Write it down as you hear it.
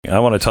I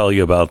want to tell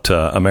you about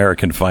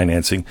American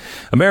Financing.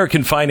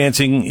 American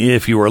Financing,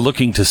 if you are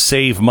looking to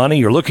save money,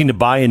 you're looking to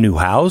buy a new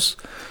house.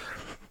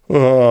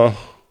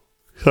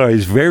 Sorry,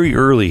 it's very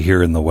early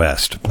here in the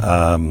West.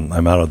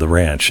 I'm out of the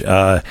ranch.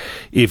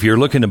 If you're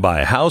looking to buy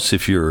a house,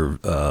 if you're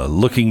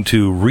looking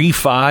to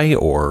refi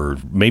or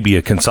maybe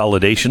a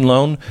consolidation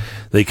loan,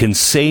 they can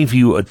save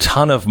you a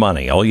ton of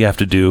money. All you have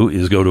to do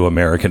is go to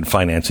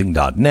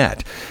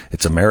AmericanFinancing.net.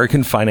 It's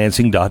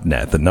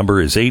AmericanFinancing.net. The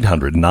number is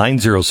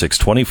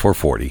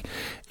 800-906-2440.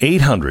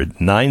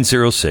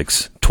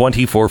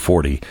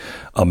 800-906-2440.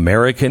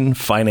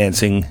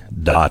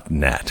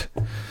 AmericanFinancing.net.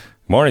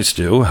 Morning,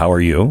 Stu. How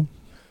are you?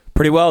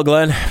 Pretty well,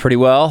 Glenn. Pretty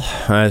well.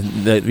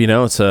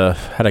 It's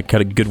had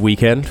a good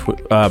weekend.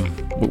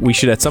 We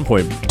should at some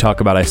point talk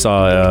about. I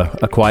saw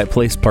A Quiet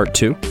Place Part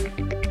 2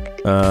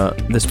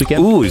 this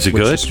weekend. Ooh, is it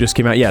good? Just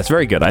came out. Yeah, it's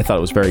very good. I thought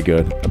it was very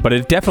good, but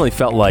it definitely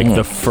felt like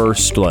the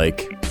first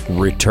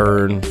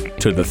return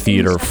to the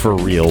theater for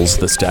reals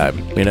this time.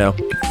 You know?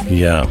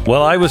 Yeah.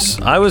 Well, I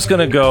was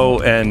gonna go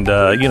and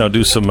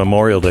do some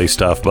Memorial Day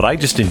stuff, but I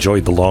just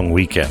enjoyed the long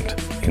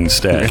weekend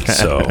instead.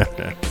 So.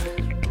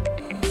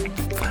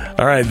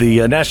 All right,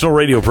 the national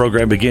radio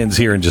program begins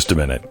here in just a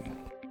minute.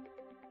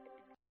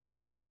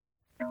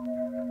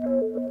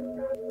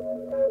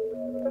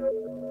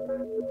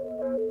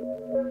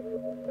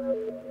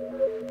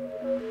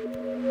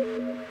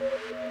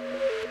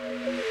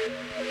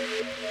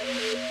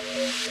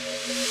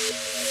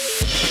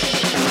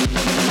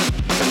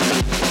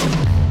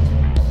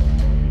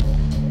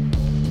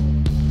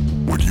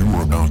 What you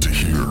are about to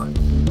hear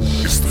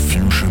is the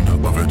fusion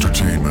of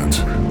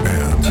entertainment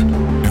and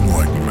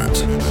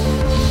enlightenment.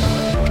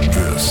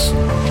 This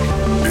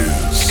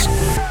is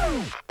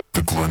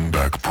the Glenn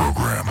Beck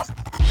Program.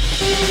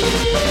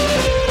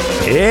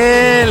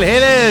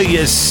 Hello,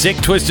 you sick,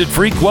 twisted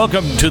freak.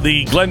 Welcome to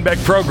the Glenn Beck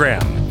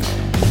Program.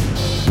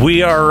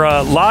 We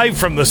are live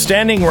from the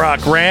Standing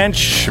Rock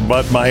Ranch,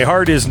 but my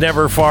heart is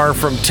never far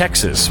from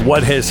Texas.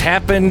 What has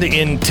happened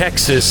in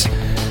Texas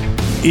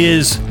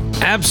is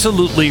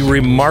absolutely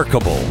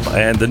remarkable,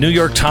 and the New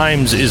York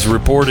Times is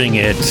reporting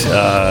it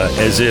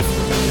as if,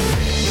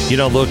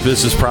 look,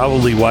 this is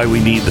probably why we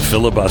need the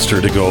filibuster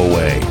to go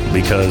away,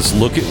 because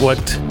look at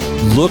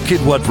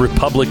what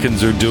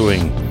Republicans are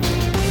doing.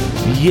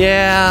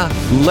 Yeah,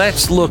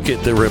 let's look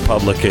at the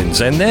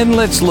Republicans, and then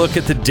let's look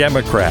at the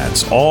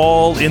Democrats,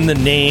 all in the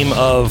name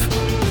of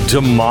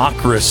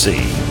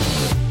democracy.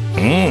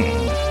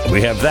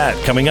 We have that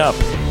coming up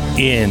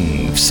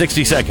in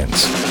 60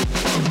 seconds.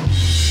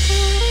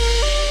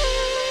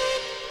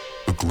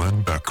 The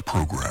Glenn Beck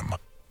Program.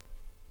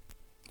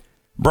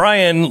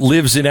 Brian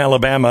lives in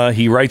Alabama.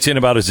 He writes in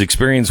about his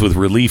experience with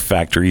Relief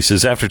Factor. He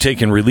says, after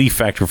taking Relief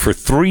Factor for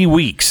 3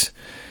 weeks,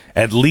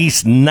 at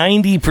least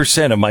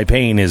 90% of my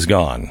pain is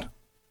gone.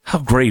 How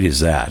great is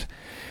that?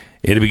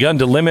 It had begun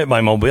to limit my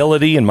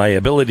mobility and my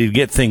ability to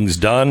get things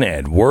done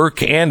at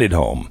work and at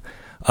home.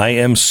 I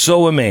am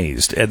so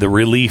amazed at the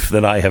relief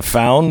that I have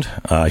found.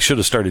 I should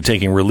have started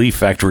taking Relief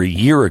Factor a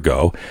year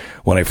ago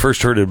when I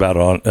first heard about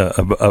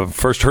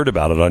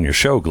it on your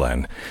show,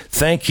 Glenn.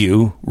 Thank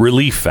you,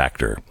 Relief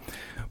Factor.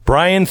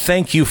 Brian,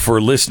 thank you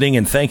for listening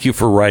and thank you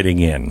for writing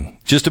in.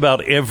 Just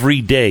about every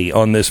day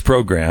on this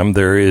program,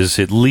 there is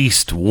at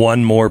least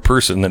one more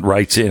person that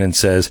writes in and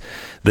says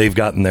they've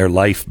gotten their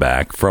life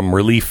back from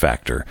Relief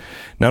Factor.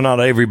 Now,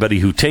 not everybody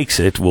who takes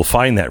it will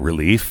find that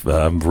relief.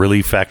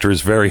 Relief Factor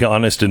is very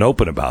honest and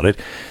open about it.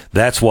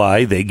 That's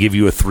why they give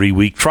you a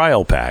 3-week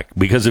trial pack,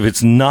 because if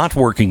it's not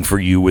working for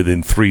you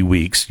within 3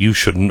 weeks, you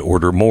shouldn't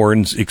order more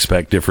and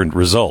expect different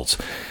results.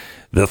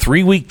 The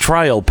 3-week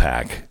trial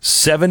pack,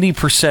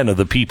 70% of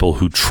the people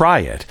who try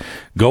it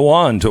go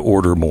on to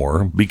order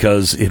more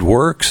because it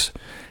works.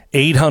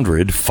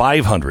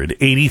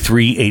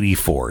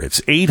 800-500-8384. It's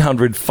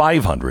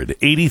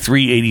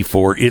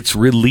 800-500-8384. It's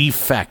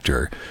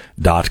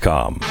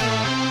ReliefFactor.com.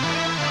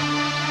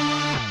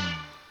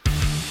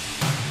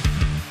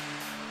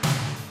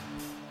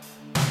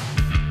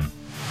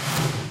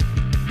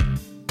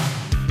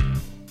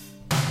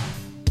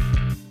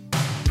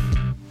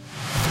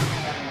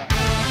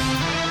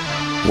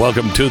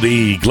 Welcome to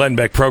the Glenn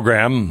Beck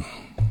Program.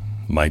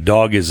 My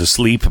dog is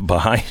asleep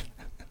behind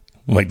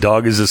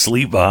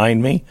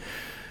me,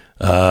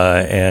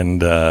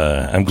 and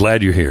I'm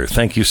glad you're here.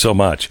 Thank you so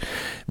much.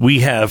 We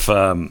have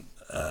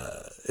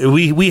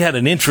we had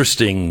an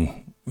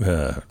interesting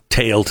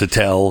tale to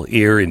tell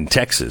here in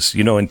Texas.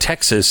 In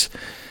Texas,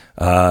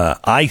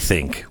 I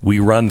think we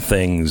run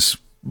things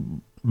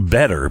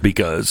better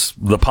because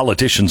the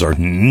politicians are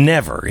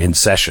never in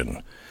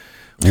session,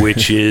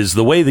 which is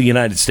the way the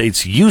United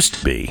States used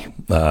to be.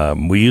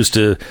 We used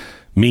to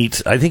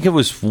meet, I think it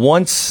was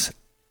once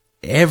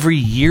every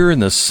year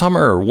in the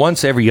summer or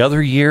once every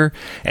other year.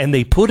 And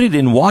they put it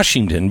in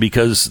Washington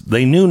because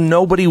they knew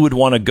nobody would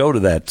want to go to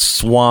that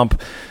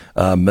swamp,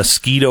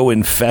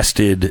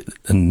 mosquito-infested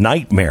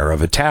nightmare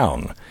of a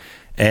town.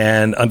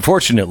 And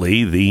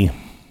unfortunately,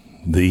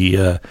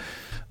 the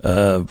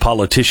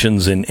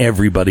politicians and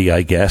everybody,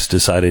 I guess,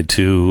 decided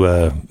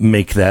to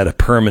make that a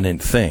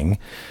permanent thing.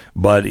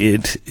 but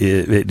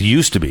it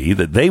used to be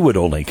that they would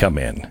only come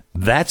in.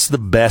 That's the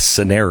best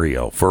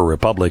scenario for a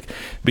republic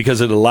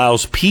because it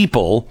allows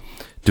people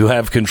to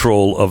have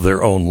control of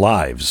their own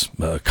lives.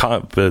 The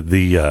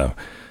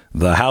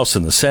House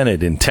and the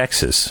Senate in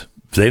Texas,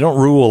 they don't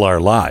rule our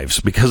lives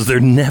because they're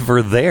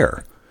never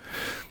there.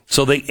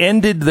 So they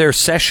ended their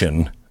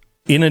session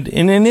in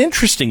an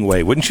interesting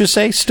way, wouldn't you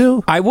say,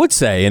 Stu? I would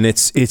say, and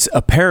it's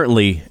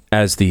apparently,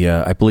 as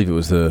I believe it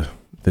was the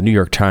New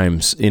York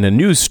Times, in a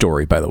news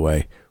story, by the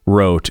way,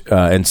 wrote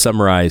and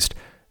summarized,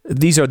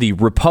 these are the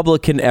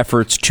Republican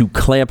efforts to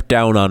clamp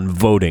down on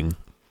voting.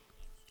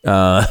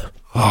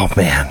 Oh,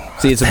 man.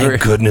 See,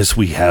 thank goodness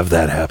we have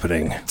that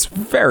happening. It's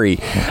very,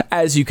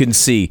 as you can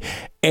see,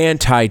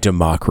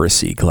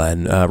 anti-democracy,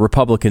 Glenn.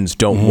 Republicans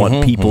don't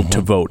want people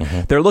to vote.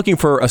 They're looking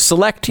for a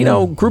select,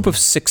 group of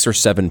 6 or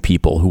 7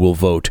 people who will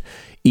vote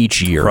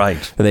each year.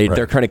 Right.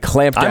 They're trying to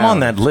clamp down. I'm on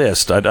that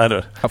list. I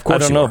don't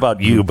know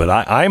about you, but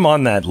I'm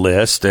on that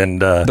list.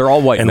 And they're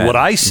all white men. And what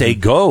I say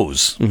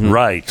goes.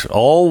 Right.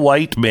 All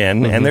white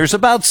men. And there's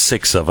about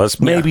 6 of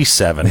us, maybe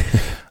 7.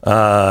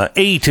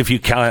 8 if you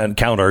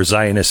count our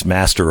Zionist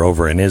master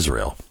over in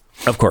Israel.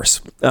 Of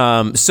course.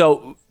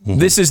 So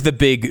this is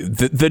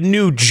the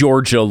new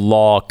Georgia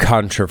law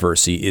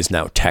controversy is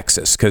now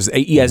Texas, because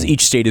as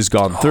each state has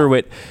gone through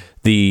it,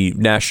 the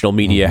national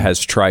media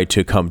has tried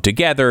to come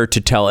together to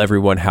tell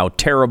everyone how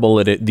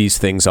terrible these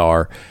things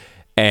are.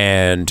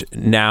 And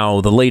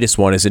now the latest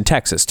one is in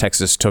Texas.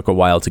 Texas took a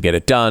while to get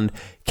it done,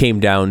 came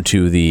down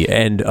to the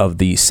end of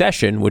the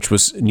session, which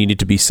needed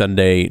to be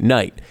Sunday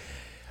night.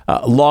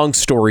 Long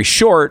story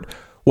short,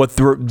 what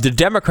the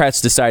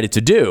Democrats decided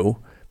to do,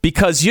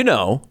 because,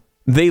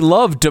 they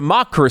love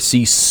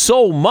democracy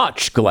so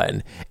much,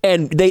 Glenn,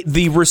 and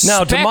the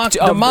respect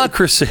of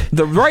democracy.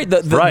 The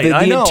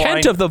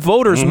intent of the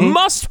voters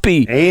must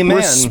be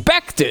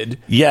respected.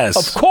 Yes,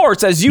 of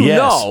course, as you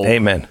know.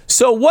 Amen.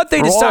 So what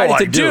they decided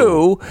to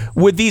do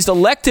with these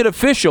elected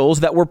officials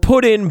that were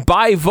put in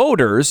by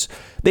voters,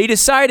 they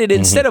decided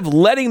instead of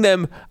letting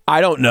them,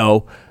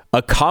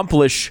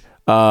 accomplish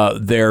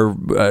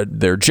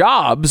their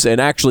jobs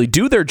and actually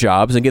do their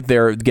jobs and get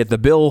the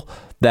bill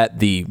that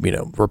the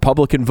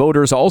Republican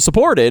voters all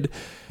supported,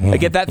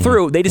 get that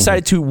through. They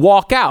decided to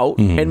walk out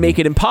and make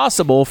it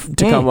impossible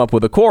to come up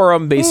with a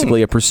quorum,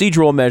 basically a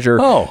procedural measure,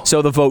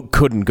 so the vote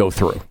couldn't go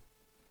through.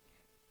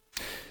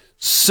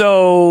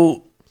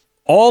 So,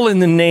 all in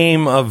the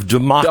name of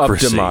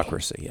democracy. Of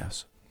democracy,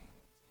 yes.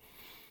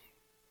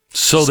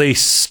 So they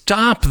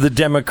stop the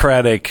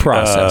democratic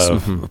process.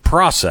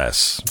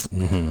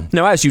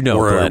 Now, as you know,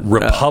 or Glenn,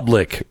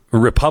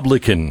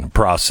 Republican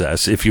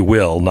process, if you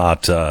will,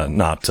 not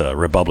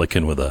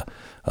Republican with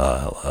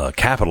a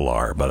capital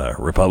R, but a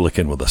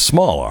Republican with a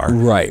small r.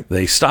 Right.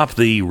 They stop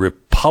the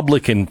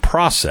Republican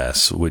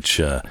process, which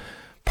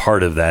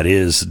part of that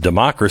is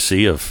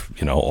democracy of,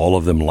 all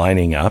of them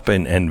lining up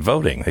and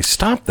voting. They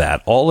stopped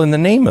that all in the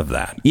name of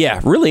that.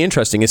 Yeah, really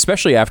interesting,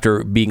 especially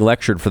after being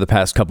lectured for the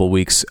past couple of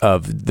weeks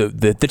of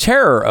the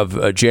terror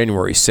of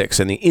January 6th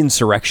and the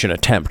insurrection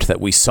attempt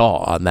that we saw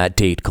on that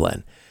date,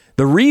 Glenn.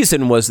 The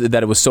reason was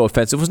that it was so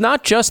offensive was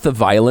not just the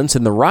violence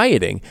and the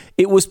rioting.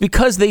 It was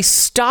because they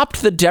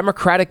stopped the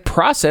democratic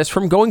process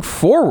from going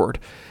forward.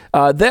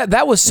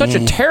 That was such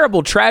a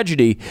terrible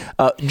tragedy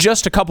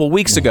just a couple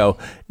weeks ago.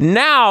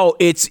 Now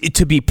it's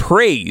to be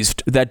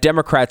praised that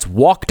Democrats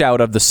walked out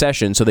of the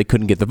session so they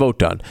couldn't get the vote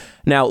done.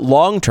 Now,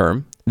 long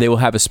term, they will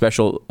have a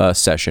special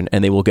session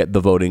and they will get the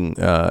Voting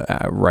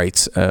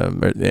Rights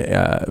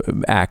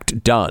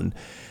Act done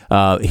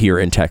here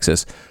in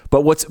Texas.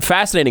 But what's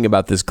fascinating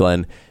about this,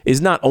 Glenn, is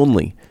not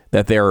only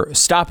that they're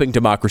stopping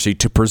democracy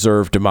to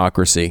preserve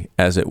democracy,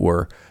 as it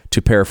were,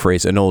 to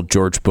paraphrase an old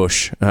George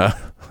Bush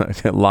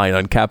line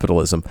on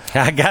capitalism.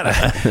 I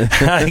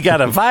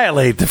gotta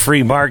violate the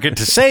free market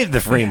to save the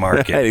free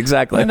market. Right,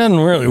 exactly. That doesn't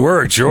really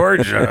work,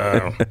 George.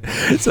 So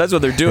that's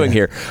what they're doing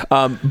here.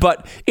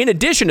 But in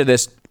addition to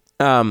this,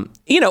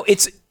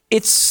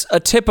 it's a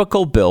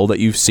typical bill that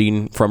you've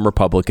seen from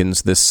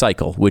Republicans this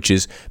cycle, which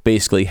is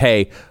basically,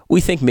 hey,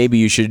 we think maybe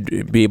you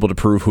should be able to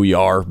prove who you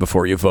are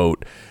before you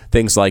vote.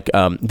 Things like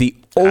the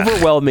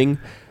overwhelming,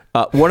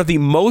 one of the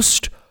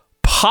most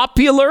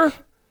popular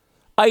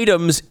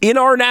items in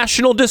our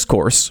national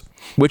discourse,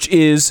 which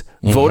is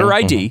voter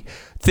ID.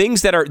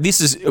 Things that this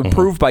is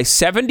approved by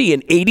 70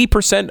 and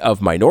 80%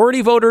 of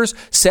minority voters,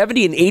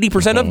 70 and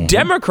 80% of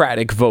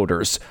Democratic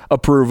voters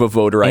approve of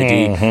voter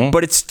ID,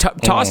 but it's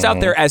tossed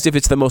out there as if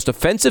it's the most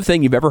offensive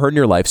thing you've ever heard in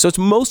your life. So it's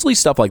mostly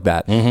stuff like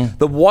that.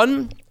 The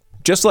one,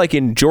 just like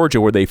in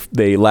Georgia where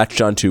they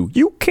latched onto,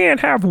 you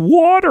can't have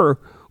water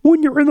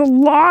when you're in the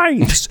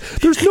lines.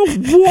 There's no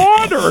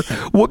water.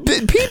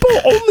 People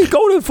only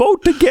go to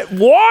vote to get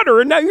water,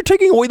 and now you're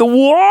taking away the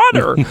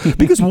water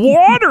because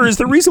water is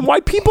the reason why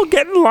people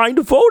get in line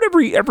to vote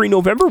every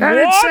November.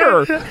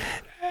 Water.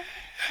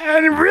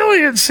 And really,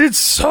 it's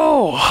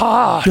so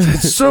hot.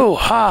 It's so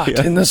hot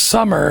in the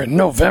summer in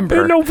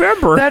November.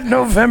 That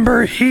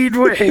November heat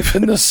wave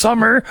in the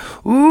summer.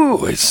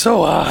 Ooh, it's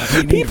so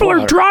hot. People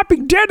are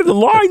dropping dead in the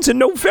lines in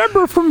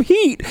November from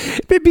heat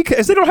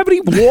because they don't have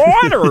any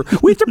water.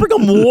 We have to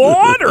bring them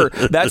water.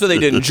 That's what they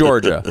did in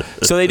Georgia.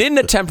 So they didn't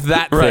attempt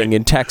that thing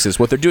in Texas.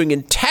 What they're doing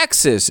in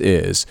Texas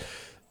is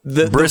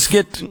the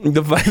brisket. There's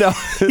no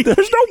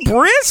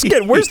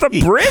brisket. Where's the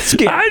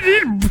brisket?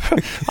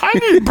 I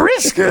need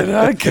brisket.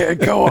 I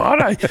can't go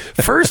on.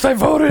 First I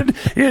voted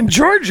in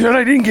Georgia and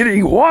I didn't get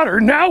any water.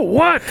 Now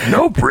what?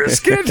 No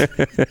brisket.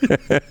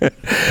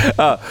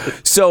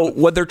 So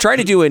what they're trying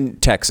to do in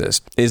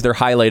Texas is they're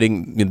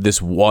highlighting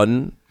this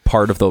one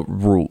part of the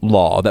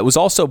law that was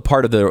also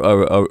part of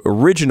the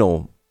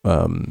original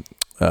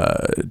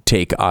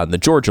take on the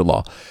Georgia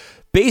law.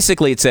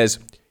 Basically, it says,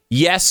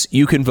 yes,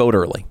 you can vote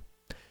early.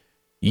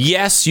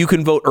 Yes, you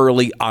can vote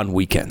early on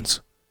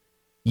weekends.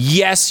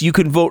 Yes, you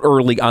can vote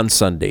early on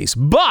Sundays,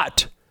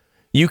 but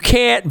you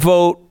can't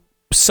vote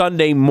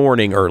Sunday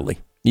morning early.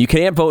 You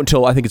can't vote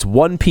until I think it's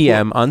 1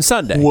 p.m. on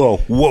Sunday.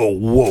 Whoa.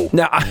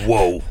 Now,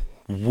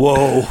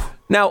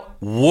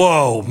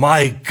 Whoa,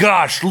 my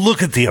gosh,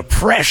 look at the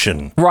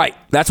oppression. right,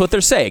 that's what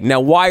they're saying.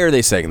 Now, why are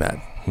they saying that?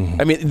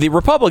 I mean, the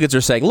Republicans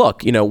are saying,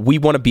 look, we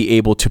want to be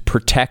able to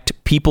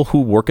protect people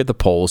who work at the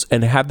polls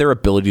and have their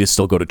ability to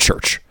still go to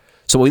church.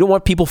 So we don't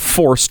want people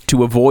forced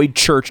to avoid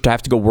church to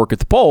have to go work at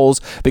the polls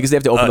because they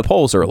have to open the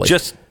polls early.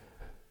 Just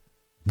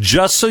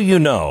so you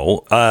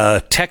know,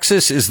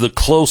 Texas is the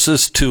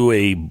closest to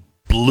a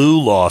blue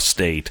law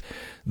state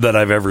that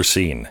I've ever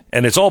seen.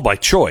 And it's all by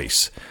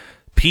choice.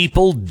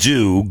 People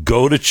do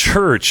go to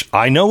church.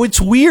 I know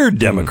it's weird,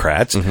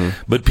 Democrats,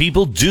 but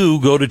people do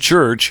go to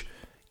church,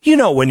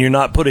 when you're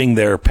not putting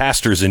their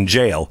pastors in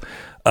jail,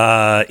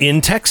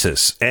 in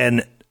Texas.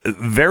 And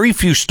very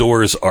few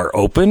stores are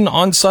open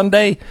on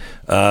Sunday.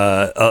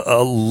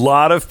 A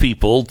lot of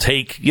people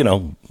take,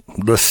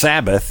 the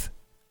Sabbath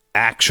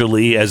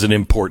actually as an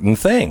important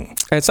thing.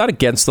 And it's not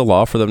against the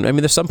law for them. I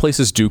mean, there's some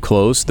places do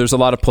close. There's a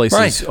lot of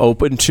places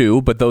open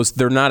too, but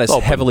they're not as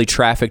heavily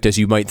trafficked as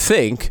you might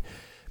think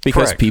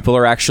because people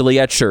are actually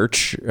at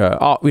church.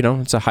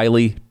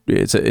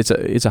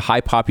 It's a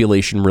high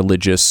population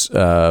religious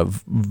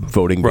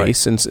voting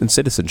base and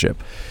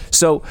citizenship.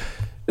 So,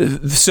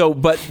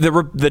 but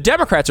the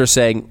Democrats are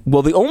saying,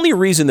 well, the only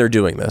reason they're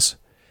doing this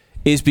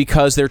is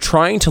because they're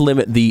trying to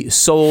limit the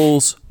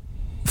souls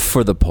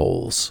for the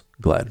polls,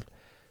 Glenn.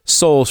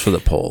 Souls for the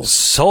polls.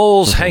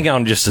 Souls, hang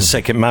on just a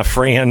second, my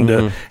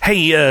friend.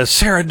 Hey,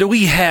 Sarah, do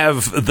we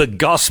have the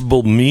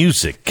gospel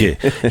music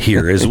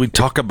here as we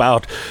talk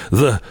about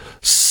the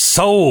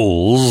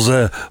souls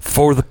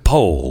for the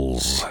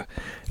polls?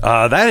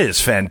 That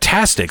is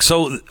fantastic.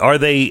 So are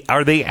they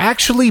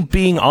actually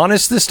being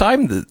honest this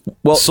time?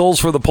 Well, souls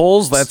for the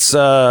polls, that's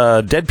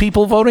dead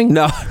people voting?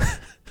 No.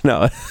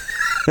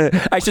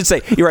 I should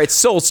say you're right.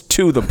 Souls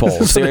to the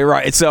polls. You're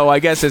right. So I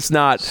guess it's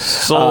not.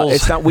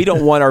 It's not. We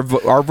don't want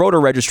our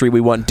voter registry.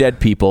 We want dead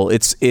people.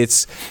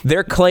 It's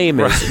their claim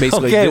is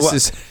basically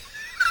is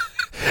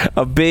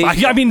a big.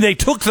 I mean, they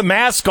took the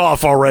mask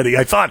off already.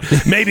 I thought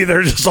maybe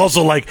they're just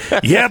also like,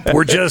 yep,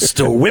 we're just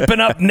whipping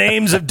up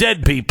names of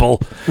dead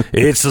people.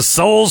 It's the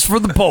souls for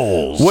the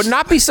polls. Would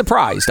not be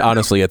surprised,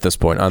 honestly, at this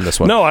point on this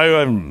one. No,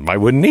 I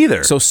wouldn't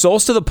either. So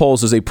Souls to the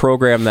Polls is a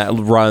program that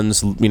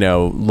runs,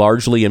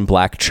 largely in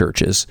black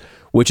churches,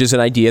 which is an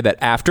idea that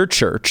after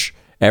church,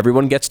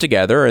 everyone gets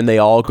together and they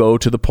all go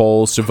to the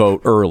polls to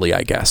vote early,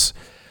 I guess.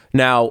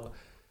 Now,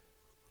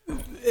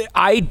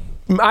 I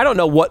don't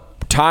know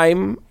what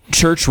time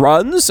church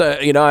runs.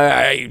 It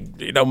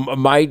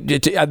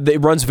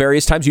runs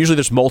various times. Usually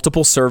there's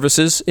multiple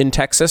services in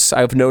Texas,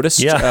 I've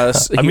noticed. Yeah.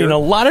 I mean, a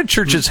lot of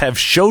churches have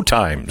show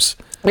times.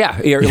 Yeah,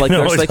 there's like 3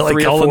 or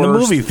 4 in the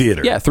movie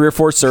theater. Yeah, 3 or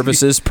 4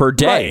 services per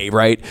day,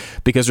 right?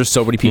 Because there's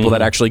so many people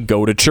that actually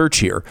go to church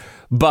here.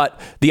 But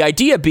the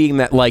idea being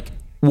that,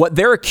 what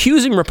they're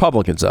accusing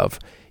Republicans of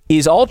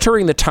is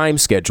altering the time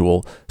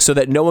schedule so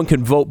that no one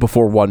can vote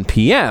before 1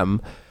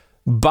 p.m.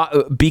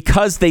 But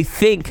because they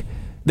think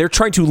they're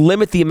trying to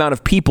limit the amount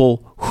of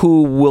people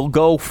who will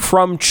go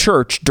from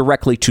church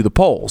directly to the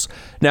polls.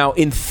 Now,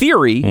 in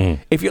theory,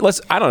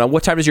 I don't know,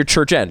 what time does your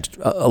church end?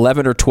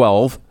 11 or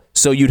 12?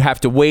 So you'd have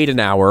to wait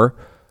an hour.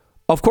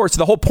 Of course,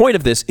 the whole point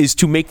of this is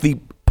to make the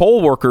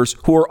poll workers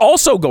who are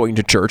also going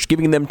to church,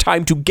 giving them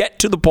time to get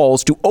to the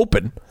polls to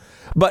open.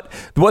 But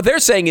what they're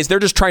saying is they're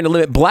just trying to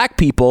limit black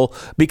people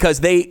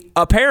because they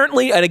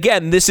apparently, and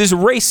again, this is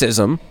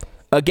racism.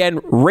 Again,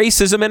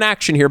 racism in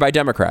action here by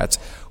Democrats,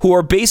 who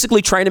are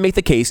basically trying to make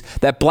the case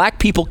that black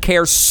people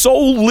care so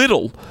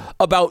little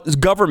about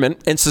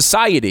government and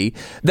society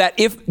that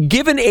if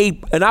given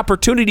an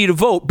opportunity to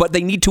vote, but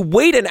they need to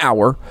wait an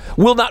hour,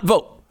 will not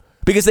vote.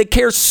 because they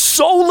care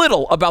so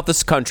little about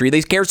this country,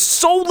 they care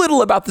so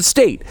little about the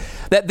state,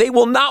 that they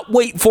will not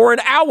wait for an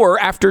hour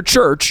after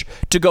church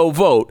to go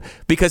vote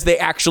because they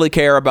actually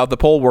care about the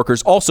poll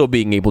workers also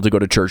being able to go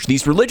to church.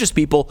 These religious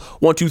people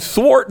want to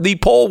thwart the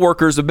poll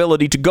workers'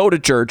 ability to go to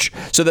church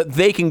so that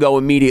they can go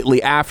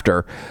immediately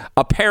after,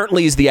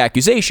 apparently is the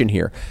accusation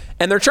here.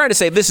 And they're trying to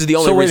say this is the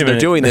only reason they're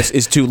doing this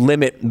is to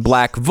limit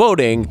black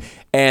voting,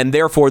 and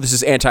therefore this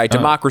is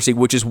anti-democracy,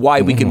 which is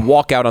why we can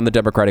walk out on the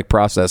democratic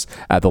process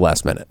at the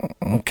last minute.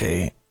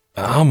 Okay.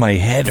 Oh, my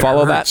head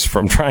Follow hurts that?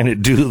 from trying to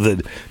do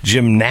the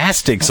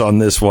gymnastics on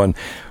this one.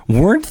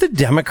 Weren't the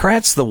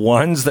Democrats the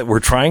ones that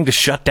were trying to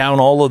shut down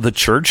all of the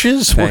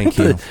churches? Thank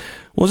you.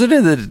 Wasn't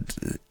it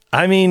the...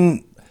 I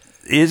mean,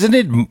 isn't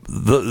it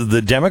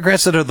the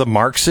Democrats that are the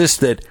Marxists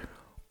that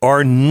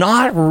are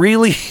not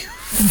really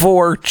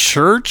for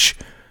church,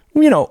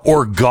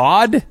 or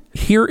God?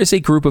 Here is a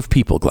group of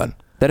people, Glenn,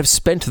 that have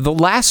spent the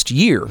last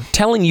year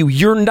telling you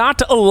you're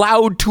not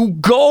allowed to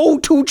go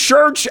to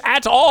church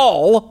at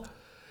all.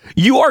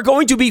 You are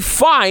going to be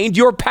fined.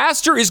 Your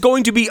pastor is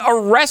going to be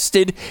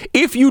arrested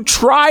if you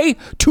try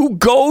to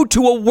go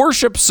to a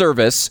worship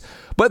service.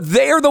 But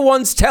they're the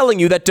ones telling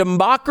you that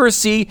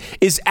democracy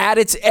is at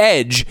its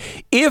edge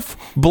if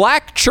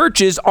black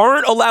churches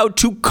aren't allowed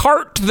to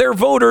cart their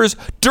voters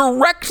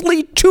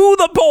directly to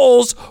the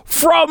polls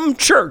from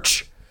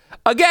church.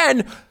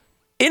 Again,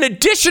 in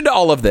addition to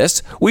all of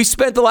this, we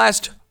spent the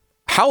last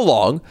how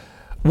long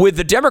with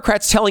the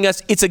Democrats telling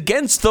us it's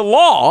against the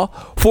law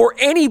for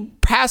any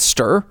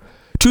pastor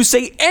to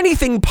say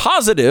anything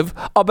positive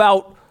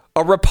about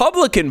a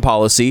Republican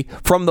policy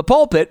from the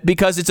pulpit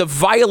because it's a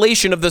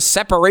violation of the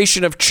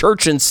separation of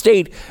church and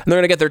state, and they're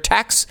going to get their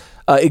tax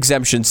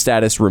exemption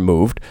status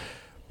removed.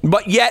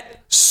 But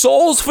yet,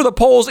 Souls for the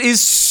Polls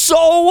is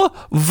so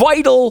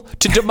vital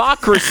to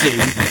democracy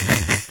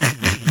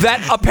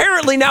that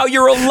apparently now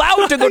you're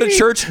allowed to go to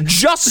church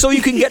just so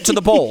you can get to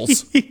the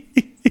polls.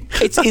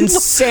 It's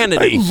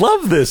insanity. I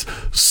love this.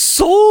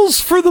 Souls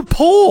for the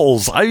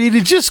polls. I mean,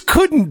 it just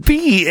couldn't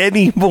be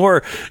any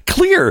more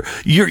clear.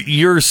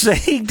 You're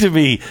saying to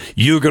me,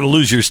 you're going to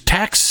lose your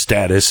tax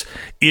status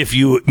if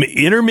you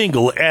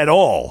intermingle at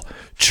all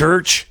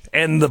church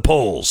and the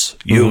polls.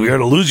 You're going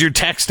to lose your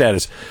tax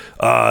status.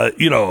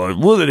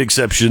 With an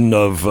exception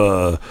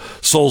of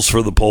Souls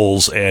for the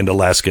Polls and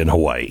Alaska and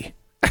Hawaii.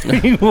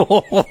 I mean,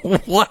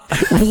 what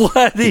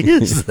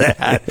is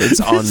that? This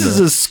is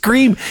a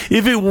scream.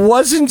 If it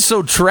wasn't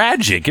so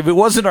tragic, if it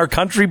wasn't our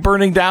country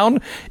burning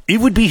down, it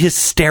would be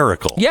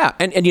hysterical. Yeah,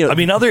 and I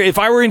mean, if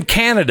I were in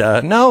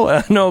Canada,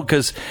 no,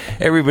 because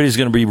everybody's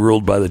going to be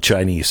ruled by the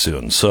Chinese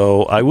soon.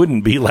 So I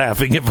wouldn't be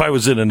laughing if I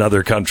was in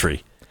another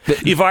country.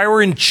 If I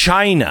were in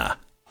China,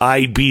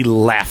 I'd be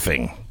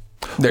laughing.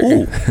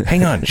 Ooh,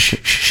 hang on.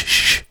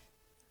 Shh.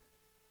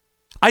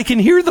 I can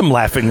hear them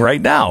laughing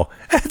right now.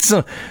 That's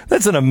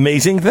an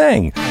amazing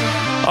thing.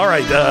 All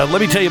right, let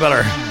me tell you about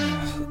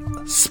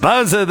our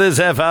sponsor this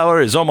half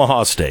hour is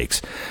Omaha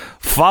Steaks.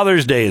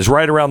 Father's Day is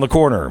right around the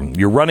corner.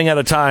 You're running out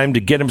of time to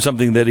get him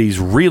something that he's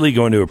really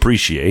going to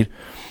appreciate.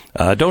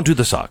 Don't do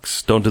the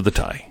socks. Don't do the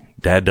tie.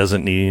 Dad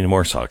doesn't need any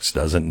more socks.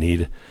 Doesn't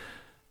need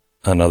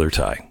another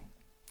tie.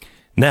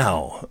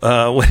 Now,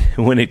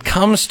 when it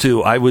comes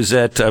to, I was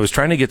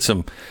trying to get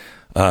some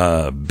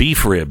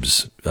beef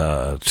ribs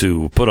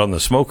to put on the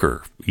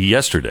smoker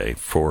yesterday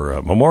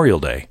for Memorial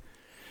Day.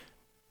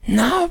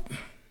 No.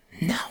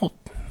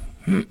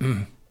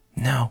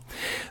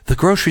 The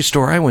grocery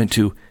store I went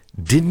to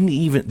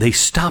they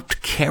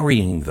stopped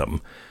carrying them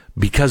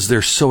because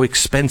they're so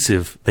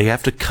expensive. They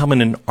have to come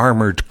in an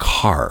armored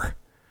car.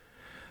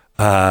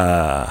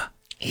 I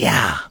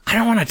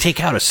don't want to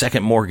take out a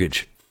second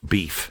mortgage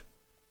beef.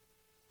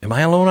 Am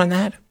I alone on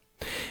that?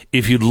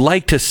 If you'd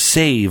like to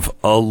save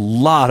a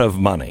lot of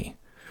money,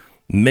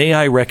 may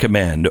I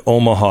recommend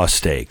Omaha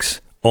Steaks.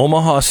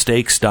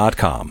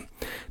 OmahaSteaks.com.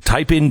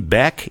 Type in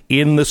Beck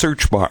in the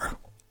search bar.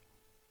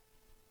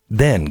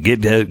 Then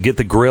get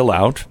the grill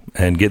out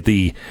and get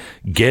the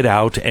Get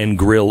Out and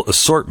Grill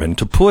assortment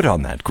to put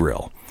on that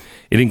grill.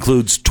 It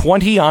includes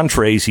 20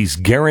 entrees he's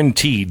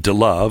guaranteed to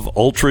love,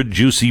 ultra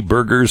juicy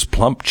burgers,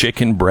 plump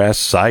chicken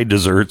breasts, side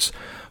desserts,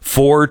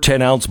 4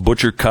 10-ounce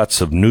butcher cuts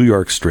of New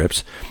York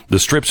strips. The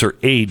strips are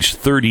aged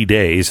 30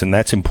 days, and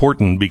that's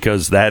important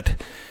because the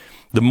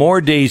more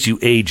days you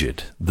age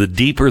it, the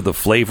deeper the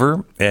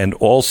flavor, and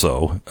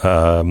also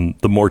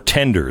the more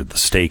tender the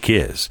steak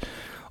is.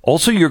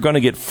 Also, you're going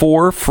to get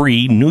 4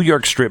 free New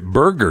York strip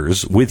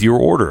burgers with your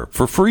order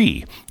for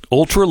free.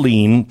 Ultra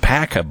lean,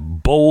 pack a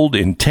bold,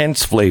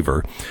 intense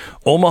flavor.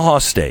 Omaha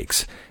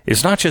Steaks.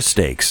 It's not just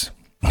steaks.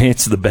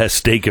 It's the best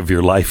steak of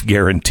your life,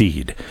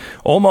 guaranteed.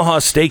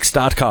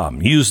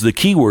 OmahaSteaks.com. Use the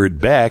keyword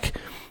Beck.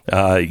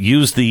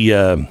 Use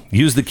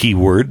the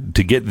keyword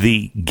to get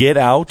the Get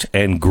Out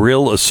and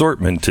Grill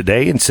assortment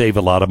today and save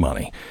a lot of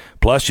money.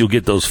 Plus, you'll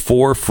get those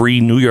 4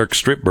 free New York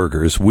strip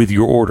burgers with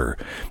your order.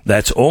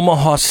 That's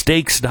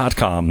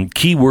OmahaSteaks.com.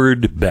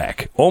 Keyword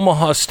Beck.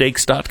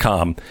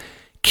 OmahaSteaks.com.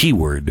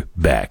 Keyword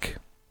Beck.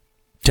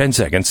 10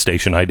 seconds.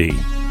 Station ID.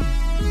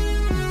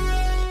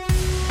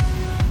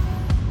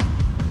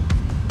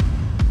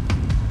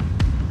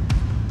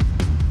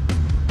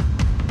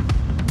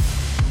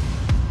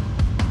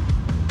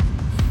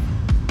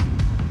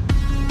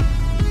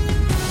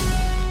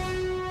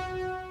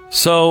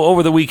 So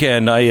over the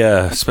weekend,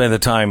 I spent the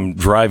time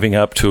driving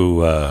up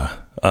to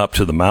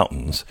the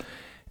mountains,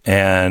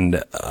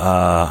 and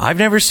I've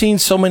never seen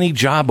so many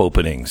job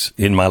openings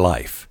in my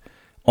life.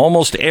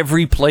 Almost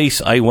every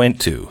place I went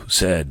to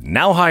said,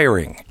 now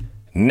hiring.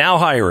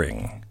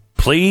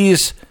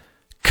 Please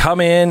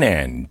come in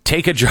and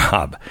take a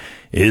job.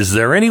 Is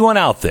there anyone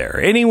out there?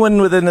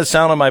 Anyone within the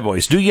sound of my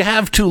voice? Do you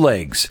have 2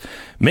 legs?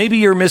 Maybe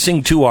you're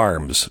missing 2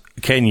 arms.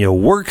 Can you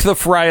work the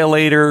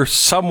friolator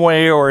some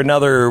way or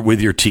another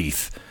with your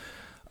teeth?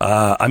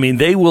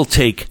 They will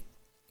take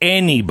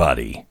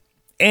anybody,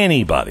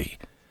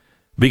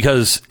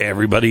 because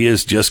everybody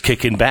is just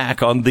kicking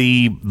back on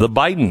the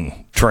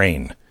Biden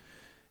train.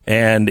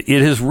 And it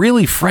is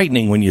really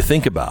frightening when you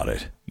think about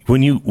it.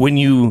 When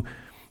you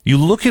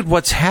look at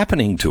what's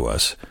happening to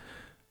us,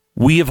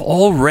 we have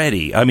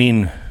already, I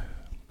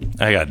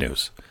got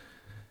news.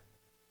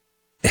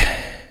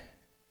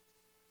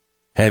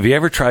 Have you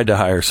ever tried to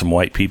hire some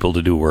white people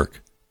to do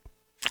work?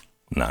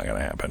 Not going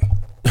to happen.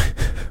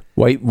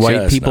 White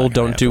people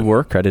don't do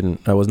work?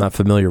 I was not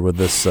familiar with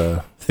this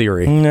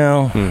theory.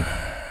 No.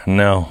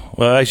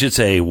 Well, I should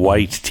say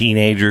white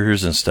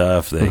teenagers and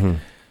stuff.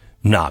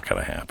 Not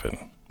going to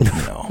happen.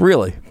 No.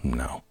 Really?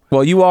 No.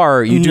 Well, you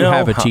do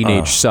have a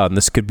teenage son.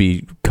 This could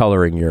be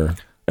coloring your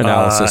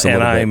analysis a little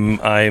bit.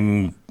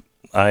 And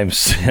I'm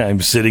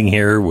sitting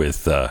here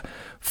with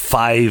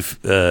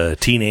 5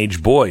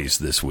 teenage boys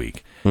this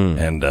week.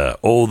 And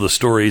the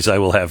stories I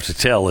will have to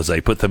tell as I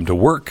put them to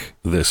work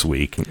this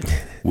week,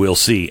 we'll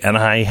see. And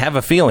I have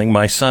a feeling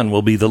my son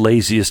will be the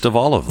laziest of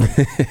all of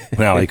them.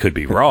 Now, I could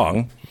be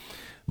wrong,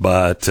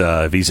 but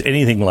if he's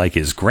anything like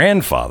his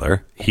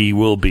grandfather, he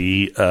will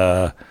be...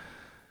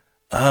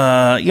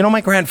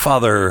 my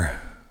grandfather,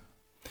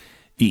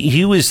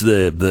 he was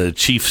the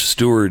chief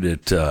steward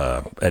at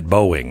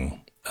Boeing,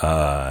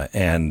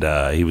 and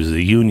he was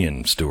a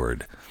union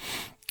steward.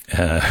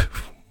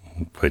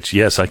 Which,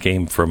 yes, I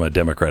came from a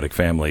Democratic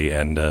family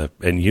and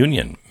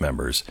union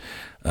members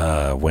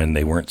when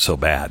they weren't so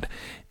bad,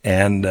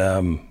 and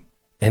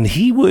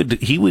he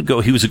would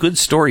go. He was a good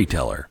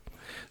storyteller.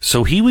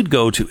 So he would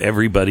go to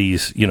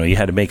everybody's, you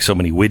had to make so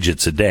many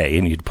widgets a day,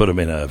 and you'd put them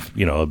in a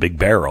big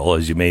barrel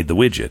as you made the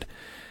widget.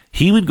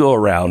 He would go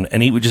around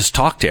and he would just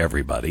talk to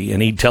everybody,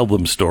 and he'd tell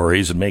them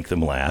stories and make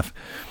them laugh.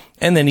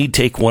 And then he'd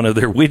take one of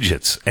their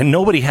widgets, and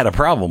nobody had a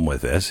problem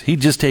with this.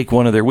 He'd just take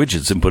one of their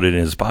widgets and put it in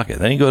his pocket.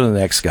 Then he'd go to the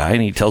next guy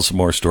and he'd tell some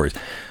more stories.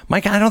 I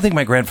don't think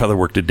my grandfather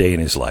worked a day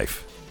in his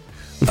life.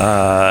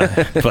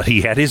 But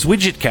he had his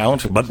widget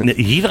count, but I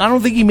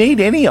don't think he made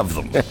any of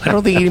them.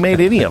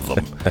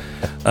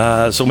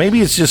 So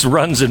maybe it just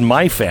runs in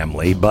my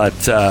family,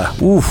 but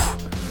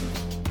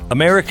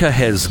America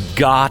has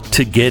got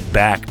to get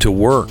back to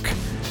work.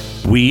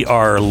 We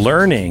are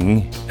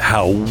learning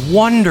how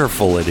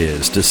wonderful it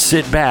is to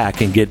sit back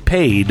and get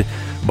paid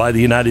by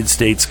the United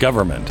States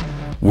government.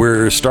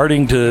 We're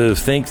starting to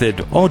think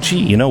that,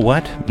 you know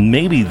what?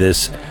 Maybe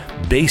this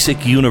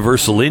basic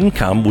universal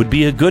income would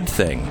be a good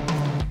thing.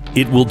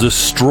 It will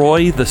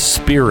destroy the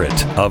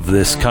spirit of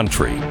this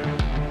country.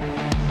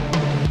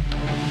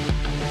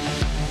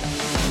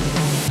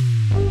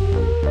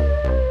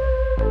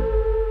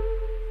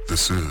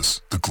 This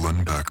is the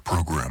Glenn Beck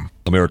Program.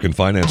 American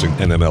Financing,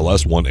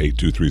 NMLS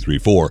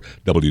 182334,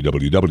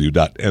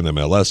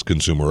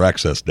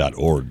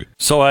 www.nmlsconsumeraccess.org.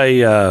 So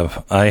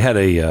I had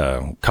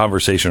a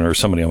conversation, or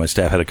somebody on my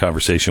staff had a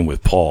conversation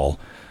with Paul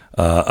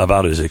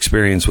about his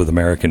experience with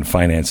American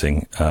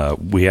Financing.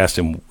 We asked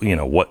him,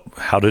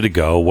 how did it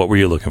go? What were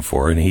you looking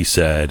for? And he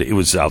said it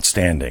was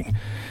outstanding.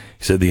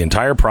 He said the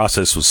entire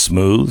process was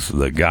smooth.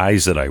 The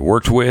guys that I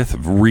worked with,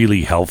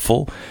 really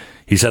helpful.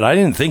 He said, I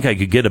didn't think I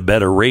could get a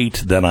better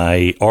rate than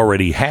I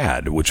already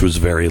had, which was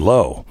very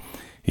low.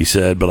 He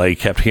said, but I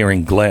kept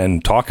hearing Glenn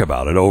talk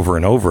about it over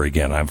and over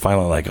again. I'm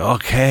finally like,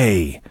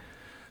 okay.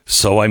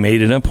 So I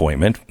made an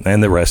appointment,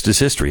 and the rest is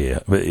history.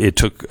 It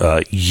took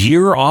a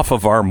year off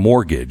of our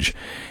mortgage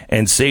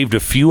and saved a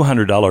few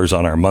 $100s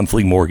on our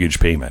monthly mortgage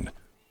payment.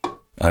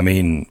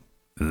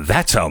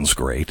 That sounds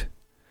great.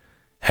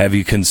 Have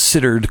you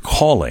considered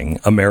calling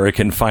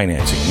American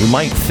Financing? You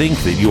might think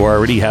that you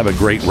already have a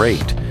great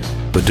rate.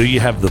 But do you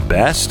have the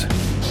best?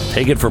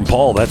 Take it from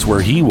Paul. That's where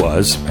he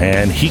was,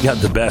 and he got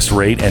the best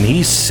rate, and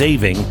he's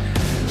saving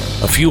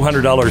a few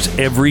 $100s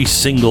every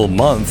single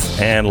month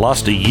and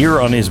lost a year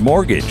on his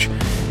mortgage.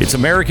 It's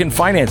American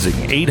Financing,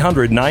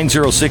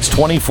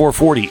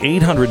 800-906-2440,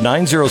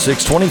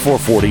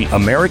 800-906-2440,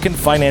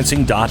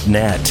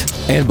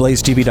 AmericanFinancing.net. And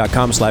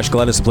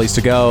BlazeTV.com/Glenn is the place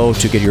to go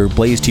to get your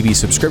Blaze TV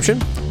subscription.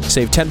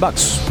 Save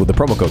 $10 with the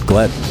promo code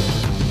Glenn.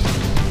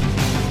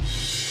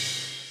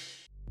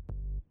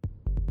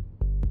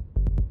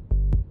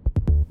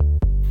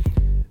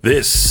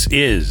 This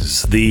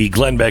is the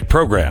Glenn Beck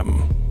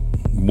Program.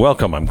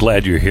 Welcome. I'm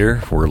glad you're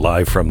here. We're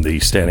live from the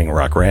Standing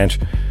Rock Ranch.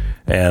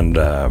 And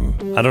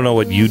I don't know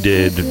what you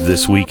did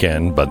this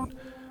weekend, but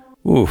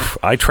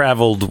I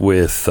traveled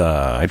with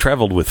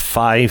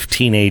 5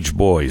 teenage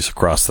boys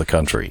across the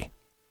country.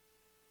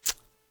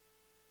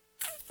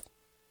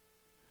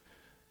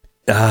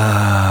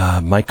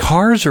 My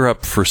cars are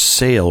up for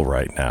sale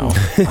right now.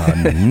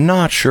 I'm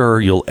not sure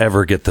you'll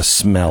ever get the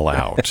smell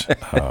out.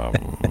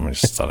 I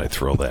just thought I'd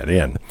throw that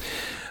in.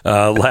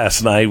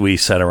 Last night we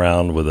sat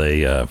around with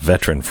a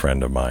veteran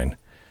friend of mine,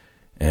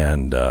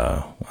 and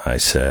I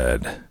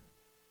said,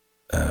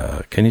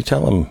 can you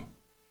tell him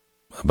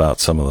about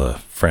some of the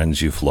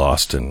friends you've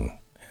lost and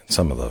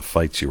some of the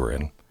fights you were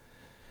in?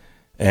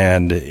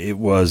 And it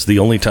was the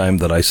only time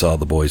that I saw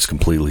the boys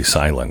completely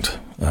silent.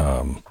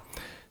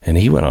 And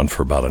he went on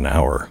for about an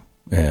hour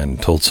and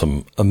told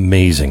some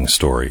amazing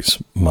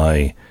stories.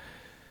 My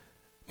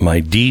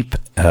deep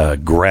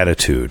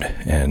gratitude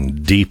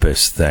and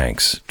deepest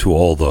thanks to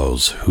all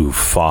those who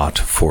fought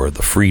for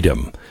the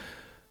freedom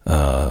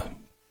so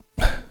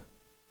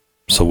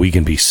we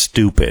can be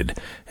stupid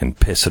and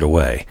piss it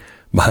away.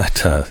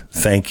 But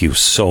thank you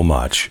so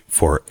much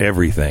for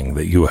everything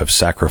that you have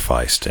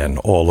sacrificed and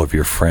all of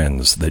your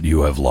friends that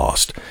you have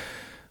lost.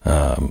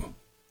 I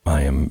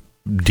am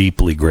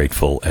deeply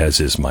grateful,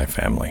 as is my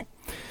family.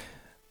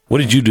 What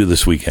did you do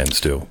this weekend,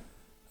 Stu?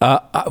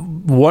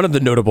 One of the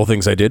notable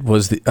things I did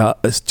was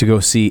to go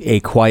see A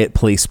Quiet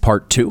Place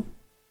Part 2,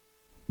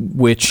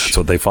 which... That's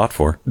what they fought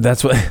for.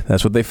 That's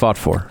what they fought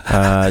for.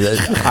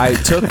 I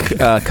took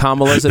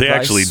Kamala's advice. They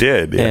actually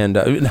did. Yeah.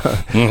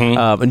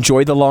 And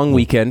enjoyed the long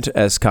weekend,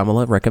 as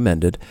Kamala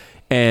recommended,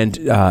 and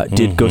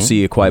did go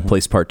see A Quiet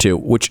Place Part 2,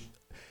 which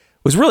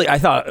was really, I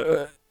thought,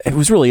 it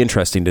was really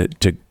interesting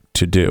to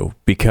do,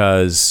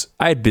 because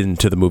I had been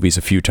to the movies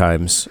a few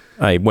times.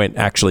 I went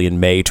actually in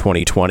May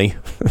 2020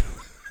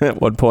 at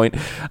one point.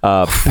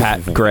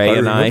 Pat Gray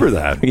and I remember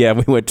that. Yeah,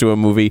 we went to a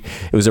movie.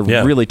 It was a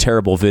really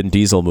terrible Vin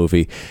Diesel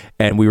movie,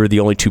 and we were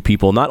the only two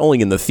people, not only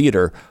in the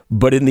theater,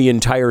 but in the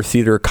entire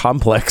theater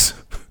complex.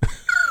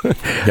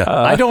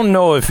 I don't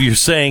know if you're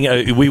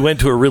saying we went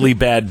to a really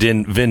bad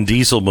Vin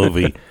Diesel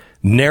movie.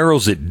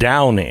 Narrows it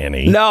down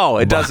any. No,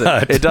 it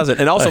doesn't. It doesn't.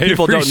 And also,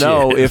 people don't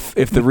know if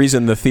the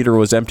reason the theater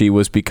was empty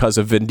was because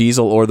of Vin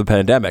Diesel or the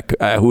pandemic.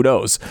 Who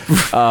knows?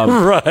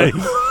 Right.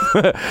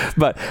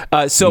 But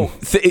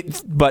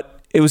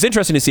it was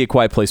interesting to see A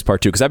Quiet Place Part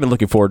 2, because I've been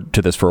looking forward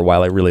to this for a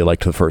while. I really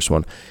liked the first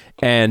one.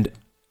 And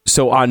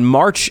so on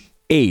March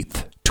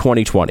 8th,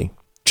 2020,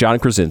 John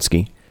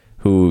Krasinski,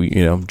 who,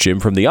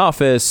 Jim from The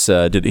Office,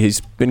 he's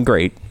been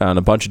great on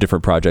a bunch of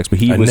different projects, but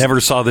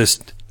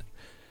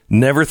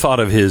Never thought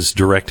of his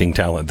directing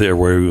talent there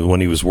when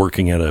he was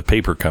working at a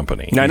paper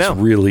company. I know.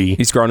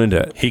 He's grown into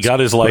it. He got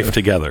his life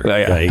together.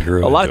 He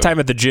grew a lot of time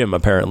at the gym,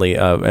 apparently,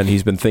 and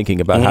he's been thinking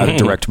about how to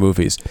direct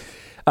movies.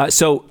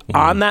 So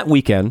on that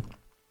weekend,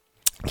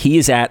 he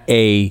is at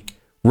a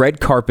red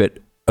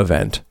carpet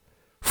event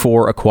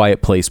for A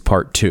Quiet Place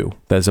Part 2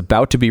 that is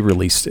about to be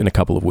released in a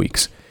couple of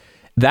weeks.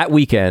 That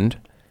weekend,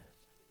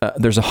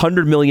 there's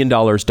 $100 million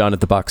done at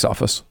the box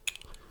office.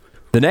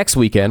 The next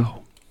weekend,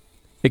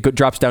 it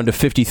drops down to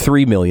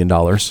 $53 million.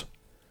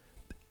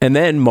 And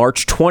then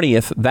March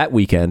 20th, that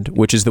weekend,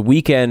 which is the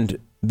weekend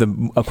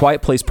A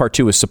Quiet Place Part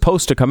 2 is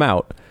supposed to come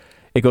out,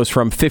 it goes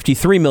from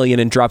 $53 million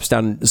and drops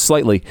down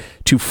slightly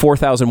to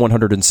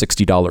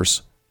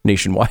 $4,160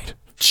 nationwide.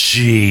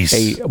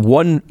 Jeez.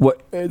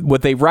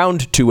 What they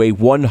round to a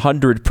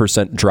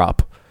 100%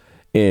 drop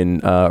in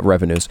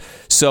revenues.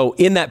 So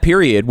in that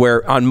period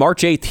where on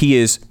March 8th, he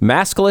is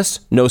maskless,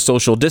 no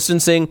social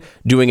distancing,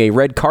 doing a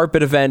red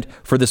carpet event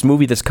for this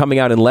movie that's coming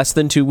out in less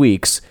than 2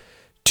 weeks,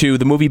 to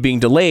the movie being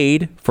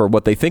delayed for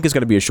what they think is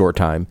going to be a short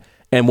time,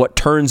 and what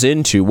turns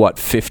into,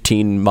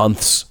 15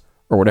 months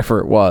or whatever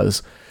it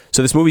was.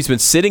 So this movie's been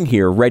sitting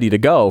here ready to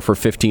go for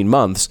 15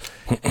 months,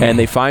 and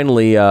they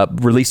finally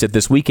released it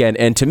this weekend.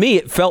 And to me,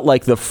 it felt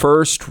like the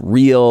first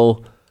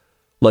real,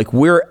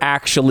 we're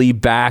actually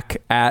back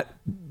at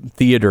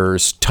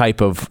theaters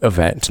type of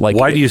event.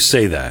 Why do you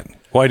say that?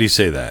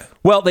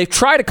 Well, they've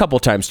tried a couple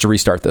times to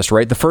restart this,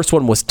 right? The first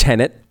one was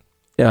Tenet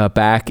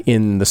back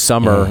in the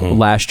summer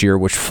last year,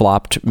 which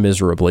flopped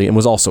miserably, and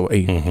was also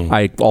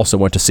I also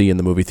went to see in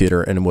the movie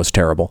theater, and it was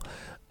terrible.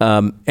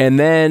 And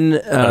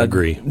then I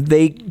agree.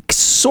 They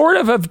sort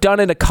of have done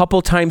it a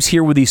couple times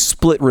here with these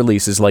split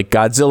releases, like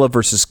Godzilla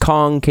vs.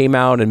 Kong came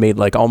out and made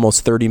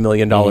almost $30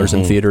 million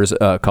in theaters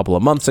a couple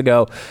of months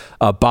ago.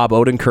 Bob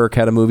Odenkirk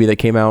had a movie that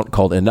came out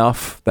called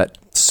Enough that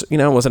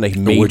wasn't a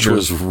major... Which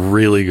was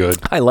really good.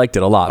 I liked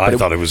it a lot. I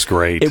thought it was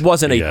great. It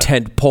wasn't a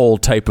tent pole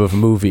type of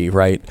movie,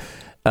 right?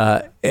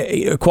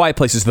 A Quiet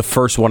Place is the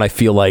first one I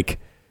feel like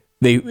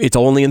it's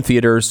only in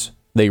theaters.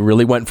 They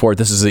really went for it.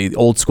 This is the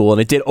old school,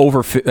 and it did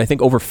over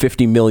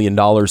 $50 million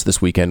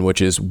this weekend,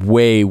 which is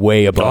way,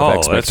 way above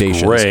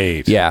expectations. That's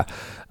great. Yeah.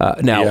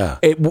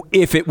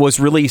 If it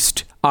was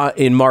released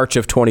in March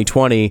of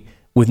 2020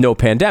 with no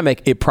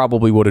pandemic, it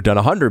probably would have done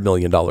 $100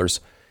 million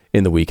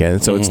in the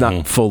weekend. So it's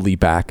not fully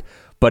back.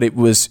 But it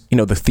was,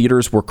 the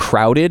theaters were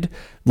crowded.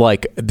 I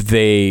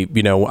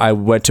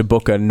went to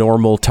book a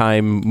normal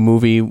time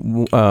movie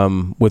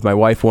with my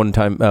wife one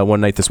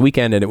night this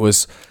weekend, and it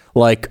was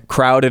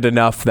crowded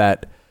enough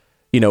that,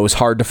 it was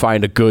hard to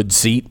find a good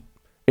seat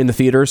in the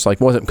theaters. It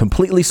wasn't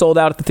completely sold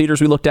out at the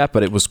theaters we looked at,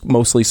 but it was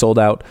mostly sold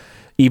out.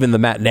 Even the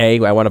matinee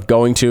I wound up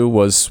going to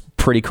was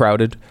pretty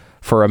crowded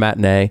for a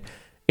matinee.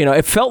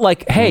 It felt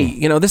like, hey,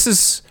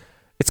 it's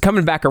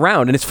coming back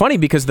around. And it's funny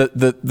because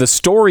the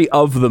story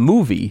of the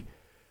movie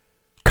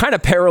kind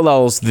of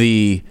parallels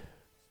the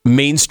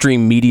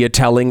mainstream media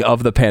telling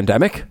of the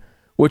pandemic,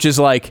 which is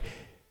like,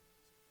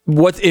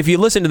 what if you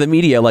listen to the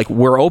media, like,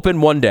 we're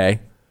open one day,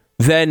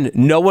 then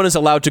no one is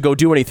allowed to go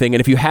do anything.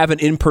 And if you have an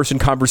in-person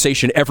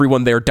conversation,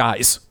 everyone there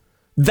dies.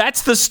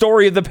 That's the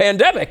story of the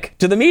pandemic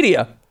to the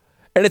media.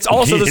 And it's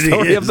also the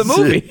story of the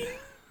movie.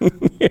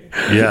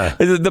 Yeah.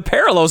 The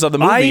parallels of the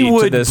movie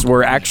to this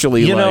were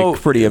actually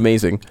pretty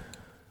amazing.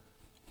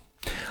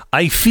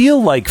 I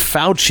feel like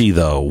Fauci,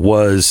 though,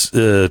 was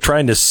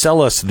trying to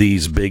sell us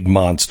these big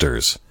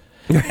monsters.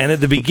 And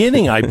at the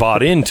beginning, I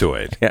bought into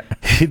it.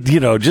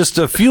 Yeah. Just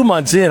a few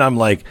months in, I'm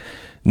like,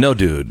 no,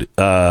 dude,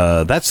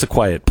 that's The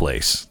Quiet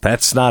Place.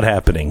 That's not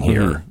happening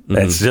here. Mm-hmm.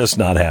 That's just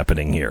not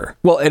happening here.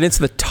 Well, and it's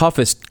the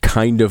toughest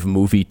kind of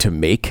movie to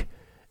make.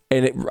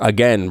 And it,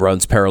 again,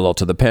 runs parallel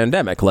to the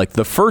pandemic. Like,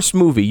 the first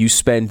movie, you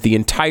spend the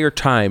entire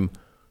time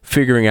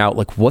figuring out,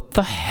 like, what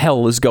the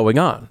hell is going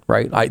on,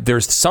 right?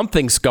 There's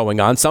something's going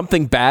on.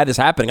 Something bad is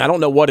happening. I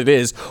don't know what it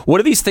is. What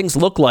do these things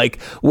look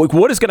like?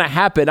 What is going to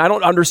happen? I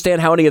don't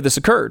understand how any of this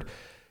occurred.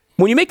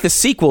 When you make the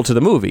sequel to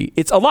the movie,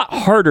 it's a lot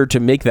harder to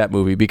make that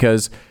movie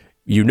because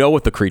you know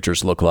what the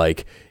creatures look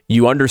like.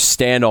 You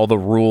understand all the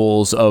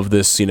rules of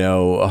this,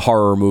 a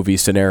horror movie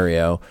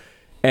scenario.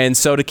 And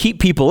so to keep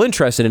people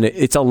interested in it,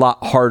 it's a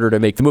lot harder to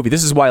make the movie.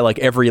 This is why, like,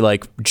 every,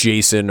 like,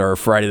 Jason or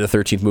Friday the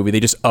 13th movie,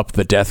 they just up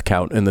the death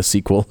count in the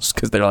sequels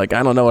because they're like,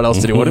 I don't know what else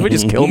to do. What if we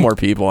just kill more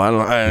people? I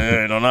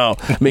don't know.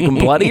 Make them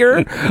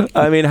bloodier?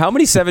 I mean, how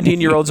many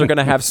 17-year-olds are going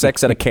to have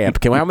sex at a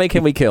camp? How many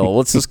can we kill?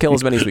 Let's just kill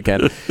as many as we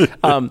can.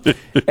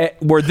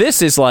 Where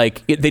this is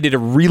like, they did a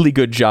really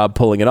good job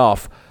pulling it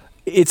off.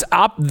 It's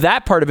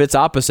that part of it's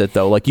opposite,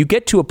 though. Like, you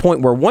get to a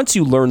point where once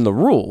you learn the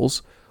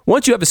rules,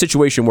 once you have a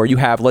situation where you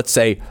have, let's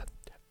say,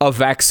 a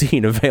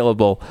vaccine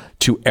available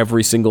to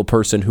every single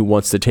person who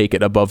wants to take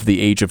it above the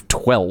age of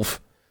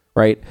 12,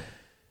 right?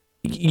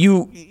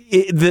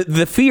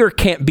 The fear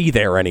can't be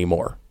there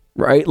anymore,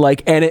 right?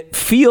 Like, and it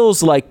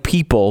feels like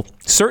people,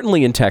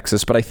 certainly in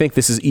Texas, but I think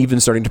this is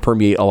even starting to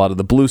permeate a lot of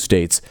the blue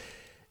states.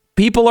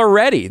 People are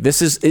ready.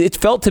 It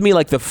felt to me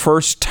like the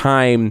first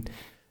time,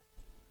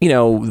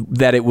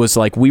 that it was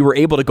like we were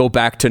able to go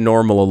back to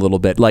normal a little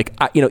bit. Like,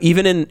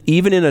 even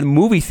in a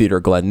movie theater,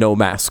 Glenn, no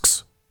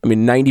masks. I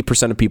mean,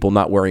 90% of people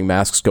not wearing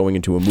masks going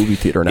into a movie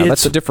theater now.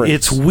 That's a difference.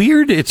 It's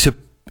weird. It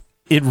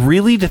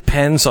really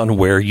depends on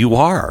where you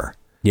are.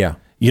 Yeah.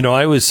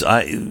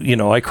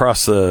 I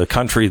crossed the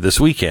country this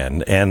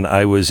weekend, and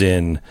I was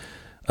in,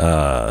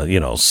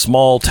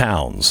 small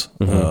towns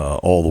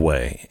all the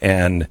way,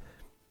 and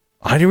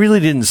I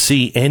really didn't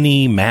see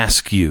any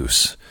mask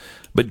use.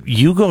 But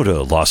you go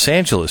to Los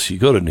Angeles, you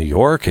go to New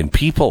York, and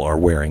people are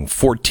wearing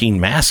 14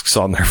 masks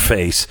on their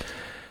face.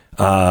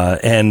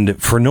 And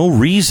for no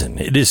reason.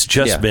 It has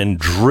just been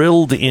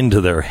drilled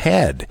into their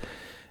head.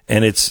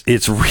 And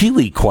it's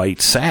really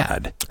quite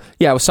sad.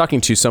 Yeah, I was talking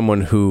to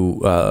someone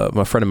who,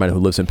 a friend of mine who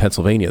lives in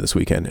Pennsylvania this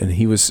weekend, and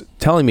he was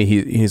telling me,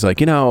 he's like,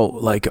 the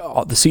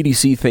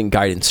CDC thing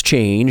guidance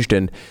changed,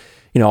 and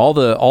all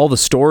the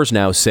stores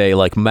now say,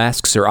 like,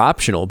 masks are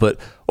optional, but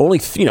only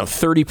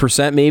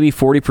 30%, maybe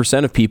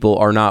 40% of people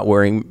are not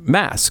wearing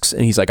masks.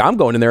 And he's like, I'm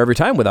going in there every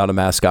time without a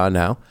mask on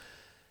now.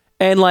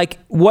 And, like,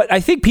 what I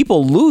think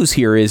people lose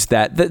here is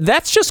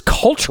that's just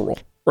cultural,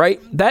 right?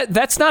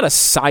 That's not a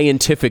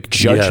scientific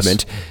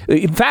judgment.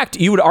 Yes. In fact,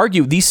 you would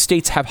argue these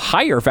states have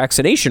higher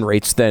vaccination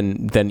rates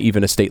than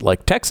even a state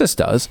like Texas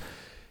does.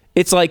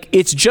 It's like,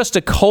 it's just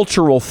a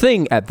cultural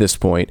thing at this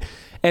point.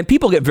 And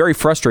people get very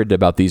frustrated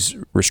about these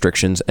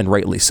restrictions, and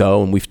rightly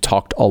so. And we've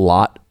talked a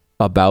lot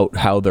about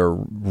how they're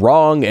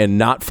wrong and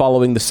not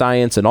following the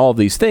science and all of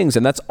these things.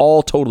 And that's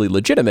all totally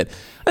legitimate.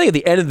 I think at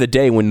the end of the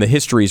day, when the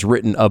history is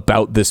written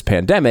about this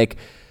pandemic,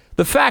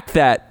 the fact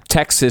that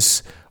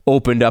Texas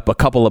opened up a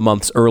couple of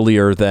months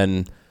earlier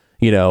than,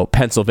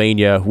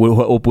 Pennsylvania,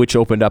 which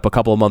opened up a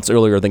couple of months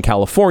earlier than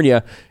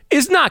California,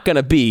 is not going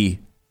to be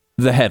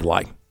the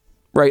headline,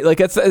 right?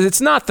 Like,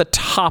 it's not the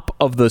top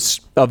of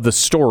the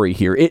story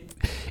here.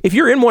 If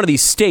you're in one of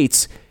these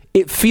states,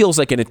 it feels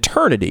like an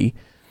eternity.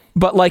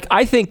 But, like,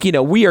 I think,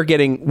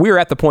 we're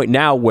at the point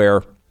now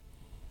where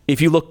if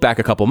you look back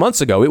a couple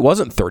months ago, it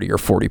wasn't 30 or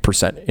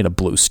 40% in a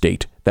blue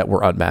state that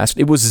were unmasked.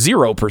 It was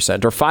 0%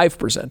 or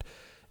 5%.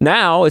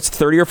 Now it's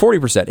 30 or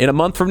 40%. In a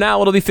month from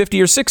now, it'll be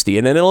 50 or 60,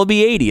 and then it'll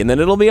be 80, and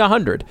then it'll be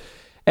 100.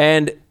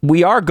 And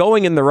we are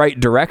going in the right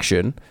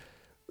direction.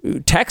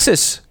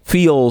 Texas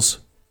feels,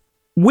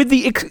 with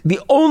the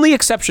only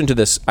exception to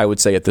this, I would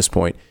say at this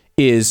point,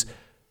 is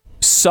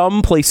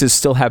some places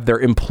still have their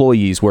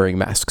employees wearing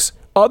masks.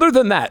 Other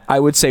than that, I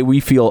would say we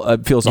feels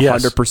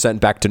 100%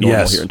 back to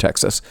normal here in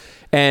Texas.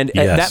 And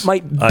that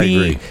might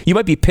be, you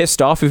might be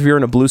pissed off if you're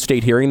in a blue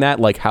state hearing that,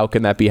 like, how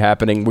can that be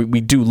happening?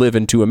 We do live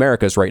in two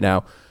Americas right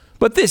now,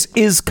 but this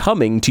is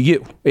coming to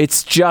you.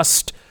 It's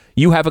just,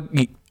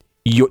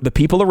 the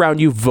people around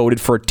you voted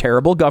for a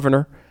terrible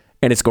governor,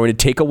 and it's going to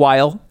take a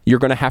while. You're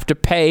going to have to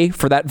pay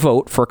for that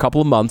vote for a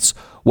couple of months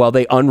while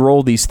they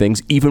unroll these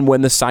things, even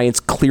when the science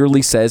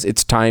clearly says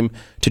it's time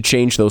to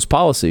change those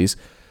policies.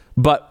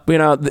 But,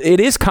 it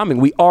is coming.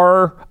 We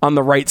are on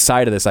the right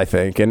side of this, I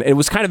think. And it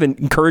was kind of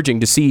encouraging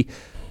to see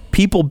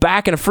people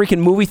back in a freaking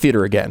movie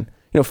theater again.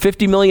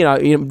 $50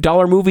 million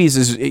dollar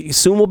movies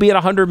soon will be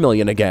at $100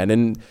 million again.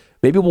 And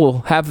maybe we'll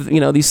have,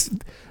 these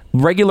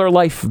regular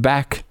life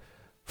back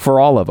for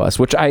all of us,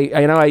 which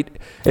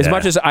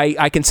much as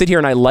I can sit here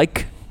and I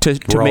like to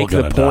make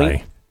the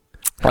point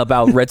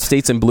about red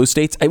states and blue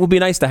states, it would be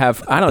nice to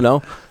have, I don't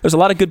know, there's a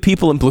lot of good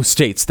people in blue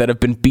states that have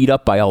been beat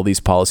up by all these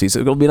policies.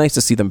 It'll be nice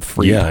to see them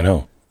free. Yeah, I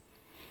know.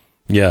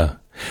 Yeah.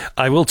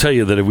 I will tell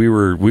you that if we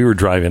were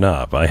driving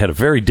up, I had a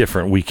very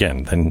different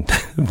weekend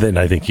than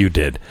I think you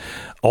did.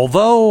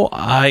 Although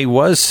I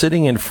was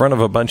sitting in front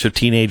of a bunch of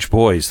teenage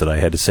boys that I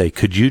had to say,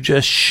 could you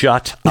just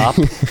shut up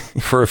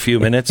for a few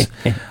minutes?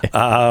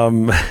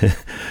 But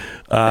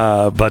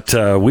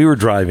we were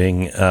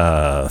driving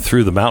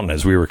through the mountain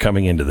as we were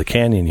coming into the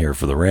canyon here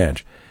for the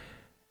ranch.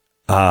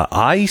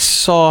 I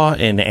saw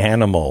an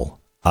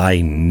animal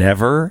I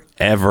never,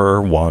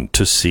 ever want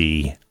to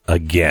see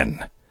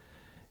again.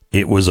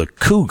 It was a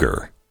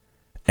cougar,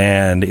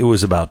 and it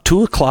was about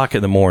 2:00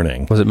 in the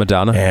morning. Was it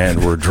Madonna?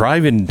 And we're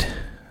driving...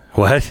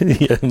 What?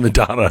 Yeah,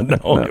 Madonna.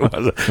 No, it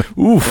wasn't.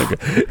 Oof.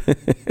 Okay.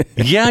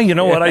 Yeah, you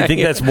know what? I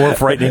think that's more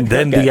frightening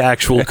than the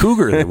actual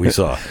cougar that we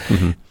saw.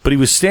 Mm-hmm. But he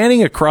was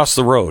standing across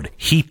the road.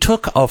 He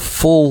took a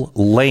full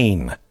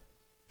lane.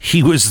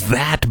 He was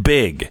that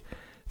big.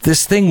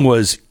 This thing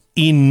was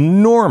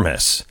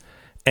enormous.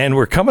 And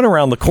we're coming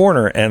around the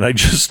corner, and I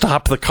just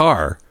stopped the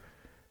car,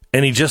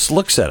 and he just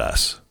looks at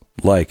us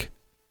like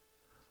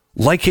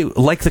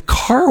the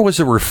car was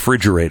a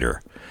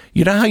refrigerator.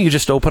 You know how you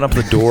just open up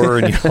the door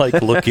and you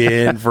look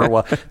in for a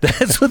while?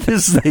 That's what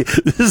this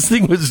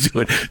thing was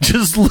doing.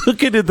 Just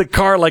looking at the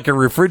car like a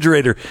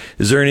refrigerator.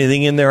 Is there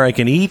anything in there I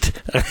can eat?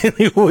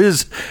 It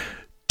was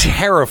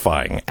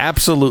terrifying.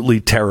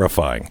 Absolutely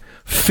terrifying.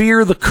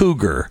 Fear the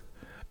cougar.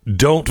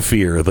 Don't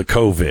fear the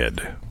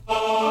COVID.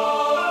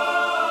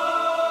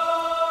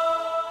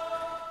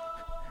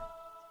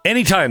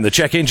 Anytime the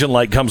check engine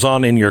light comes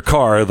on in your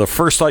car, the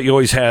first thought you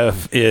always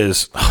have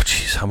is, oh,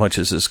 geez, how much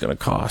is this going to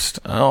cost?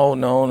 Oh,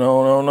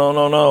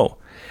 no.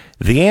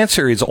 The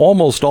answer is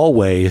almost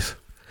always,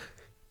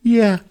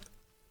 yeah,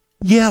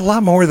 a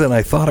lot more than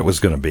I thought it was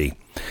going to be.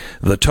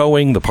 The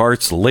towing, the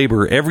parts, the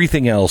labor,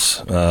 everything else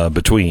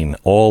between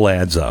all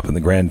adds up, and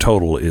the grand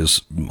total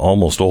is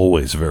almost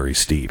always very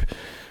steep.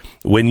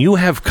 When you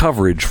have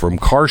coverage from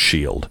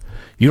CarShield,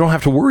 you don't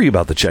have to worry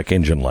about the check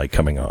engine light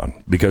coming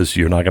on because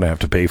you're not going to have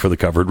to pay for the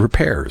covered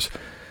repairs.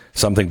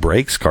 Something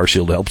breaks,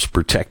 CarShield helps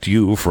protect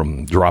you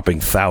from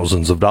dropping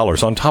thousands of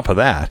dollars. On top of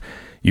that,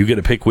 you get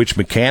to pick which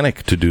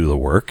mechanic to do the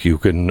work. You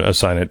can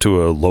assign it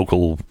to a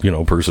local,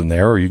 person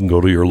there, or you can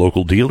go to your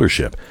local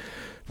dealership.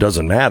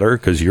 Doesn't matter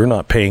because you're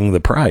not paying the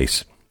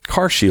price.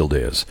 CarShield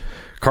is.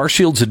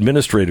 CarShield's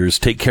administrators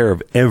take care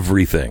of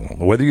everything.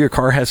 Whether your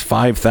car has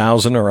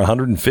 5,000 or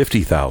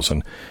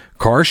 150,000,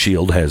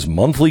 CarShield has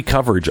monthly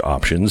coverage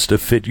options to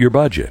fit your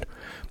budget.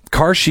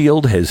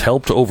 CarShield has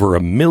helped over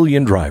 1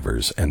 million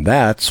drivers, and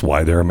that's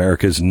why they're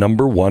America's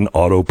 #1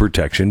 auto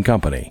protection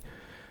company.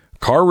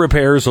 Car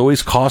repairs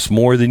always cost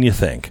more than you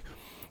think.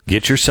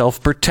 Get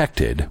yourself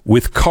protected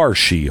with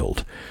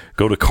CarShield.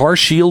 Go to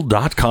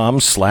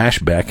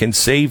carshield.com/Beck and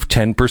save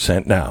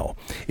 10% now.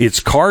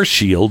 It's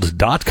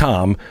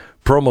carshield.com,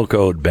 promo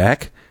code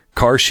Beck,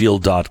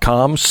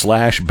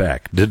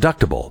 carshield.com/Beck.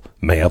 Deductible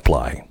may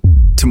apply.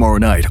 Tomorrow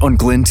night on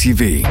Glenn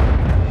TV.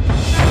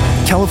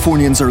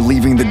 Californians are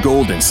leaving the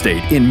Golden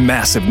State in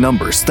massive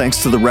numbers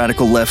thanks to the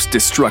radical left's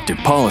destructive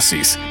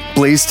policies.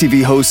 Blaze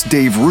TV host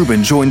Dave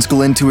Rubin joins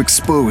Glenn to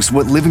expose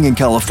what living in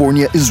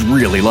California is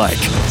really like.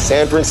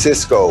 San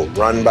Francisco,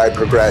 run by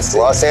progressives.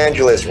 Los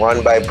Angeles,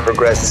 run by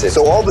progressives.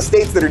 So all the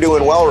states that are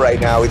doing well right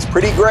now, it's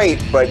pretty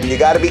great, but you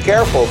got to be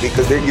careful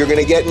because you're going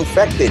to get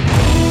infected.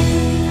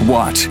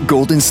 Watch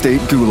Golden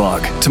State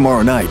Gulag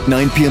tomorrow night,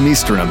 9 p.m.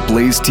 Eastern on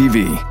Blaze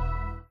TV.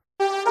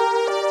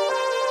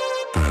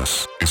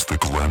 This is the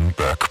Glenn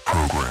Beck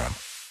Program.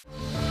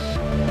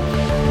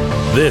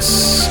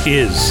 This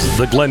is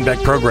the Glenn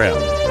Beck Program.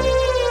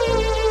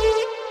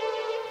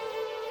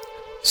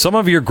 Some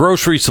of your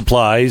grocery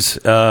supplies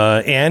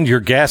and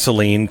your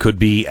gasoline could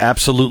be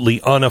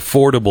absolutely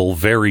unaffordable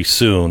very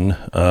soon.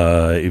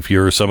 If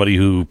you're somebody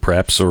who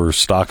preps or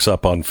stocks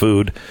up on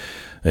food,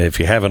 if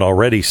you haven't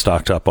already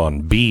stocked up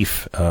on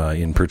beef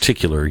in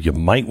particular, you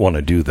might want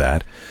to do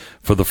that.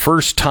 For the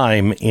first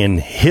time in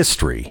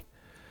history,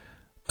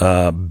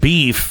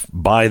 beef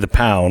by the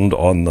pound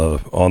on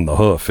the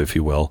hoof, if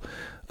you will,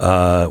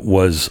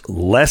 was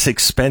less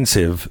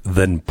expensive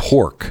than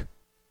pork.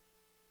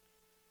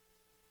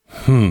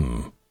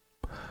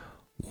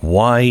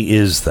 Why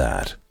is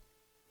that?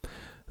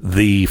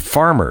 The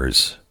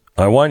farmers,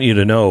 I want you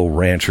to know,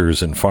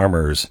 ranchers and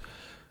farmers,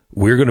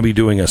 we're going to be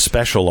doing a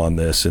special on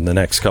this in the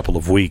next couple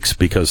of weeks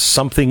because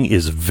something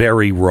is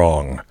very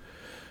wrong.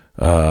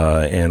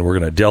 And we're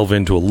going to delve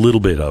into a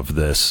little bit of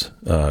this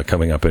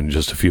coming up in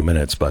just a few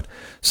minutes. But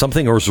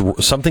something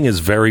is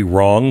very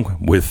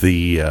wrong with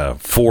the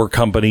 4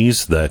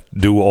 companies that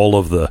do all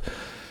of the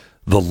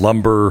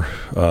lumber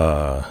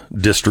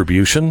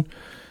distribution,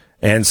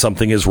 and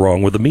something is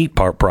wrong with the meat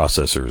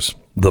processors.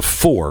 The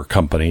 4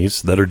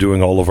 companies that are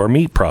doing all of our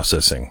meat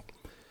processing.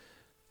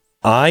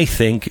 I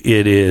think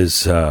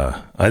it's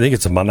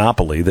a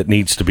monopoly that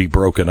needs to be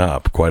broken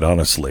up, quite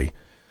honestly.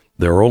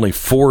 There are only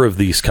 4 of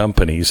these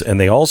companies, and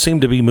they all seem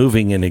to be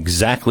moving in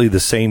exactly the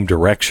same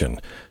direction.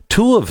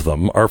 2 of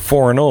them are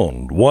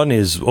foreign-owned. One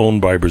is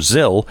owned by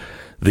Brazil.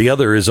 The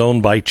other is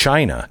owned by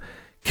China.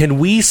 Can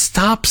we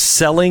stop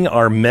selling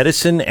our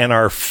medicine and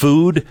our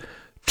food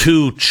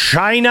to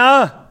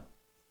China?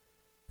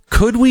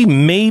 Could we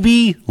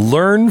maybe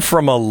learn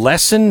from a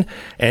lesson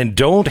and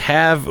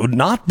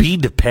not be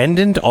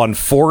dependent on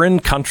foreign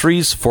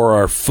countries for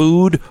our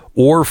food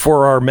or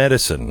for our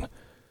medicine?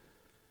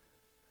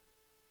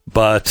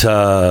 But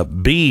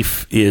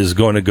beef is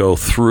going to go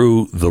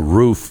through the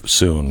roof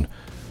soon.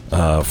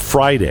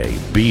 Friday,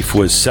 beef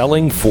was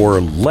selling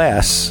for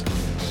less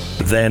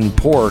than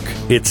pork.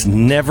 It's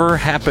never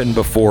happened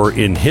before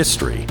in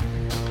history.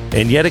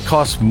 And yet it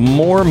costs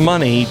more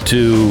money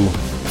to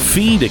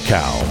feed a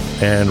cow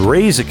and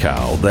raise a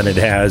cow than it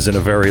has in a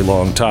very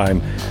long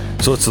time.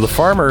 So it's the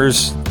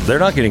farmers, they're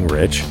not getting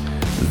rich.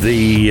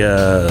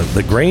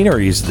 The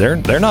granaries,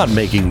 they're not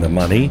making the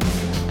money.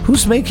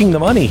 Who's making the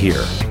money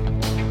here?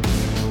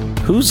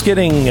 Who's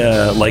getting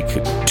like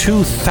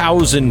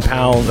 2,000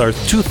 pounds or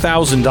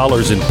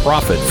 $2,000 in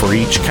profit for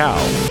each cow?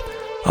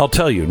 I'll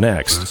tell you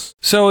next.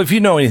 So if you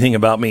know anything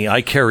about me,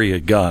 I carry a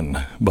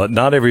gun, but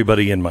not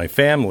everybody in my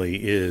family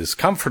is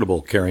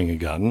comfortable carrying a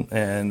gun,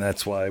 and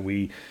that's why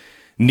we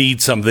need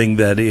something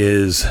that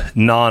is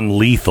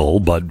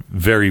non-lethal but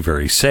very,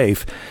 very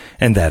safe,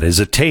 and that is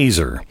a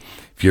taser.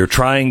 If you're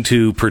trying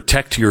to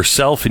protect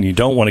yourself and you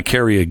don't want to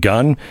carry a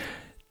gun,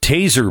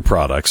 Taser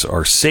products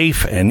are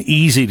safe and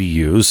easy to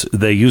use.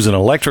 They use an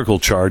electrical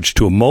charge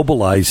to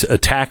immobilize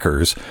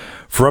attackers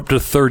for up to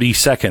 30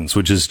 seconds,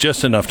 which is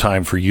just enough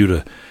time for you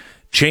to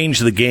change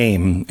the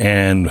game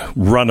and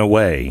run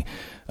away.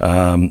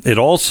 It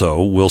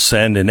also will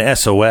send an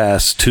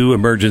SOS to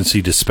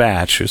emergency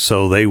dispatch,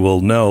 so they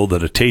will know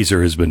that a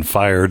taser has been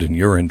fired and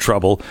you're in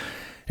trouble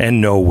and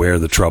know where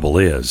the trouble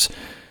is.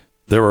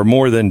 There are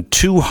more than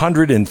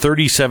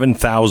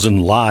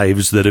 237,000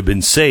 lives that have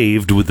been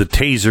saved with the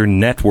Taser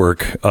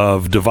network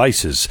of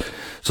devices.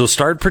 So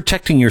start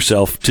protecting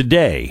yourself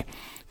today.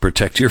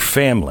 Protect your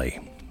family.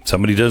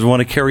 Somebody doesn't want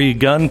to carry a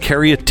gun,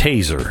 carry a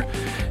Taser.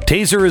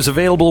 Taser is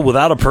available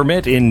without a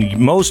permit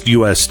in most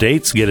U.S.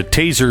 states. Get a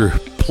Taser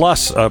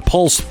Plus,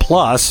 Pulse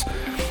Plus,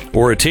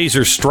 or a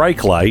Taser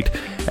Strike Light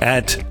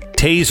at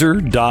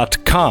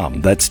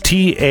taser.com. That's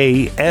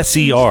TASER.com.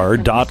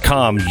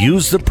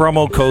 Use the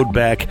promo code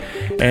BECK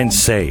and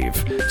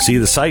save. See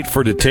the site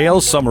for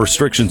details. Some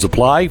restrictions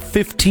apply.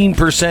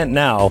 15%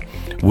 now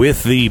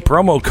with the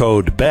promo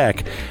code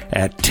BECK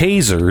at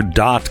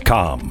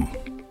taser.com.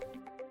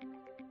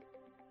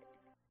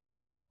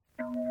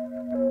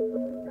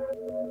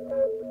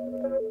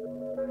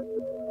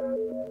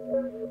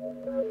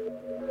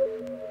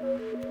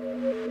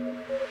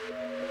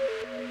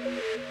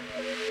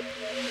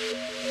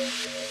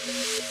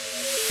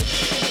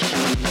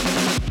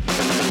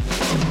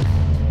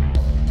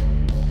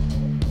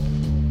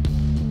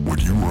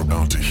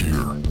 To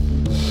hear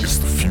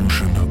is the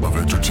fusion of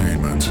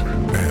entertainment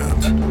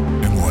and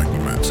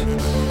enlightenment.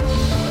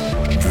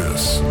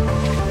 This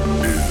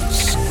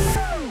is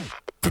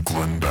the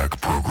Glenn Beck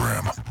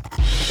Program.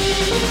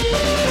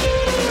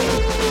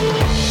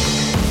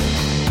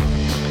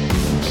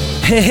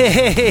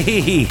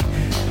 Hey,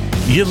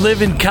 you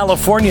live in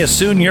California,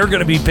 soon you're going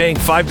to be paying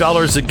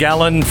 $5 a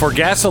gallon for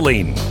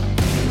gasoline.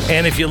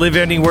 And if you live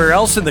anywhere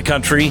else in the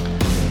country,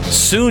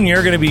 soon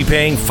you're going to be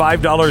paying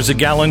 $5 a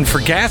gallon for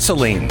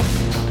gasoline.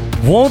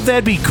 Won't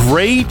that be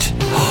great?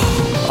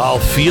 I'll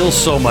feel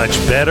so much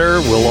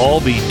better. We'll all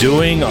be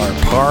doing our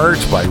part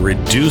by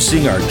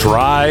reducing our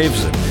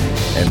drives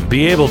and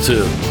be able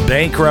to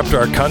bankrupt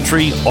our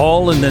country,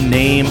 all in the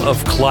name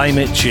of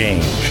climate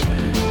change.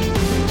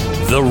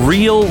 The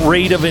real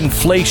rate of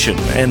inflation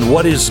and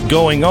what is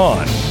going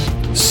on.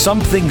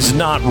 Something's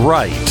not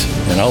right,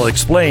 and I'll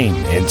explain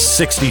in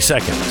 60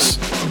 seconds.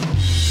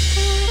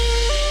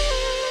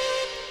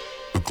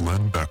 The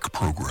Glenn Beck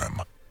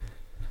Program.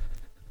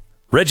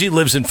 Reggie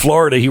lives in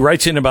Florida. He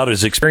writes in about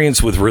his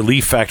experience with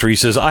Relief Factor. He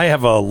says, I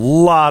have a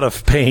lot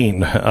of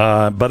pain,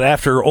 but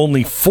after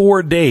only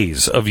 4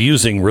 days of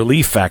using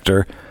Relief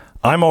Factor,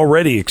 I'm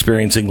already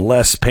experiencing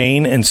less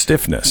pain and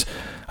stiffness.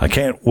 I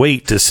can't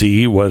wait to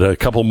see what a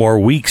couple more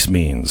weeks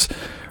means.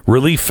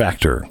 Relief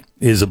Factor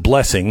is a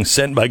blessing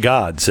sent by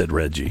God, said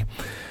Reggie.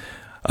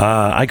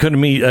 I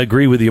couldn't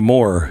agree with you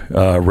more,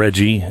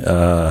 Reggie.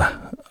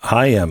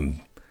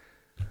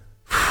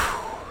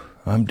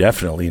 I'm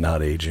definitely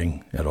not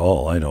aging at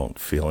all. I don't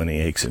feel any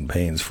aches and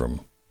pains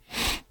from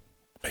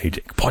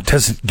aging. Boy,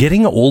 does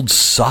getting old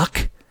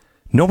suck?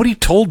 Nobody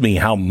told me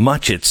how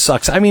much it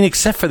sucks. I mean,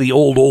 except for the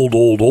old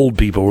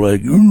people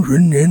like,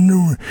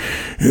 boy,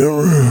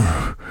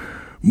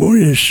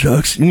 it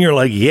sucks. And you're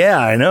like, yeah,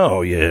 I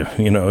know.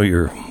 You know,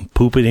 you're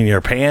pooping in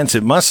your pants.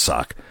 It must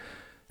suck.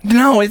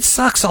 No, it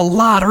sucks a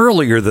lot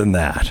earlier than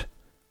that.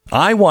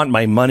 I want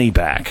my money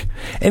back.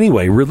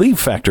 Anyway, Relief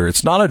Factor,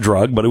 it's not a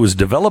drug, but it was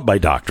developed by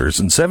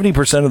doctors, and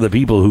 70% of the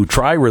people who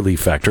try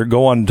Relief Factor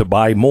go on to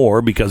buy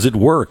more because it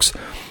works.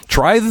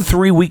 Try the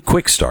 3-week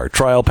Quick Start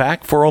trial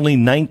pack for only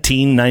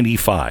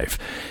 $19.95.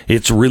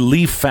 It's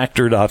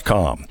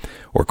relieffactor.com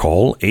or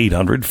call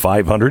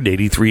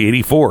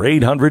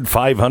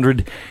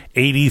 800-500-8384,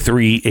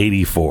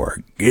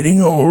 800-500-8384.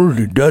 Getting old,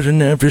 it doesn't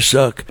have to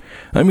suck.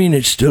 I mean,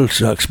 it still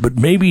sucks, but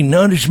maybe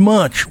not as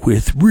much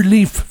with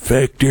Relief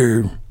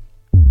Factor.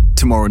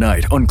 Tomorrow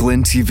night on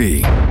Glenn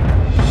TV.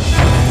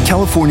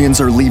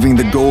 Californians are leaving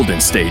the Golden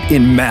State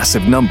in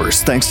massive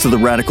numbers thanks to the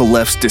radical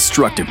left's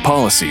destructive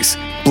policies.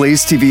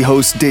 Blaze TV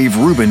host Dave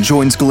Rubin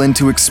joins Glenn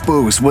to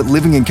expose what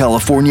living in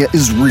California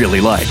is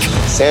really like.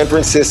 San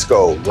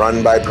Francisco,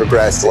 run by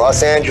progressives.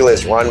 Los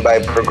Angeles, run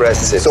by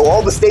progressives. So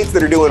all the states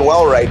that are doing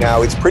well right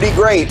now, it's pretty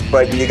great,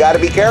 but you got to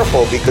be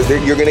careful because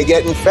you're going to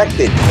get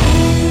infected.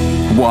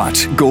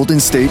 Watch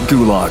Golden State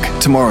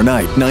Gulag tomorrow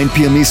night, 9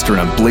 p.m. Eastern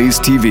on Blaze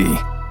TV.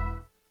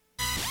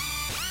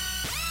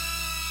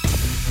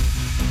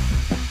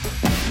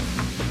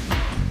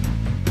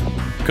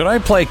 Could I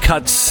play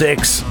cut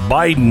 6?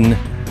 Biden,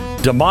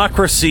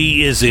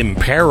 democracy is in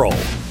peril.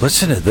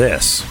 Listen to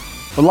this.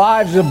 The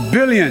lives of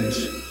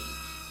billions,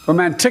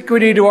 from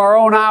antiquity to our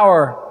own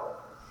hour,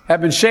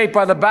 have been shaped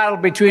by the battle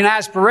between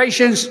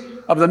aspirations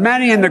of the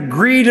many and the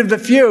greed of the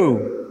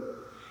few,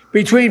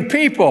 between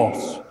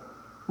people's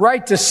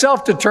right to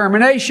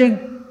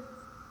self-determination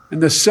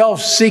and the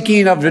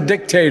self-seeking of the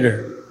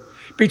dictator,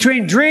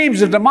 between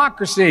dreams of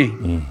democracy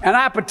and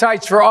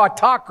appetites for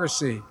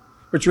autocracy,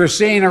 which we're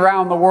seeing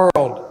around the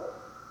world.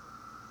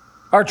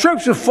 Our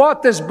troops have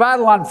fought this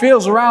battle on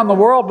fields around the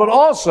world, but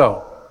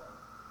also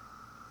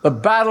the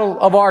battle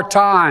of our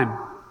time.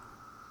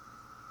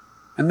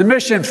 And the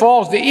mission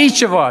falls to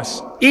each of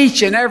us,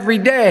 each and every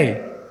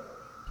day.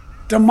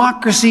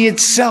 Democracy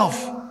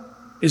itself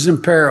is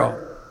in peril,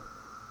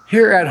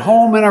 here at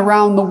home and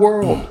around the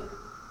world.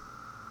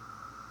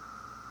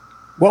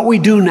 What we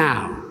do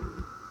now,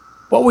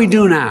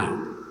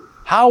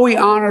 how we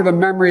honor the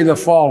memory of the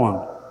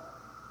fallen,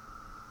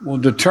 will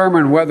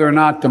determine whether or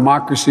not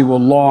democracy will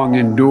long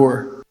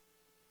endure.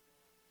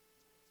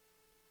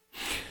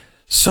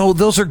 So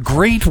those are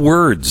great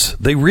words.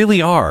 They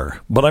really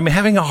are. But I'm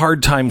having a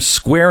hard time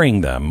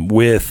squaring them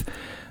with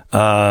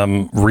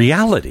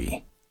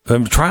reality.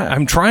 I'm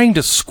trying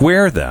to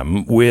square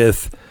them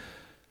with...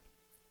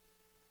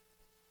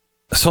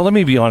 So let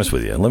me be honest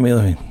with you. Let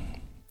me.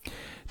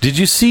 Did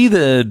you see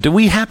do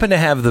we happen to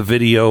have the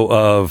video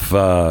of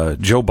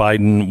Joe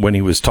Biden when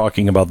he was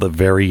talking about the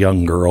very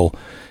young girl?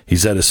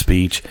 He's at a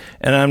speech,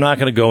 and I'm not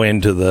going to go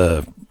into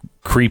the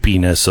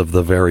creepiness of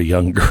the very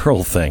young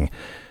girl thing.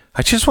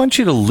 I just want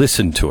you to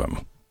listen to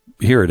him.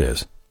 Here it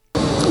is.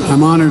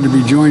 I'm honored to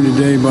be joined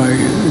today by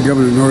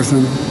Governor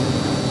Northam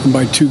and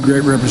by two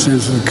great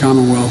representatives of the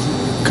Commonwealth,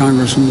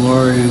 Congressman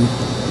Laurie and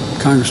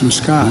Congressman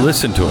Scott.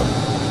 Listen to him.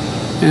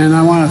 And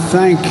I want to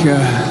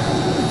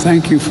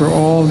thank you for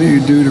all that you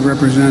do to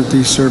represent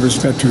these service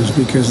veterans,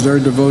 because they're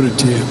devoted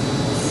to you.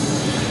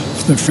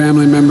 Their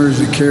family members,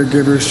 the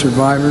caregivers,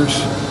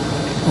 survivors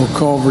will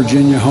call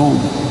Virginia home.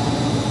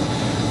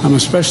 I'm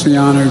especially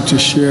honored to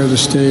share the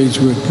stage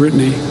with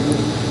Brittany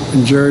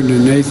and Jordan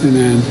and Nathan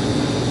and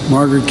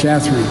Margaret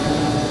Catherine.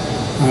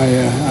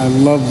 I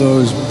love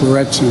those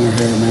barrettes in her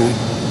hair, man.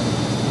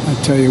 I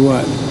tell you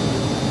what,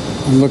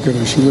 look at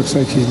her. She looks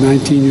like she's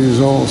 19 years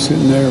old,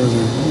 sitting there with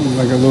her,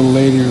 like a little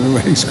lady with her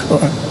legs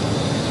caught.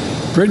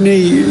 Brittany,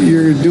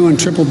 you're doing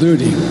triple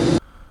duty.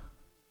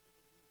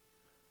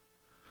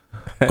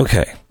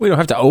 Okay. We don't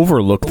have to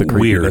overlook the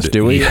creepiness, Weird.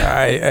 do we?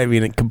 Yeah. I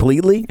mean,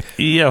 completely?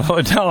 Yeah,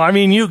 no, I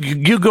mean,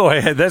 you go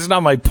ahead. That's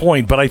not my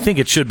point, but I think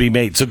it should be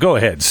made. So go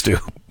ahead, Stu.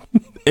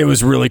 It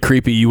was really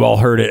creepy. You all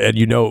heard it, and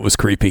you know it was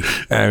creepy.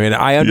 I mean,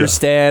 I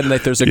understand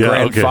that there's a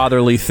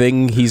grandfatherly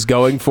thing he's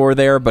going for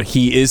there, but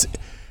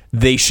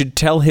they should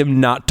tell him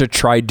not to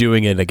try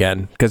doing it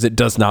again, because it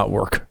does not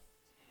work.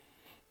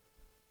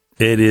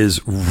 It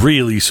is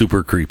really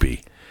super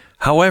creepy.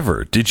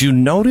 However, did you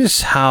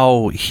notice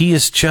how he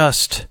is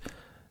just...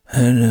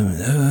 I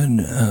don't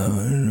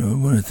know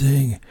one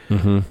thing.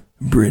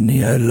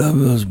 Brittany, I love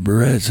those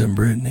barrettes on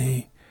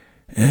Brittany.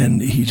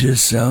 And he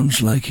just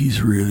sounds like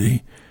he's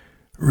really,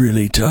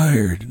 really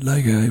tired.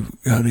 Like I've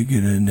got to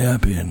get a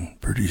nap in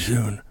pretty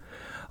soon.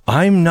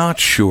 I'm not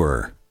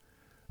sure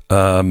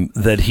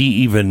that he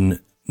even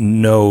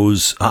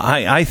knows.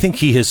 I think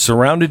he has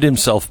surrounded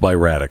himself by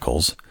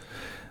radicals.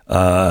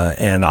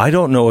 And I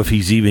don't know if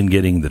he's even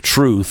getting the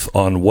truth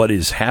on what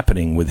is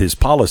happening with his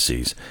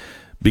policies.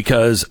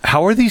 Because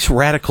how are these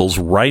radicals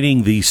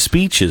writing these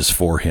speeches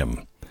for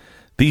him?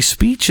 These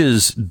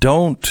speeches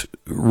don't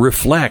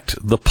reflect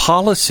the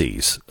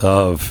policies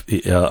of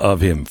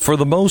him for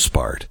the most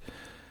part.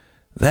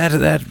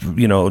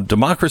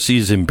 democracy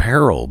is in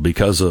peril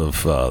because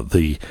of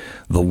the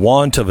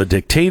want of a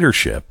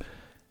dictatorship.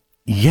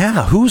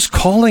 Yeah, who's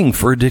calling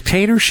for a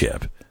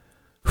dictatorship?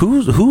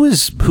 Who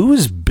is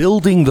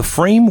building the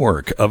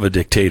framework of a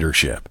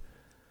dictatorship?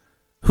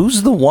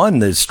 Who's the one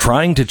that's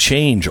trying to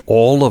change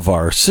all of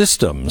our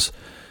systems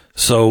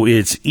so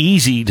it's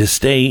easy to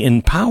stay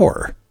in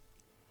power?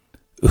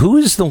 Who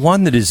is the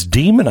one that is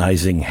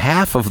demonizing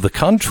half of the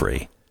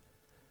country?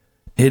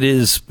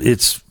 It's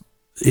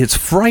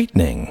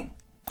frightening.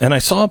 And I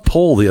saw a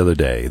poll the other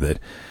day that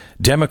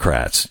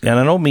Democrats, and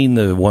I don't mean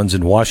the ones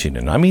in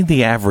Washington, I mean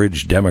the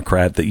average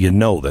Democrat that you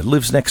know, that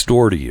lives next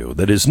door to you,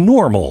 that is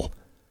normal,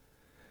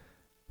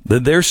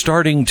 that they're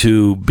starting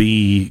to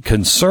be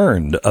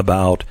concerned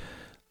about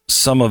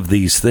some of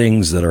these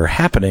things that are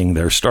happening.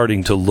 They're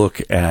starting to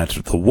look at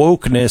the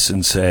wokeness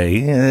and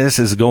say, this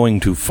is going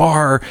too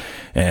far.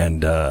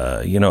 And,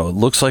 it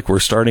looks like we're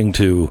starting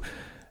to,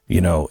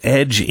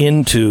 edge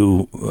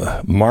into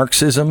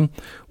Marxism.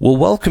 Well,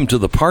 welcome to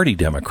the party,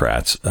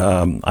 Democrats.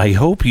 I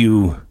hope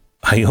you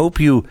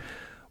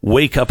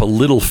wake up a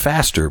little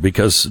faster,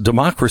 because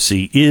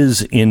democracy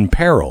is in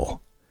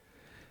peril.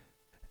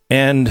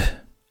 And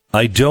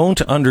I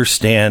don't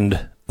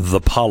understand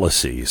the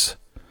policies.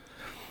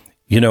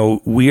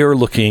 We are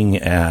looking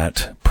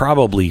at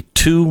probably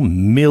 2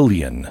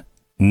 million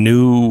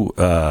new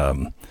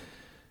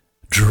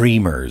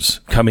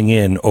dreamers coming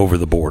in over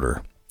the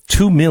border.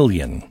 2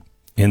 million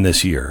in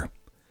this year.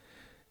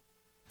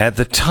 At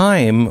the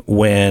time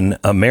when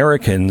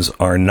Americans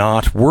are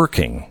not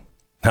working.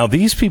 Now,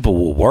 these people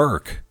will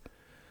work.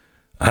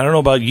 I don't know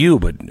about you,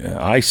 but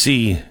I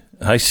see,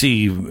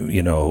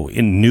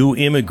 in new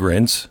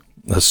immigrants,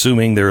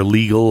 assuming they're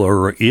legal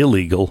or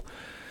illegal,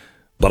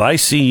 but I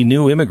see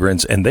new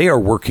immigrants, and they are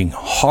working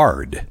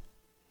hard.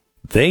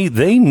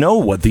 They know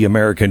what the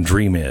American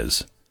dream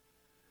is.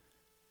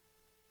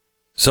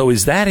 So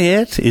is that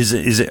it? Is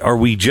it? Are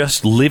we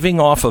just living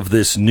off of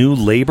this new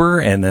labor,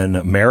 and then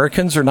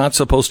Americans are not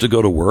supposed to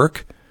go to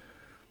work?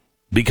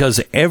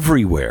 Because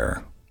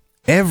everywhere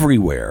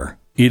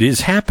it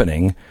is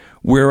happening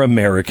where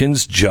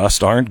Americans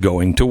just aren't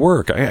going to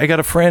work. I got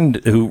a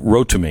friend who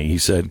wrote to me. He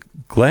said,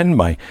 Glenn,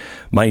 my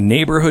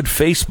neighborhood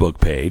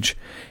Facebook page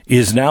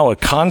is now a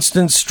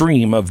constant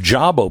stream of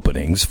job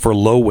openings for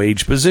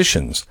low-wage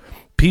positions.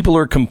 People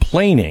are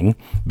complaining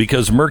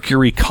because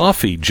Mercury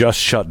Coffee just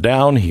shut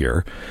down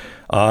here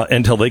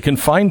until they can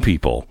find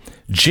people.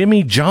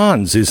 Jimmy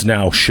John's is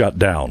now shut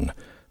down,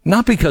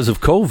 not because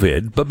of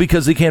COVID, but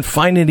because they can't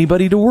find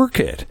anybody to work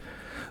it.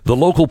 The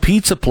local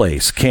pizza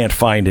place can't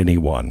find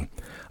anyone.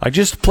 I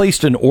just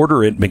placed an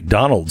order at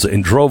McDonald's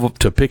and drove up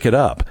to pick it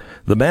up.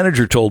 The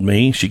manager told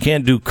me she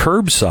can't do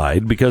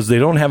curbside because they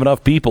don't have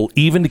enough people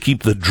even to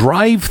keep the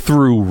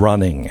drive-through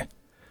running.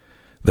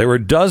 There are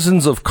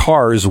dozens of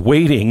cars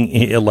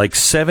waiting like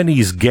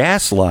 70s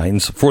gas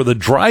lines for the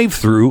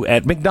drive-through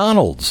at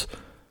McDonald's.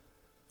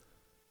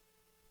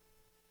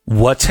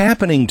 What's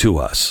happening to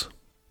us?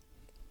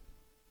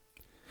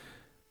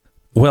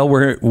 Well,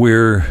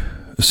 we're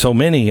so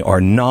many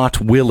are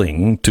not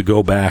willing to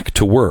go back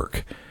to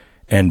work.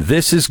 And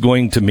this is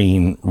going to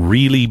mean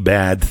really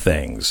bad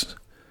things.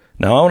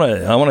 Now,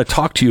 I want to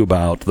talk to you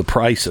about the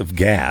price of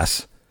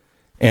gas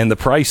and the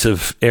price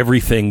of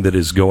everything that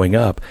is going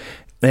up.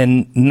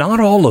 And not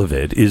all of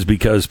it is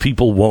because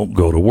people won't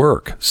go to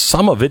work.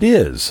 Some of it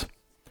is.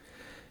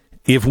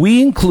 If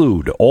we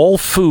include all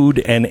food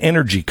and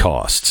energy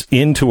costs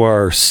into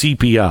our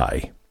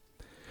CPI,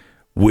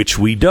 which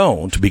we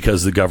don't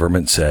because the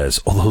government says,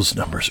 those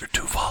numbers are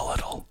too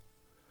volatile.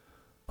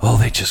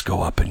 They just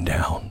go up and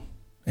down.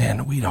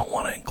 And we don't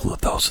want to include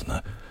those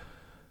in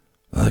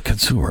the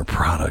consumer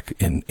product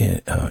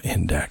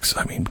index.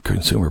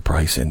 Consumer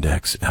price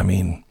index.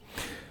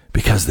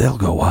 Because they'll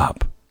go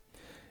up.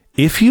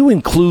 If you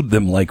include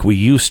them like we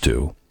used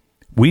to,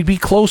 we'd be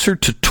closer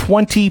to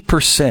 20%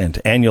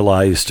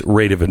 annualized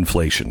rate of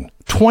inflation.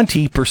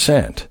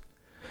 20%.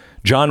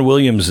 John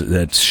Williams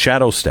at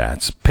Shadow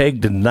Stats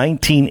pegged the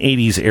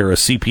 1980s era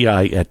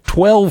CPI at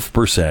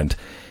 12%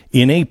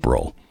 in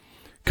April,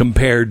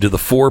 compared to the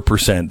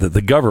 4% that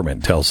the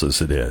government tells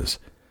us it is.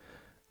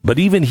 But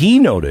even he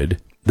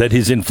noted that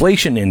his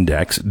inflation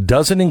index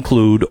doesn't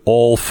include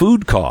all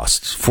food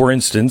costs. For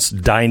instance,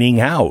 dining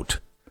out.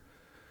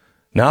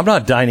 Now, I'm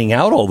not dining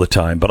out all the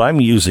time, but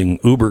I'm using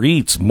Uber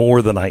Eats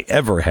more than I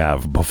ever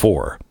have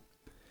before.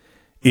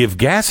 If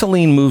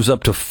gasoline moves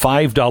up to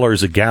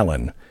 $5 a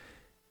gallon,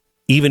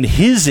 even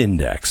his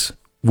index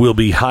will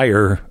be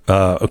higher,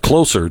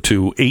 closer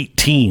to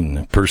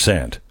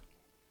 18%.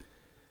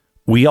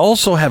 We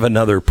also have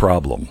another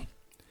problem,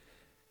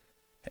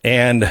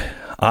 and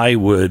I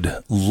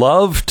would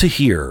love to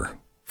hear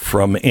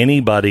from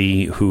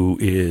anybody who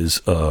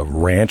is a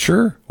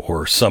rancher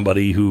or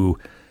somebody who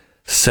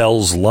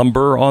sells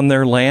lumber on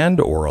their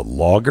land or a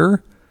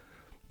logger,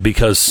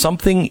 because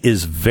something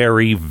is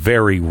very,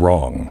 very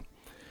wrong.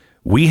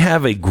 We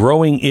have a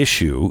growing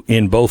issue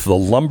in both the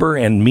lumber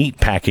and meat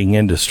packing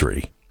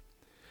industry.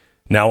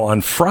 Now,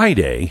 on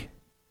Friday,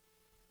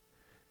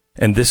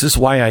 and this is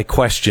why I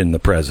question the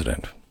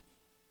president.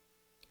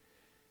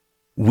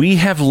 We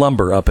have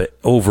lumber up at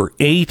over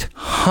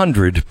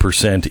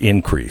 800%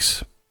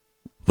 increase.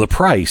 The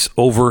price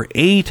over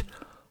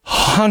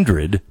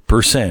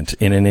 800%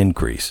 in an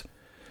increase.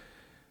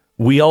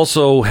 We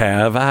also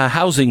have a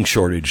housing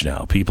shortage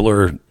now. People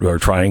are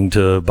trying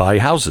to buy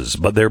houses,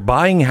 but they're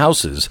buying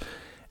houses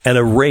at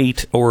a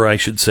rate, or I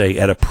should say,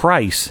 at a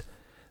price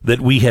that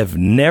we have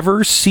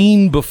never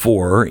seen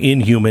before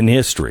in human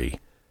history.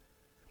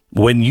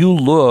 When you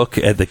look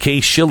at the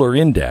Case-Shiller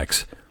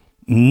Index,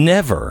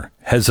 never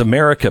has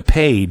America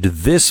paid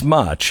this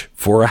much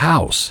for a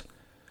house.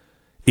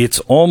 It's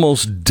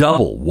almost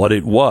double what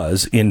it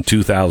was in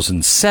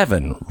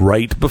 2007,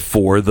 right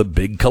before the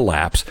big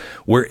collapse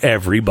where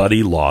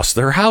everybody lost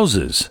their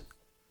houses.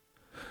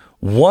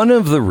 One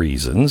of the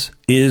reasons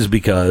is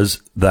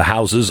because the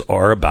houses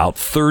are about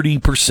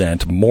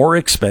 30% more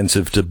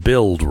expensive to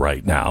build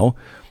right now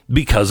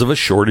because of a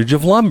shortage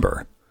of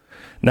lumber.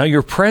 Now,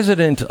 you're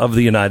president of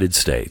the United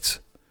States.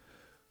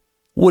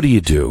 What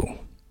do?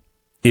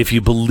 If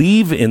you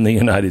believe in the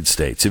United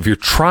States, if you're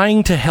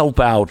trying to help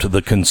out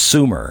the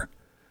consumer,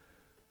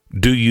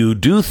 do you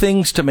do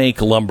things to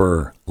make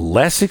lumber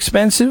less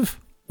expensive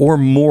or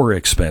more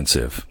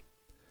expensive?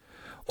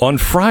 On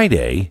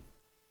Friday,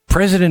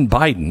 President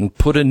Biden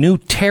put a new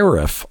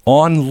tariff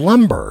on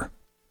lumber.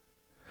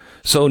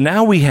 So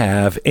now we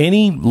have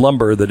any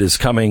lumber that is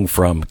coming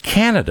from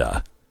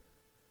Canada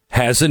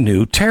has a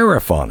new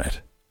tariff on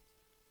it.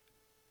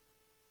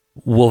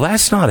 Well,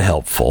 that's not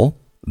helpful.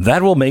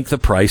 That will make the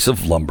price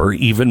of lumber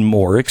even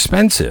more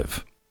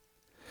expensive.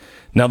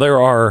 Now,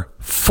 there are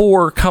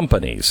four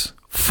companies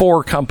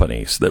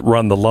that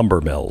run the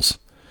lumber mills.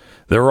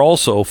 There are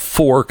also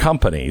four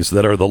companies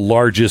that are the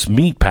largest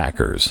meat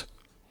packers.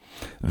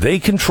 They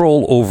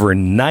control over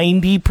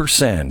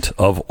 90%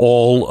 of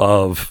all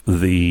of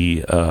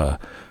the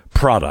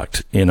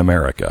product in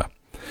America.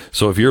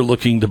 So if you're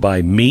looking to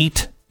buy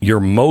meat, you're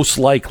most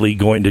likely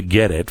going to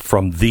get it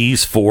from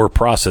these four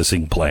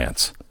processing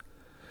plants.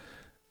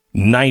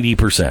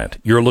 90%.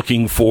 You're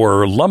looking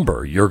for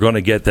lumber, you're going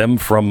to get them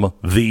from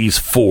these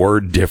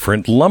four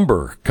different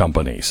lumber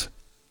companies.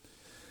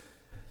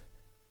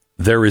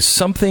 There is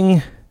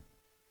something,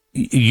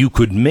 you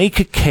could make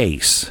a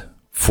case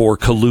for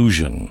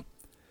collusion.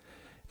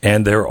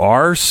 And there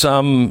are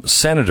some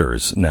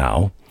senators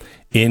now,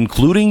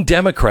 including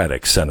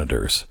Democratic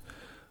senators,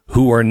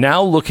 who are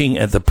now looking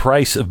at the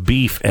price of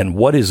beef and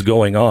what is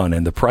going on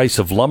and the price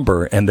of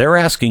lumber, and they're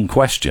asking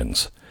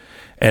questions.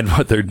 And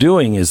what they're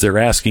doing is they're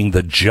asking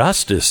the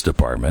Justice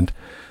Department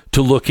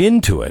to look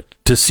into it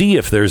to see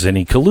if there's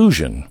any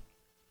collusion.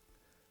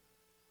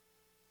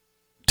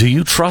 Do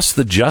you trust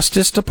the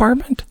Justice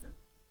Department?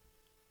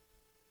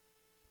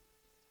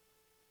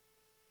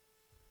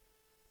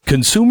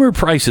 Consumer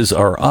prices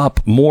are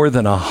up more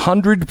than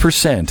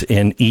 100%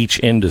 in each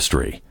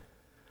industry.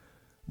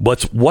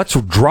 But what's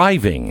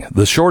driving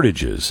the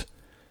shortages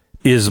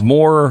is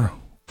more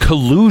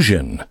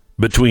collusion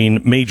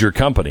between major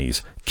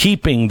companies,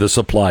 keeping the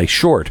supply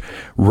short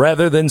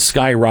rather than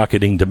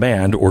skyrocketing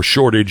demand or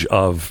shortage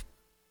of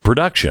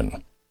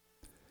production.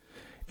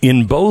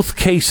 In both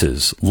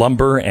cases,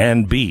 lumber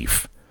and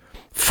beef,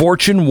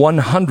 Fortune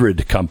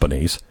 100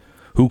 companies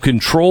who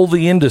control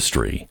the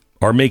industry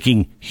are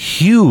making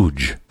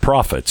huge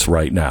profits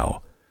right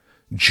now.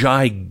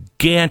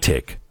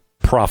 Gigantic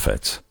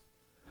profits.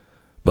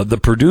 But the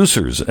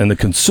producers and the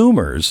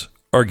consumers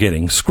are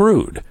getting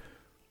screwed.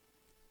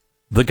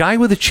 The guy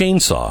with a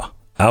chainsaw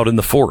out in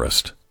the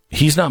forest,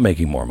 he's not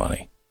making more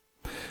money.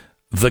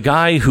 The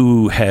guy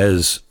who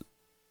has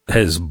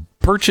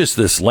purchased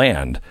this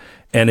land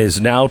and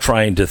is now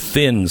trying to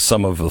thin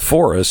some of the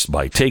forest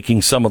by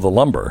taking some of the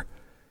lumber,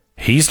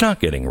 he's not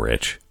getting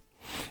rich.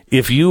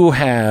 If you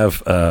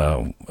have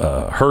a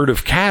herd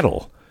of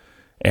cattle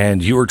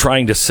and you are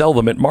trying to sell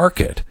them at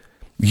market,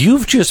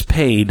 you've just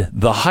paid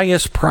the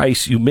highest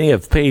price you may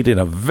have paid in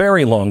a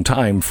very long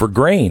time for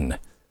grain.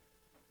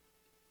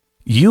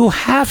 You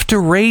have to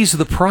raise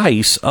the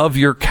price of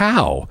your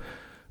cow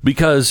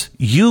because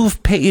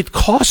it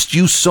cost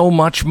you so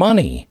much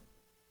money.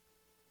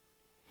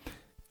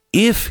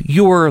 If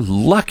you're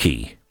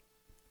lucky,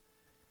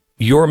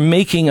 you're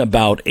making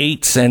about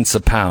 8 cents a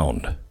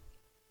pound.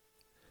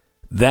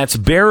 That's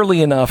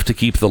barely enough to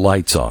keep the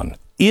lights on.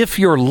 If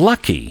you're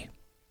lucky,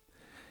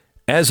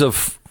 as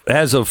of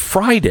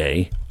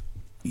Friday,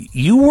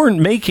 you weren't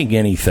making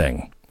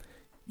anything.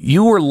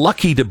 You were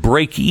lucky to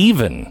break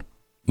even.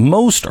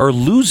 Most are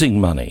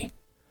losing money.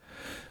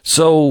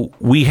 So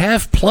we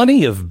have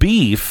plenty of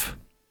beef.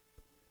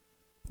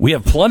 We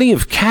have plenty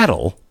of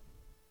cattle.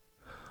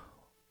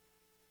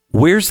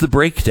 Where's the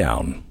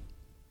breakdown?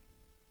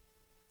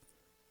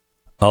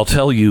 I'll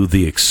tell you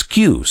the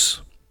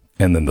excuse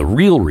and then the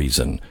real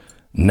reason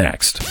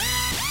next.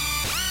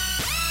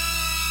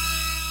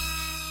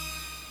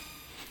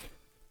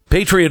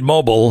 Patriot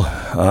Mobile,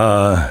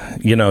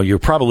 you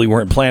probably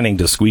weren't planning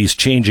to squeeze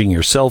changing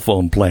your cell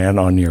phone plan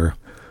on your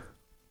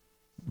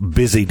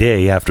busy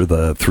day after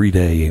the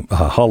 3-day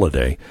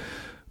holiday.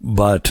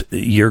 but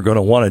you're going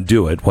to want to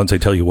do it once I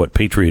tell you what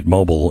Patriot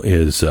Mobile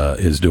is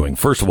doing.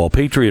 First of all,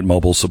 Patriot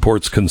Mobile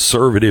supports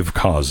conservative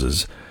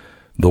causes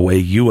the way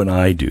you and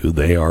I do.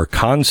 They are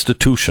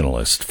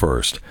constitutionalist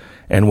first.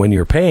 And when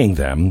you're paying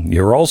them,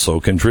 you're also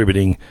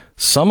contributing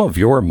some of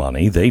your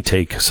money. They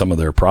take some of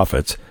their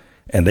profits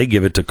and they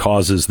give it to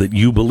causes that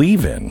you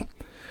believe in.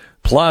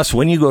 Plus,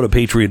 when you go to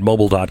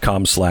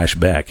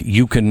patriotmobile.com/Beck,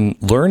 you can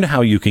learn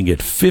how you can get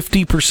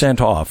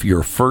 50% off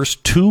your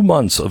first 2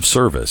 months of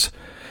service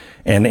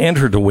and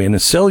enter to win a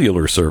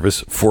cellular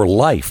service for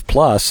life,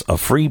 plus a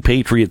free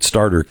Patriot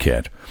starter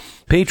kit.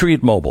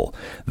 Patriot Mobile,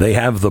 they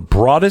have the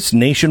broadest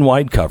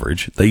nationwide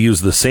coverage. They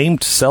use the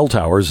same cell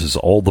towers as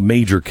all the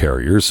major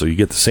carriers, so you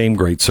get the same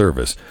great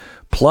service.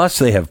 Plus,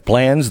 they have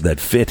plans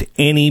that fit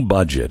any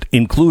budget,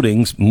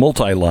 including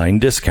multi-line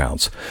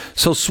discounts.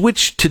 So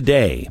switch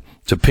today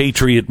to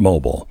Patriot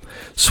Mobile.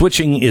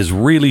 Switching is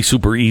really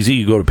super easy.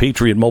 You go to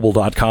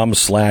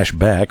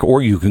patriotmobile.com/Beck,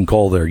 or you can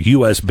call their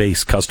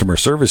U.S.-based customer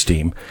service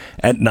team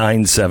at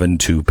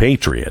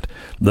 972-PATRIOT.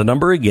 The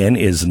number again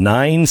is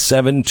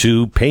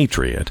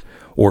 972-PATRIOT,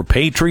 or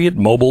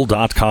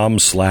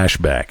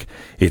patriotmobile.com/Beck.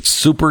 It's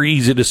super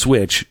easy to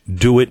switch.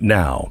 Do it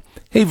now.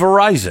 Hey,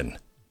 Verizon,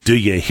 do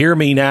you hear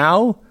me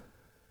now?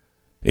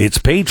 It's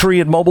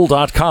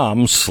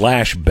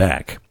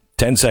patriotmobile.com/Beck.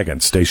 10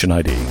 seconds, station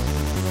ID.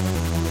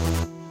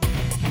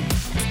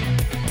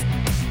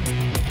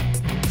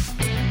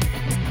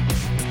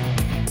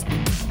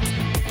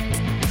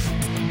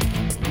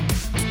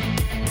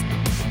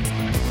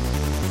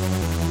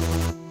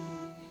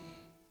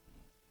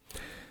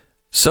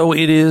 So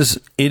it is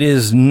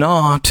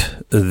not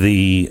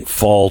the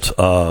fault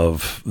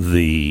of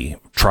the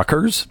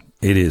truckers.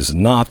 It is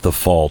not the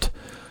fault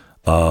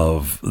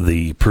of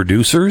the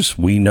producers.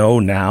 We know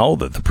now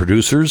that the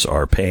producers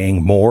are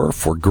paying more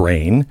for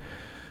grain.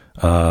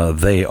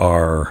 They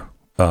are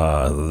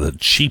the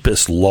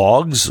cheapest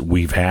logs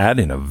we've had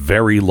in a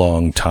very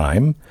long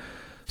time.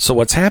 So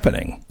what's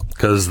happening?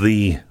 Because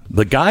the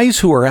guys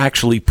who are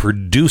actually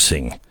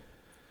producing,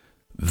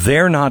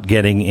 they're not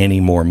getting any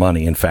more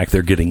money. In fact,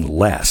 they're getting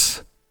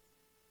less.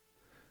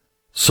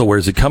 So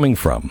where's it coming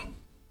from?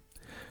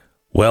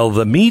 Well,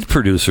 the meat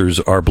producers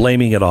are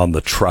blaming it on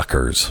the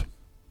truckers.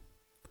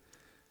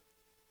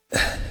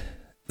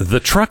 The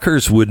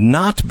truckers could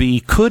not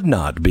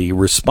be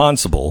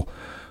responsible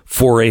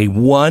for a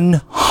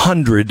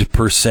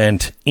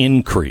 100%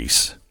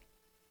 increase.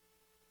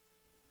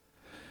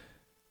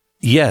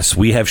 Yes,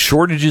 we have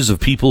shortages of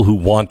people who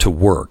want to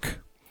work,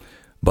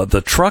 but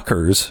the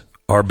truckers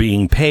are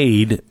being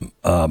paid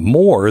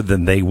more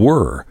than they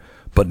were,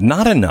 but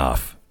not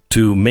enough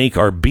to make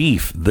our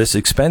beef this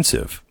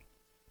expensive.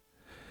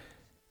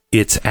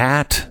 It's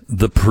at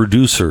the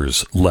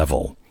producers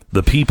level,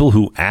 the people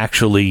who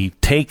actually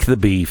take the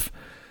beef,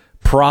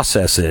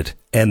 process it,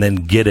 and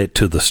then get it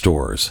to the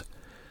stores.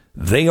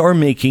 They are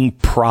making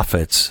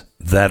profits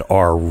that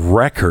are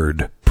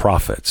record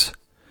profits.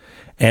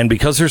 And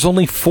because there's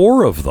only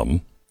 4 of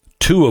them,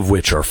 2 of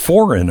which are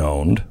foreign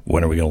owned,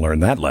 when are we going to learn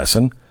that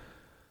lesson?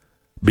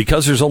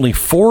 Because there's only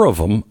 4 of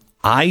them,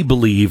 I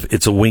believe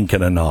it's a wink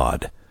and a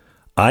nod.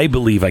 I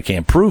believe, I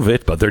can't prove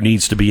it, but there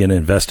needs to be an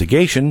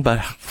investigation,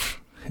 but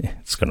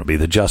it's going to be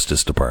the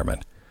Justice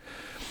Department.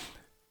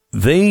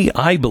 They,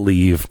 I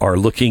believe, are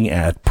looking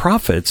at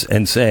profits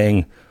and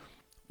saying,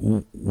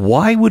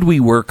 why would we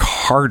work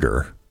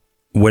harder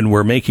when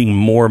we're making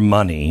more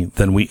money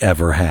than we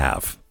ever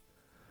have?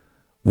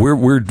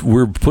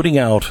 We're putting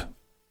out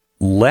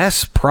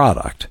less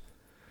product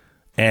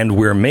and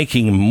we're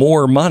making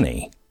more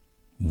money.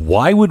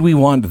 Why would we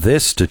want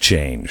this to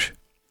change?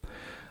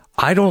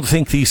 I don't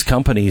think these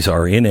companies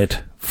are in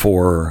it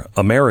for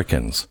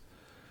Americans.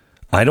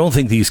 I don't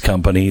think these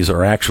companies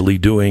are actually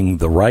doing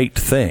the right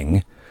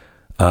thing.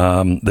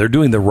 They're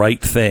doing the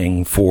right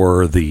thing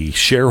for the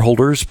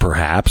shareholders,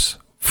 perhaps,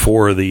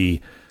 for the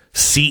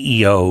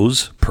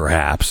CEOs,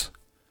 perhaps.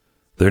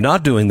 They're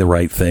not doing the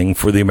right thing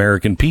for the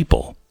American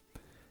people.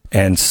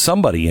 And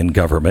somebody in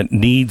government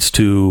needs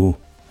to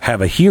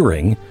have a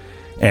hearing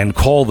and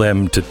call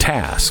them to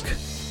task.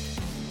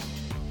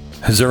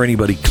 Is there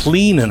anybody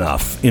clean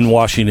enough in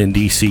Washington,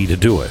 D.C. to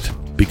do it?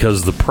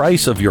 Because the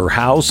price of your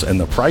house and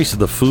the price of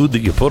the food that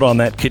you put on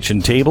that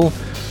kitchen table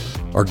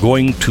are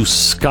going to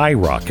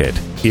skyrocket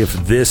if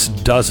this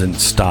doesn't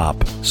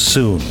stop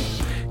soon.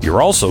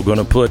 You're also going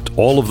to put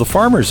all of the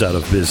farmers out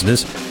of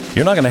business.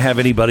 You're not going to have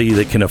anybody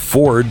that can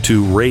afford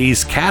to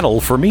raise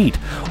cattle for meat.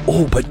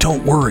 Oh, but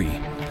don't worry.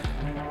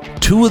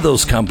 2 of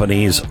those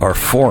companies are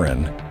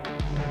foreign,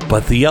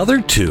 but the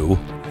other 2,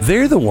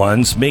 they're the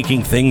ones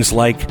making things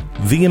like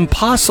the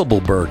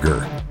Impossible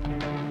Burger.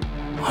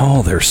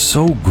 Oh, they're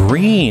so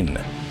green.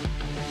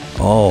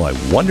 Oh, I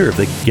wonder if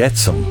they get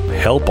some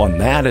help on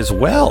that as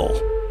well.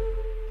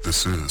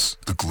 This is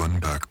the Glenn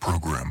Beck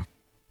Program.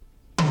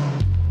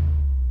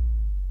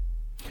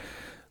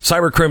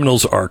 Cyber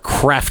criminals are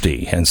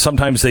crafty, and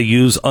sometimes they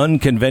use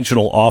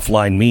unconventional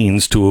offline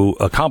means to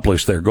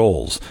accomplish their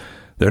goals.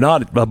 They're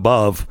not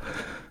above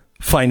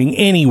finding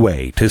any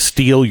way to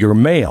steal your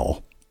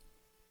mail.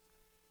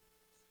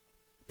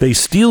 They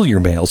steal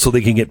your mail so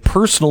they can get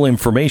personal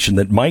information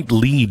that might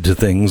lead to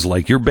things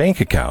like your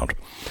bank account.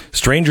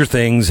 Stranger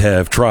things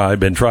have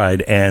been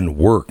tried and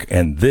work,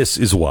 and this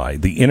is why on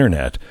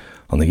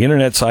the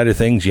internet side of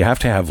things, you have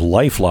to have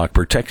LifeLock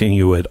protecting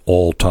you at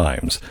all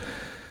times.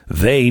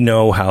 They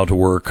know how to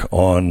work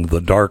on the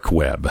dark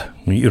web.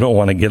 You don't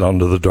want to get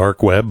onto the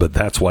dark web, but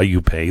that's why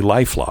you pay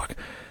LifeLock.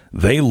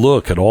 They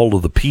look at all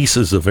of the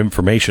pieces of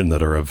information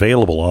that are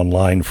available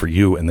online for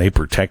you, and they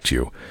protect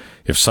you.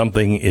 If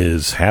something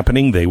is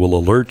happening, they will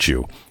alert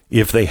you.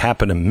 If they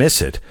happen to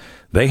miss it,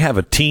 they have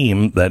a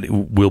team that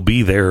will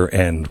be there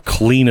and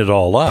clean it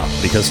all up,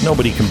 because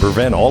nobody can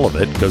prevent all of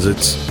it because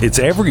it's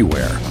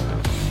everywhere.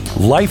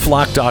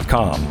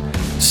 LifeLock.com.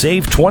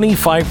 Save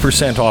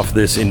 25% off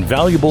this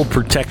invaluable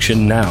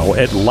protection now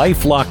at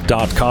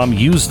LifeLock.com.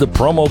 Use the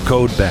promo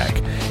code BECK.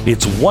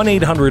 It's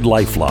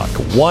 1-800-LifeLock,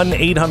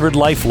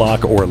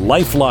 1-800-LifeLock, or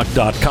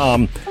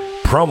LifeLock.com,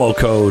 promo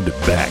code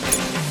BECK.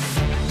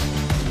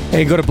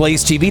 Hey, go to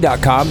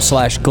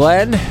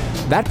blazetv.com/Glenn.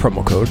 That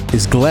promo code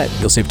is Glenn.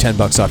 You'll save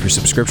 $10 off your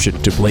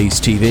subscription to Blaze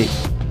TV.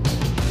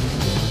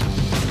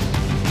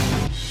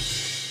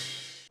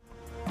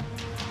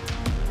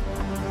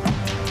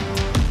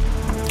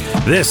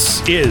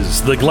 This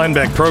is the Glenn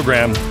Beck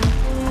program.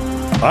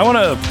 I want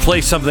to play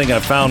something I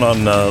found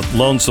on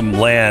Lonesome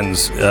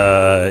Lands.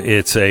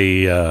 It's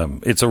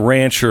a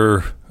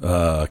rancher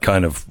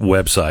kind of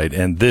website,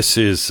 and this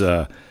is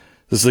the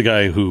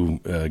guy who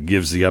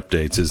gives the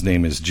updates. His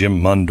name is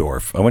Jim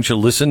Mundorf. I want you to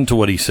listen to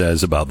what he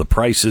says about the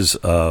prices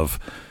of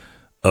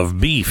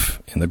beef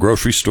in the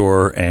grocery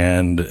store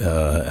and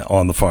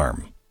on the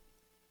farm.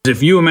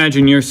 If you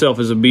imagine yourself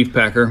as a beef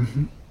packer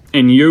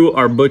and you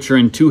are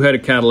butchering 2 head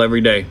of cattle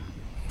every day,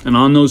 and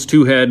on those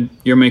 2 head,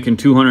 you're making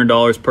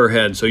 $200 per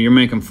head. So you're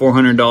making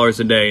 $400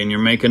 a day, and you're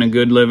making a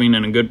good living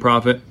and a good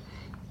profit.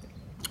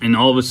 And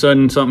all of a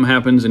sudden something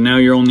happens, and now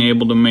you're only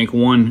able to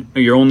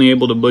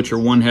butcher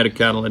 1 head of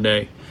cattle a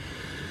day.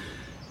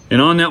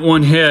 And on that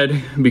 1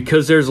 head,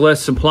 because there's less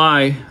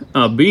supply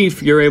of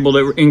beef, you're able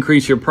to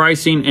increase your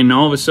pricing, and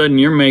all of a sudden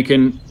you're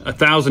making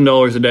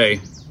 $1,000 a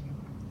day.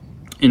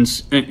 And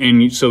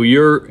so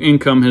your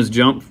income has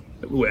jumped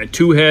at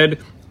 2 head,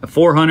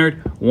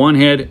 400, 1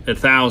 head,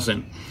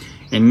 1,000.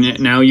 And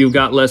now you've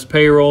got less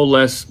payroll,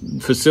 less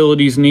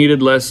facilities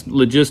needed, less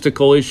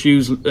logistical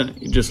issues,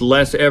 just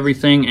less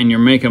everything, and you're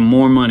making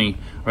more money.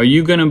 Are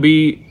you going to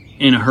be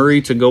in a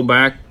hurry to go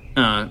back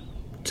and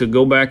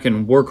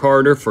work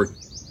harder for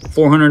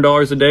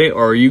 $400 a day,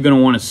 or are you going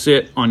to want to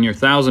sit on your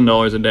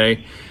 $1,000 a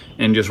day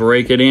and just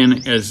rake it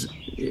in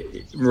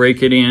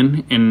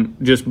and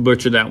just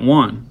butcher that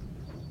one?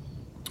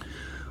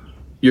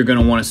 You're going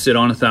to want to sit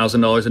on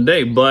 $1,000 a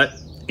day, but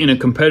in a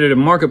competitive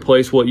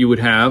marketplace, what you would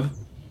have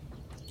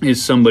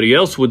is somebody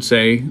else would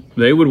say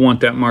they would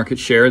want that market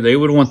share, they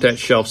would want that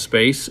shelf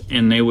space,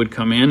 and they would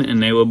come in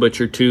and they would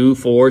butcher 2,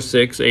 4,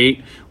 6,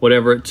 8,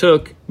 whatever it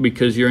took,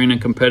 because you're in a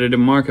competitive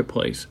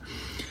marketplace.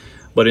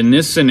 But in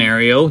this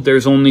scenario,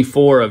 there's only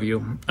 4 of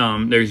you.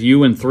 There's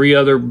you and 3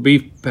 other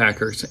beef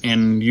packers,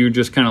 and you're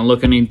just kind of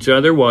looking at each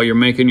other while you're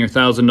making your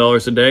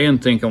 $1,000 a day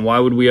and thinking, why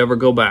would we ever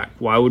go back?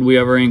 Why would we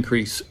ever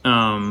increase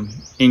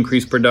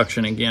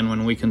production again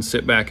when we can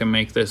sit back and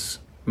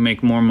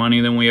make more money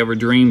than we ever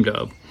dreamed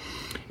of?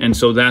 And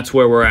so that's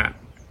where we're at.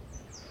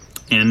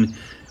 And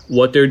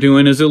what they're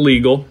doing is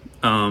illegal.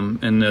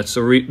 And that's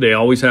they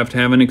always have to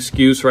have an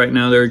excuse. Right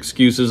now, their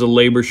excuse is a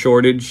labor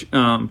shortage.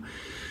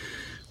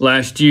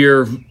 Last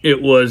year, it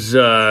was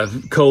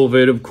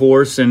COVID, of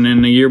course. And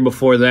then the year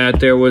before that,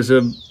 there was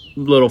a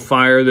little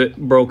fire that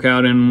broke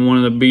out in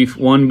one beef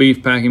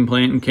packing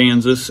plant in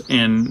Kansas.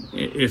 And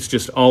it's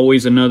just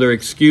always another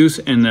excuse.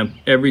 And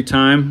every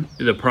time,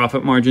 the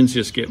profit margins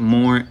just get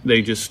more.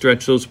 They just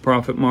stretch those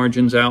profit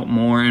margins out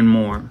more and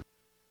more.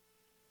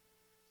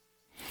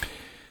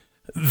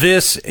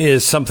 This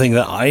is something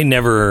that I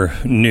never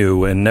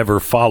knew and never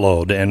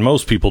followed, and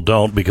most people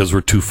don't because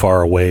we're too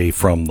far away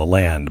from the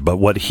land. But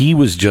what he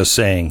was just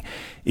saying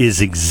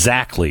is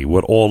exactly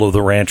what all of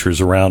the ranchers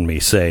around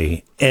me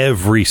say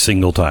every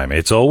single time.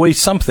 It's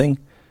always something.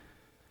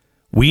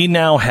 We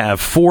now have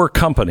 4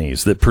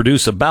 companies that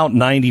produce about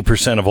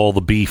 90% of all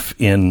the beef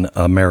in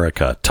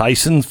America.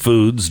 Tyson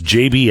Foods,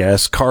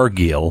 JBS,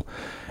 Cargill,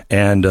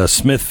 and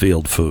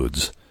Smithfield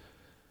Foods.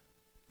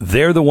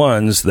 They're the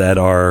ones that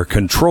are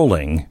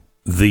controlling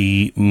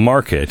the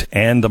market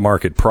and the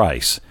market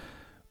price.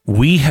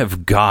 We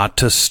have got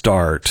to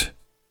start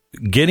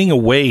getting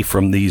away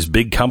from these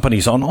big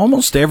companies on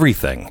almost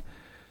everything.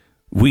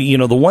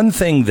 The one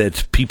thing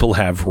that people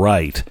have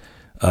right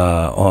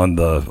on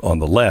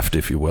the left,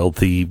 if you will,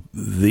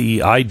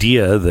 the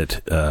idea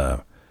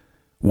that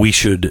we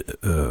should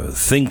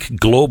think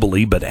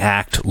globally but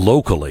act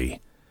locally.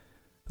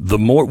 The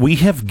more we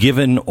have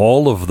given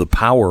all of the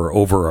power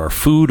over our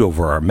food,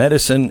 over our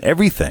medicine,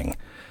 everything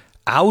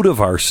out of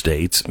our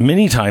states,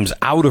 many times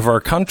out of our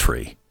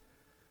country.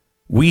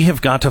 We have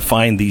got to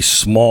find these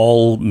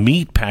small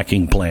meat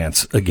packing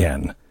plants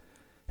again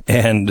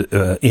and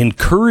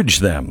encourage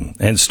them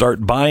and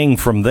start buying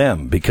from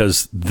them,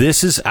 because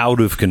this is out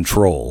of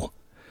control.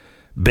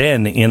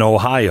 Ben in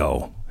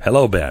Ohio.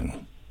 Hello,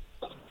 Ben.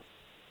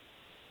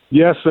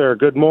 Yes, sir.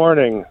 Good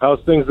morning. How's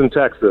things in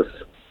Texas?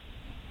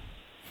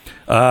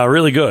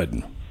 Really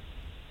good.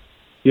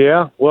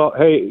 Yeah. Well,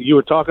 hey, you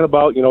were talking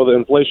about, the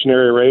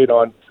inflationary rate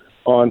on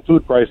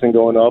food pricing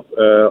going up.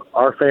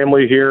 Our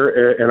family here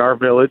in our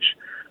village,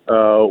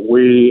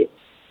 we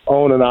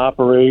own and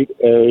operate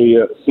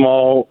a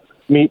small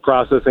meat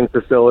processing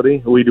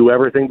facility. We do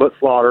everything but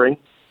slaughtering,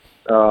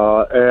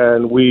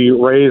 and we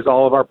raise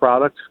all of our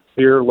products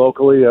here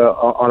locally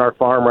on our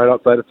farm right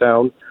outside of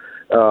town.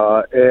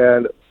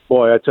 And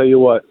boy, I tell you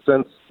what,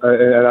 since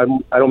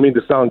and I don't mean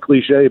to sound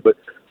cliche, but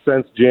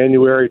since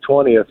January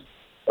 20th,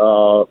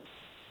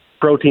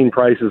 protein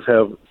prices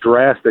have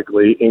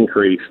drastically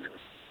increased.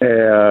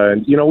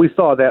 And, we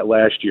saw that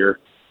last year,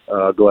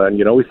 Glenn.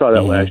 We saw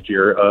that last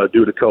year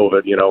due to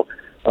COVID,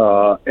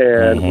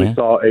 and we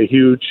saw a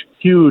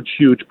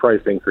huge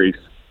price increase.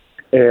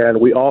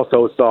 And we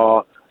also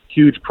saw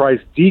huge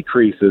price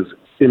decreases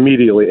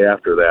immediately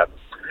after that.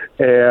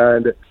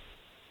 And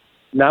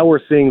now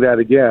we're seeing that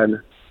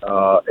again.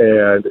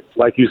 And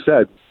like you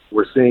said,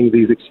 we're seeing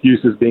these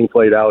excuses being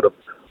played out of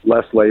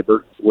less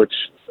labor, which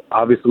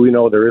obviously we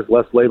know there is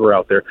less labor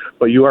out there.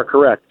 But you are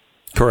correct.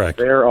 Correct.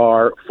 There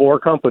are 4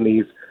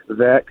 companies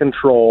that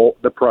control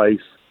the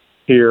price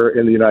here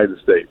in the United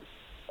States.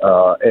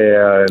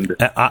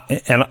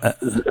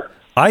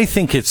 I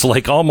think it's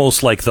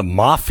almost like the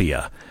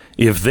mafia.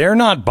 If they're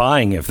not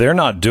buying, if they're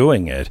not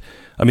doing it,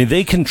 I mean,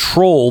 they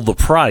control the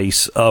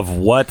price of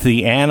what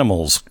the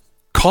animals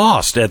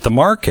cost at the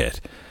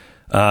market.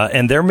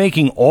 And they're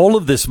making all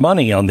of this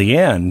money on the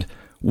end,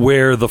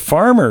 where the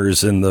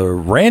farmers and the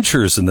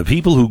ranchers and the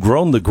people who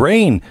grown the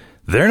grain,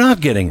 they're not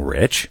getting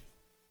rich.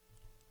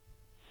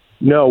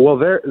 No, well,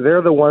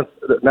 they're the ones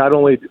that not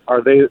only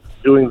are they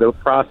doing the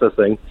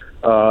processing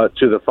to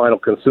the final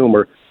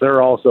consumer,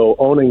 they're also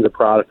owning the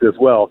product as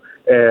well.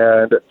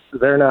 And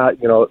they're not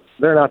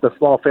the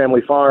small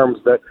family farms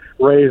that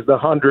raised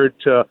 100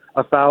 to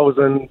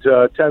 1,000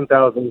 to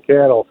 10,000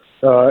 cattle,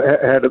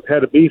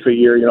 had a beef a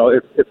year.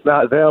 It's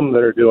not them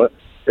that are doing it.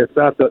 It's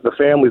not the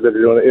families that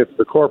are doing it. It's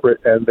the corporate,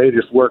 and they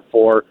just work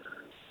for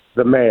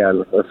the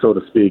man, so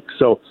to speak.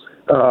 So,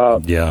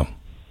 yeah,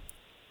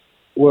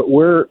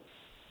 we're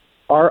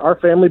our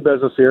family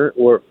business here.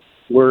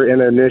 We're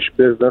in a niche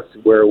business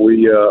where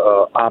we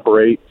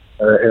operate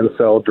and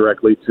sell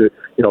directly to,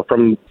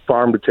 from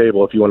farm to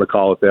table, if you want to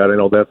call it that. I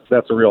know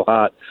that's a real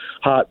hot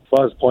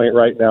buzz point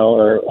right now,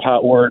 or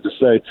hot word to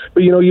say.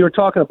 But you were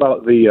talking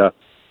about the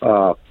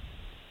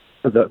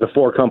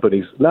 4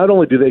 companies. Not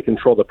only do they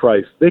control the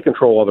price, they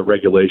control all the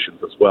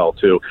regulations as well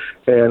too,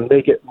 and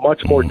make it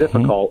much more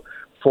difficult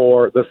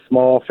for the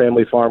small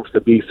family farms to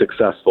be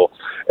successful.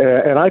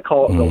 And I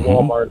call it the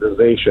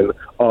Walmartization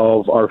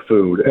of our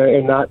food.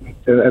 And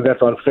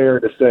that's unfair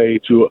to say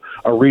to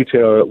a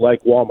retailer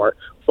like Walmart,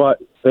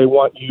 but they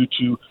want you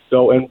to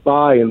go and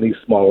buy in these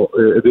small,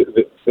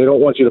 they don't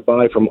want you to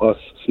buy from us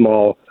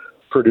small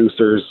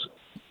producers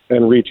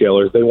and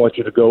retailers. They want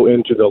you to go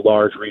into the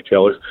large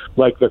retailers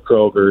like the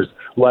Krogers,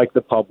 like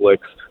the Publix,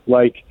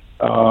 like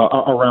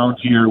around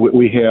here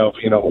we have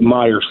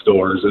Meijer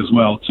stores as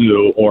well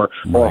too, or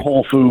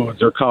Whole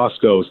Foods or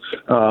Costco's,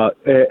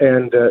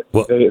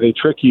 they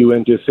trick you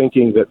into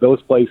thinking that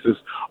those places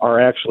are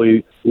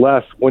actually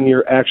less when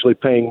you're actually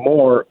paying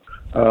more,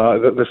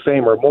 the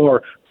same or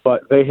more,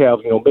 but they have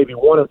maybe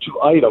 1 or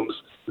 2 items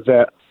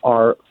that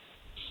are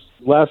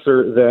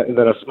lesser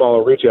than a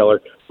smaller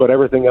retailer, but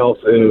everything else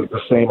is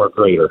the same or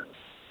greater.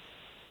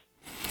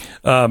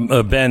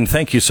 Ben,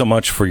 thank you so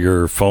much for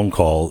your phone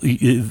call.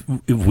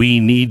 We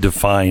need to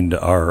find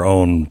our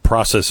own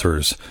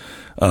processors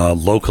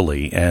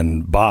locally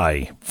and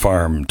buy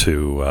farm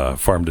to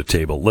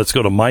table. Let's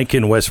go to Mike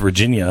in West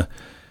Virginia.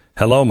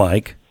 Hello,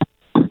 Mike.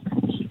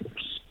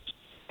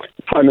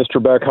 Hi,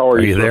 Mr. Beck. How are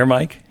you? Are you there,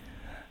 Mike?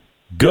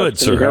 Good,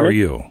 sir. How are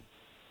you?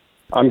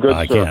 I'm good,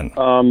 I sir.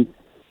 can.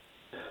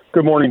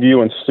 Good morning to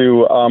you and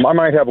Stu. I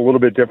might have a little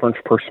bit different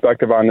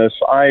perspective on this.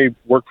 I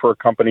work for a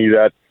company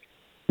that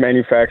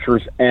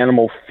manufactures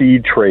animal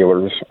feed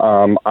trailers.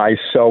 I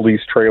sell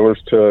these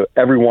trailers to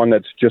everyone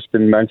that's just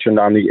been mentioned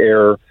on the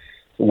air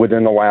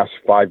within the last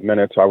 5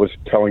 minutes. I was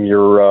telling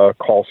your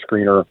call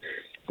screener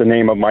the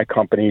name of my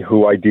company,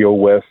 who I deal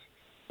with.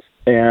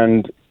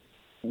 And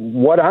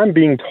what I'm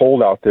being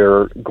told out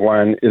there,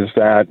 Glenn, is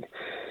that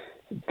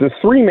the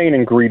 3 main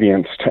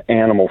ingredients to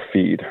animal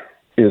feed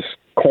is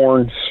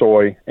corn,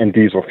 soy, and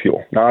diesel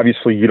fuel. Now,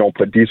 obviously, you don't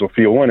put diesel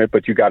fuel in it,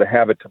 but you got to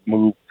have it to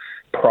move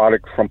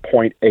product from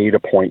point A to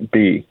point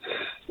B.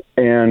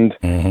 And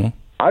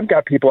I've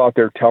got people out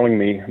there telling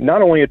me,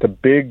 not only at the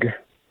big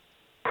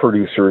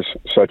producers,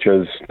 such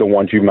as the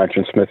ones you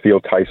mentioned,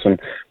 Smithfield, Tyson,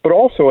 but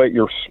also at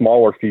your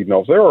smaller feed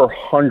mills. There are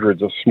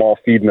hundreds of small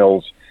feed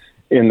mills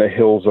in the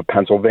hills of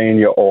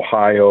Pennsylvania,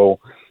 Ohio,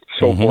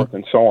 so forth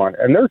and so on.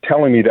 And they're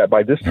telling me that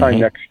by this time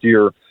next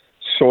year,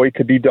 soy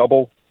could be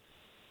double,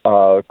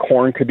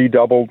 corn could be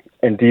doubled,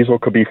 and diesel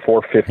could be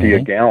 $4.50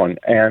 a gallon.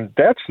 And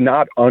that's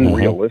not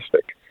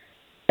unrealistic.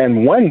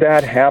 And when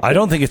that happens, I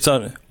don't think it's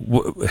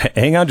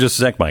hang on just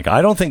a sec, Mike.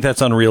 I don't think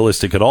that's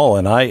unrealistic at all.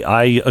 And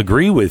I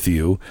agree with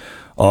you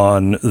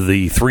on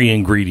the 3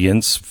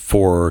 ingredients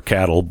for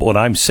cattle. What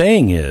I'm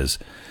saying is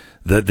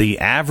that the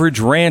average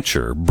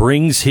rancher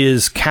brings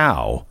his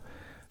cow,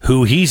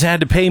 who he's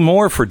had to pay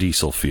more for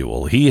diesel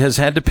fuel. He has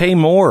had to pay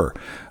more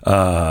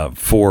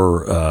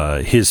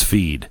for his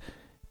feed.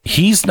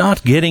 He's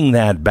not getting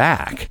that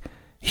back.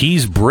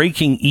 He's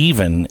breaking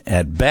even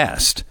at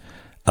best.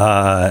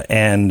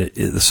 And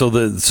so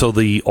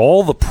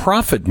all the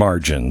profit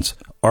margins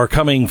are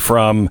coming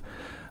from,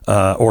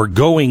 or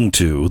going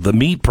to the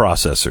meat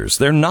processors.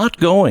 They're not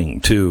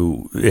going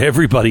to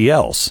everybody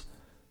else.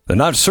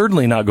 They're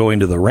certainly not going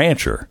to the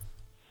rancher.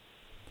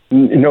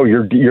 No,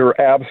 you're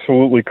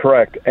absolutely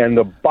correct. And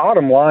the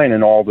bottom line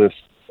in all this,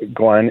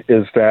 Glenn,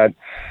 is that,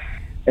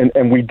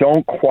 and we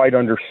don't quite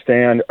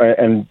understand,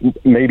 and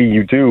maybe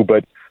you do,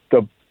 but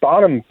the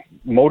bottom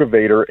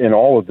motivator in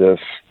all of this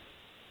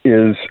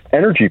is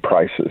energy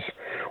prices.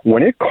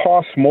 When it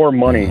costs more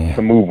money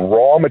to move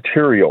raw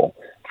material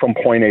from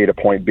point A to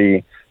point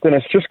B, then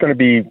it's just going to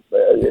be,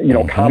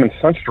 common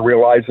sense to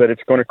realize that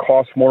it's going to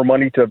cost more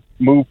money to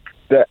move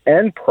the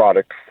end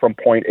product from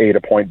point A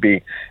to point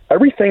B.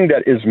 Everything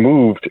that is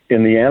moved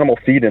in the animal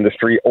feed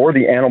industry or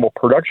the animal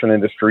production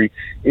industry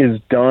is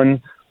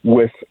done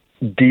with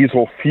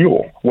diesel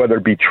fuel, whether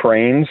it be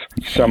trains,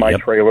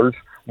 semi-trailers,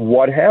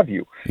 what have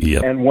you.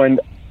 Yep. And when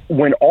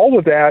all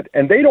of that,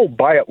 and they don't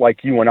buy it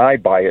like you and I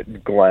buy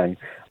it, Glenn.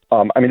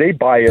 They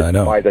buy it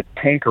by the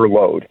tanker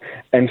load.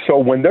 And so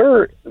when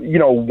they're at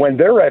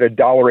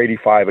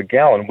 $1.85 a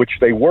gallon, which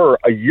they were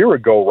a year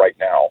ago right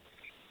now,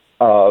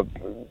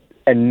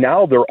 and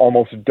now they're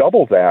almost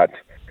double that,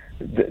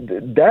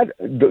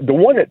 the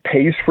one that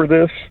pays for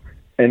this,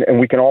 and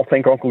we can all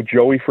thank Uncle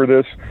Joey for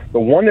this, the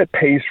one that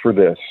pays for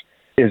this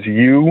is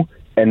you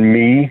and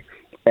me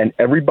and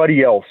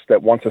everybody else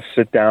that wants to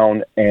sit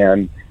down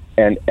and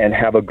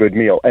have a good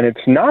meal. And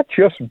it's not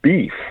just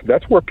beef.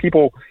 That's where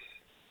people,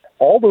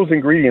 all those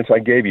ingredients I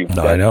gave you.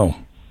 I know.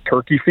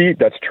 Turkey feed,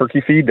 that's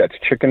chicken feed,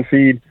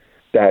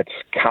 that's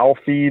cow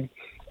feed.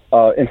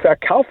 In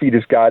fact, cow feed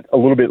has got a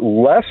little bit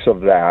less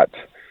of that.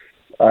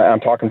 I'm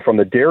talking from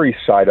the dairy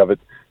side of it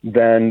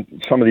than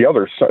some of the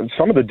others.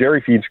 Some of the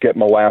dairy feeds get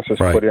molasses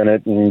put in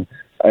it and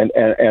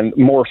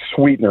more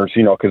sweeteners,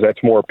 because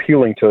that's more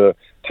appealing to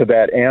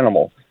that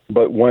animal.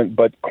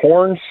 But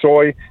corn,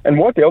 soy, and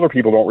what the other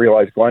people don't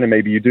realize, Glenn, and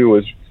maybe you do,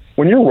 is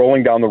when you're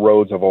rolling down the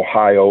roads of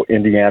Ohio,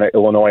 Indiana,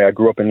 Illinois, I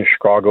grew up in the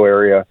Chicago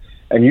area,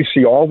 and you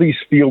see all these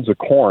fields of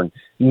corn,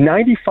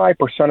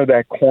 95% of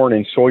that corn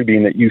and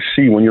soybean that you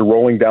see when you're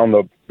rolling down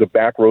the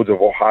back roads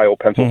of Ohio,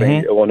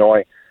 Pennsylvania,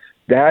 Illinois,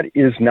 that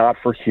is not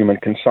for human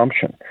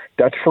consumption.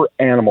 That's for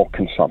animal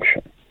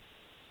consumption.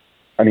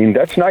 I mean,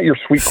 that's not your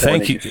sweet corn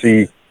that you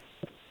see.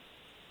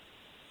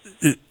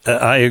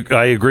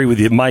 I agree with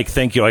you, Mike.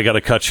 Thank you. I got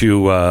to cut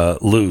you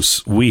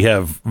loose. We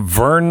have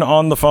Vern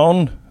on the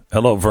phone.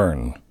 Hello,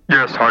 Vern.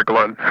 Yes. Hi,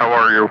 Glenn. How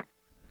are you?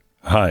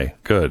 Hi.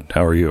 Good.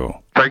 How are you?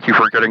 Thank you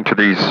for getting to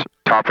these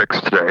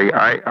topics today.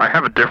 I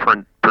have a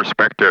different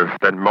perspective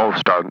than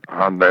most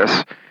on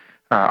this.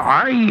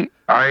 I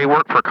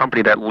work for a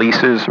company that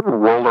leases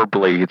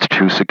rollerblades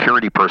to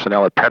security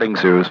personnel at petting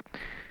zoos,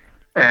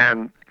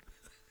 and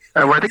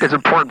what I think is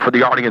important for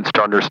the audience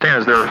to understand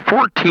is there are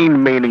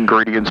 14 main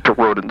ingredients to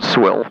rodent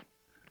swill.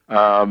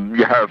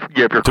 You have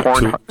your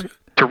corn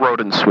to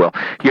rodent swill.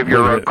 You have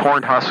your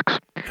corn husks,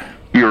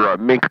 your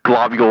mink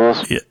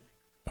globules,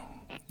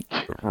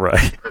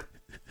 right?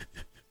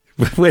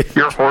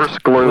 Your horse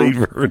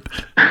glue,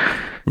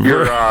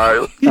 your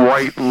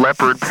white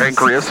leopard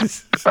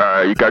pancreas.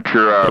 You got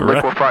your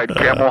liquefied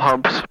camel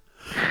humps.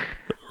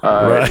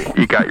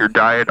 You got your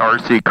diet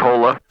RC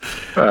Cola.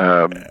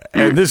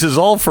 And this is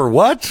all for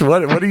what?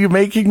 What are you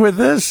making with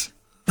this?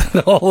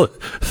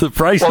 The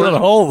price on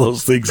all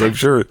those things, I'm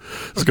sure,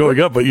 is going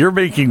up. But you're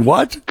making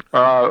what?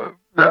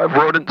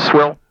 Rodent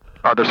swill.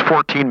 There's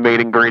 14 main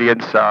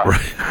ingredients.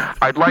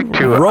 I'd like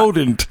to...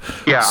 rodent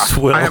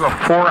swill. I have a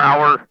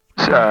 4-hour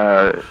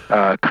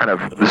kind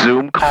of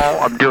Zoom call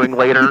I'm doing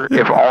later.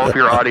 If all of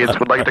your audience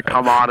would like to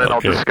come on, and I'll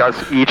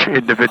discuss each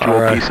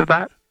individual piece of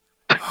that.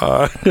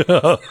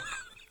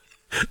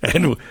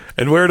 And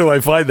where do I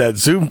find that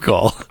Zoom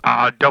call?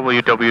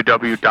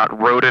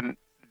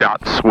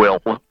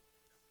 www.rodent.swill.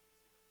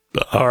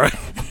 All right.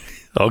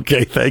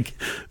 Okay.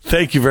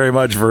 Thank you very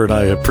much, Vern.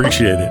 I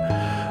appreciate it.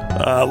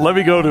 Let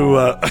me go to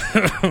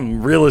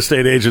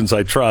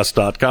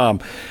realestateagentsitrust.com.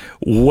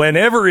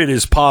 Whenever it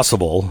is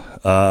possible,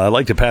 I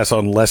like to pass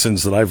on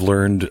lessons that I've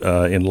learned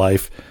in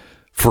life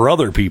for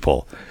other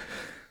people.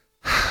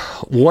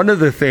 One of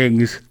the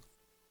things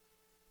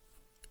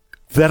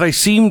that I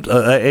seemed,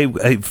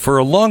 for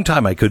a long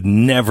time, I could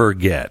never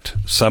get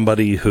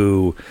somebody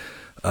who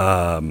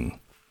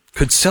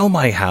could sell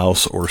my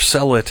house or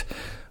sell it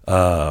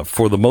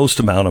for the most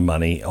amount of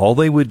money. All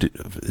they would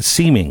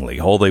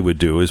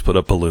do is put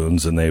up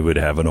balloons, and they would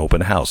have an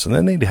open house, and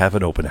then they'd have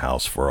an open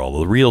house for all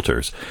of the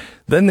realtors.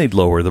 Then they'd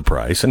lower the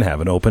price and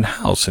have an open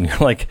house. And you're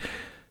like,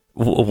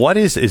 what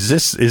is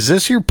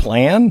this your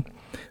plan?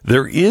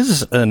 There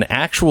is an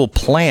actual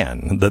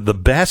plan that the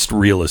best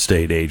real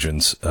estate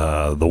agents,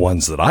 the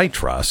ones that I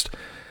trust,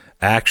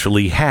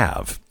 actually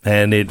have.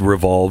 And it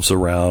revolves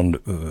around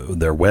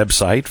their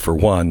website, for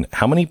one.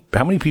 How many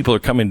people are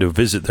coming to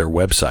visit their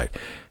website?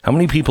 How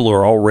many people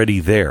are already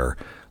there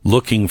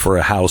looking for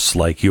a house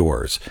like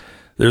yours?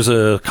 There's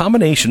a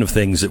combination of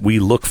things that we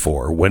look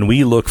for when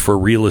we look for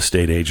real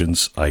estate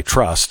agents I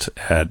trust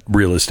at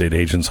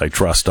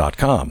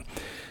realestateagentsitrust.com.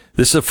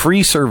 This is a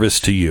free service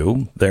to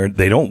you.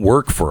 They don't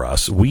work for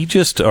us. We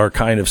just are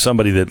kind of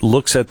somebody that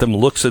looks at them,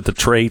 looks at the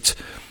traits,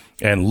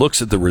 and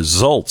looks at the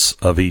results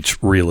of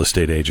each real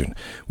estate agent.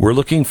 We're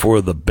looking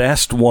for the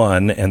best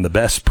one and the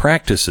best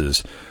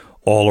practices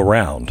all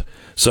around.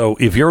 So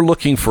if you're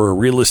looking for a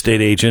real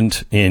estate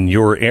agent in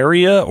your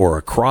area or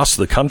across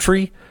the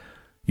country,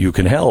 you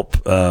can help.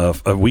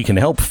 We can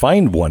help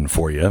find one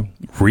for you.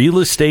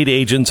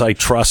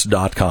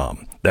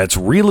 realestateagentsitrust.com. That's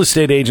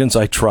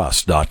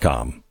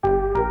realestateagentsitrust.com.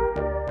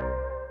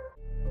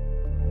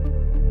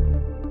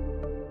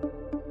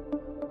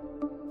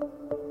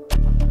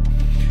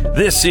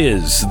 This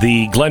is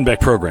the Glenn Beck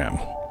program.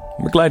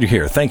 We're glad you're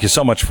here. Thank you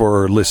so much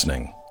for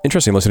listening.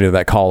 Interesting listening to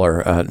that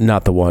caller,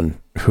 not the one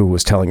who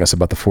was telling us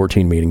about the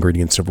 14 main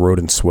ingredients of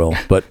rodent swill,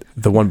 but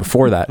the one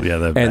before that. Yeah,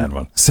 the bad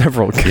one.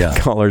 Several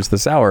callers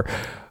this hour,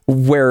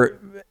 where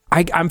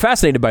I'm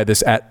fascinated by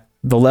this at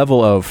the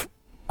level of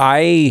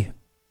I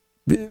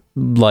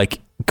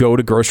go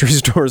to grocery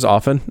stores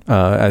often,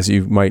 as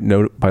you might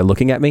know by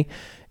looking at me,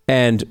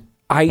 and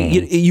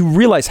you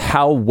realize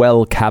how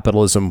well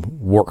capitalism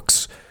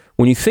works.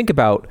 When you think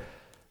about,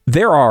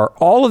 there are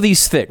all of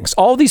these things,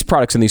 all of these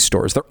products in these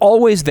stores, they're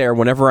always there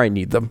whenever I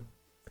need them.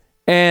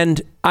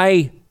 And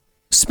I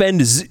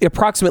spend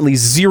approximately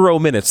 0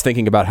 minutes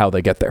thinking about how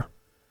they get there.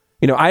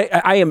 You know,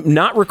 I am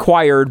not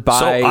required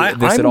by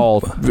at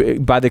all,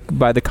 by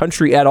the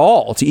country at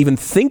all, to even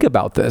think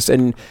about this.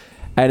 And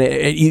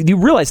you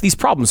realize these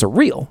problems are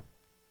real.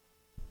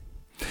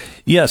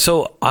 Yeah,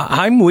 so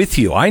I'm with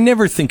you. I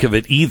never think of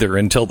it either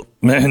until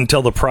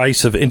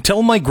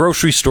my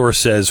grocery store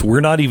says we're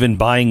not even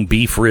buying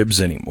beef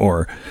ribs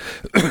anymore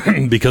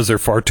because they're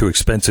far too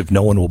expensive.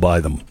 No one will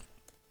buy them.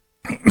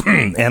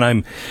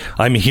 And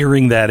I'm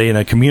hearing that in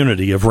a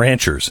community of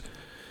ranchers.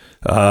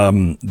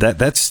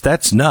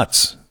 That's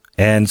nuts.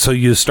 And so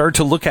you start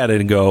to look at it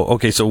and go,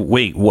 okay, so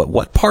wait,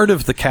 what part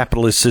of the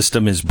capitalist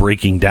system is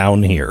breaking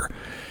down here?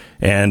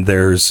 And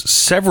there's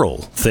several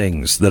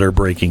things that are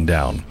breaking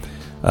down.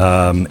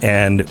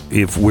 And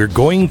if we're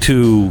going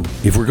to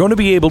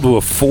be able to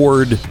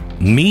afford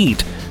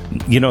meat,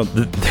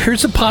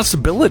 there's a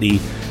possibility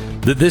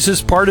that this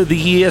is part of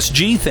the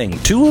ESG thing.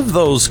 Two of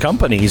those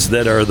companies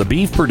that are the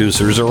beef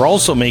producers are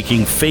also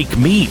making fake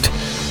meat,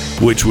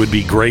 which would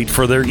be great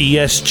for their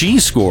ESG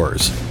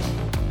scores.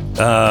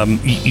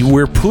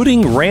 We're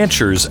putting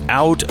ranchers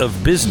out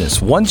of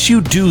business. Once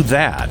you do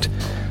that,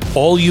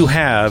 all you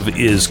have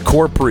is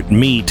corporate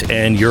meat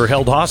and you're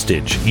held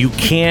hostage. You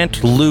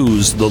can't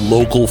lose the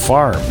local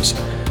farms,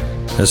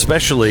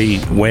 especially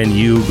when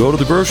you go to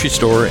the grocery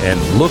store and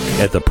look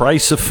at the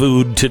price of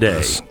food today.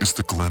 This is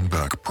the Glenn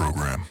Beck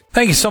program.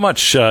 Thank you so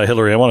much,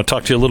 Hillary. I want to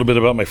talk to you a little bit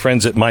about my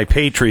friends at My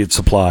Patriot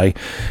Supply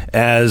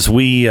as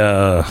we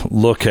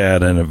look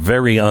at a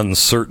very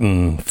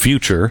uncertain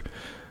future.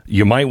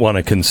 You might want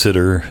to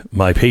consider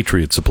My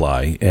Patriot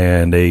Supply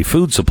and a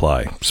food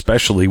supply,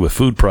 especially with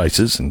food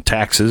prices and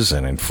taxes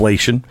and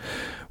inflation.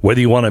 Whether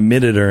you want to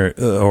admit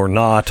it or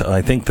not,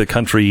 I think the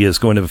country is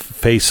going to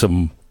face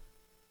some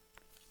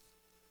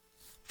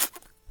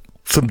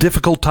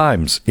difficult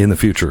times in the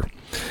future.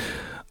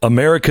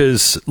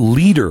 America's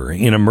leader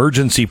in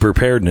emergency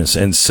preparedness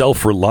and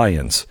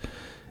self-reliance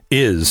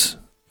is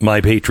My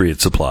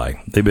Patriot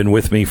Supply. They've been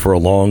with me for a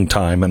long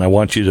time, and I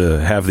want you to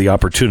have the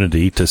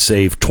opportunity to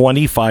save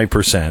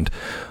 25%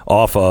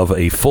 off of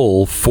a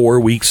full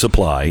 4-week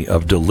supply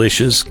of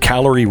delicious,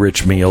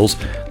 calorie-rich meals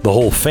the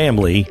whole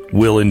family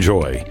will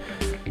enjoy.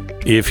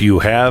 If you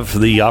have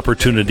the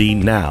opportunity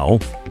now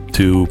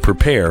to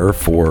prepare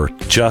for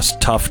just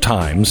tough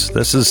times,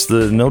 this is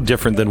no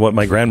different than what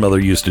my grandmother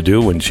used to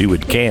do when she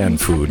would can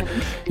food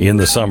in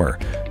the summer.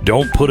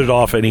 Don't put it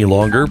off any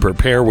longer.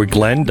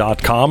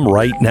 PrepareWithGlenn.com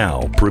right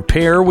now.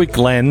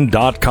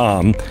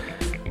 PrepareWithGlenn.com.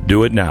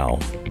 Do it now.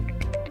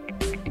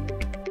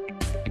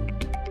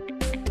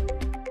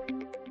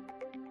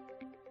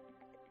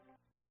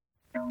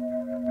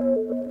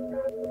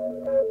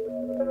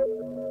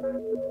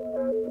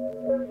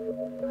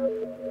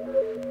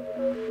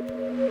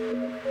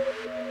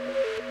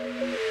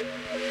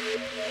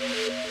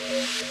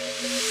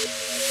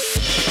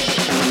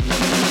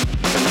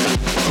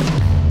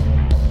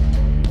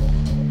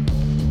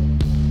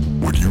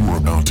 What you are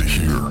about to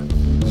hear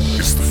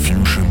is the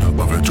fusion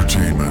of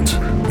entertainment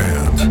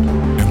and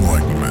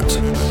enlightenment.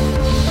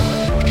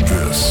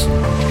 This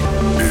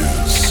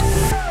is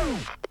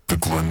the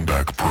Glenn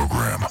Beck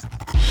program.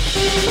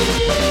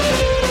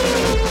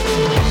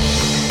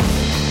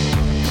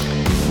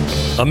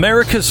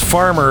 America's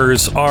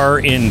farmers are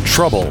in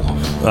trouble,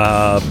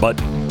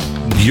 but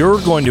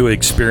you're going to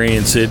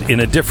experience it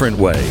in a different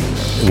way.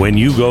 When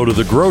you go to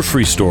the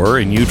grocery store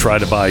and you try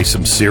to buy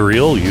some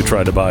cereal, you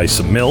try to buy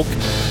some milk,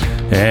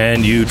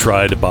 and you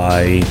try to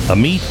buy a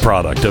meat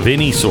product of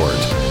any sort,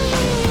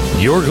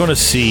 you're going to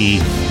see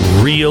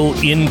real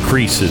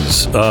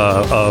increases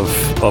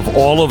of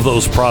all of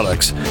those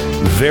products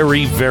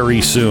very,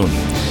 very soon.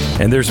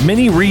 And there's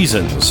many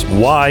reasons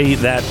why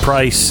that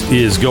price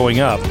is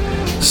going up.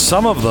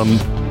 Some of them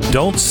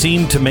don't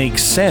seem to make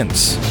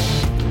sense.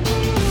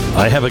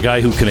 I have a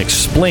guy who can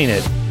explain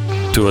it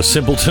to a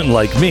simpleton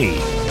like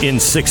me in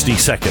 60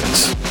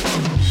 seconds.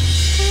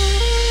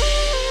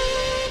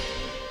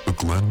 The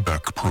Glenn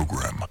Beck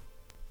Program.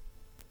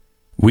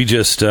 We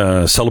just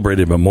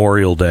celebrated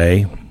Memorial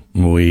Day.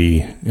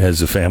 We,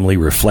 as a family,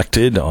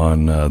 reflected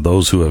on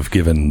those who have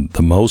given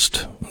the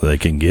most they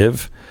can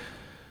give,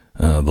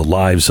 the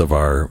lives of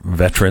our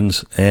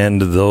veterans,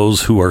 and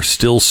those who are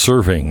still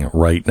serving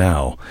right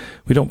now.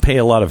 We don't pay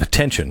a lot of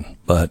attention,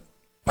 but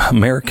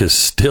America's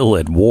still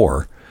at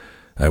war.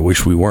 I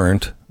wish we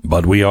weren't,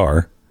 but we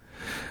are.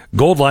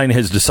 Goldline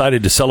has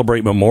decided to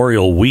celebrate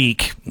Memorial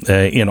Week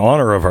in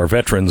honor of our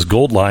veterans.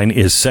 Goldline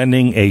is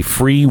sending a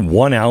free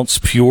 1-ounce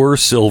pure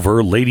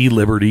silver Lady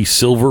Liberty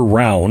silver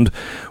round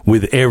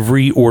with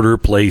every order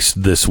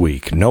placed this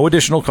week. No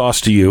additional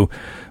cost to you.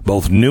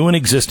 Both new and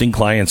existing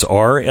clients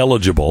are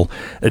eligible.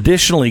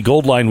 Additionally,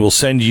 Goldline will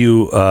send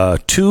you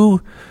two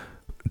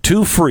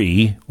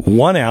free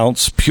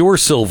 1-ounce pure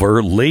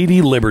silver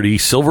Lady Liberty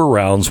silver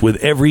rounds with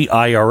every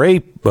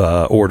IRA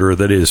order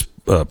that is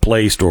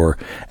placed or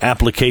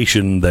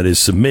application that is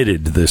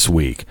submitted this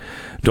week.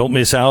 Don't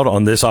miss out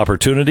on this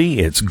opportunity.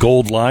 It's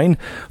Goldline.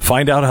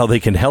 Find out how they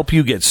can help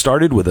you get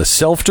started with a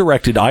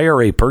self-directed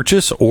IRA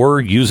purchase or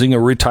using a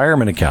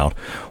retirement account,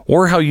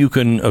 or how you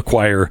can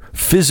acquire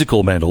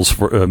physical medals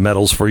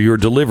for your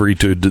delivery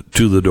to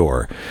the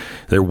door.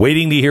 They're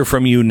waiting to hear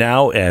from you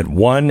now at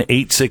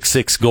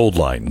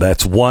 1-866-GOLDLINE.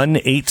 That's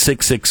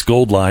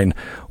 1-866-GOLDLINE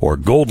or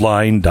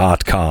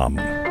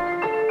goldline.com.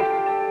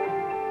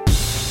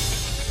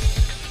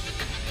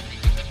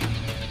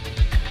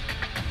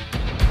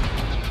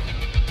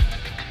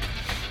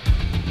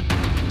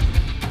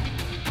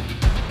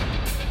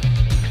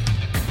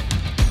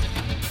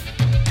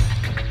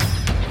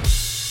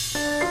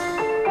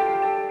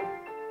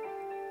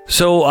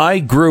 So I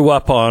grew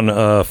up on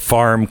a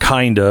farm,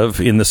 kind of.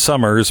 In the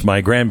summers,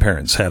 my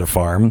grandparents had a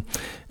farm,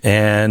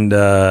 and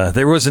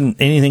there wasn't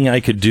anything I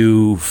could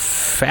do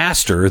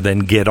faster than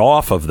get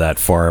off of that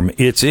farm.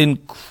 It's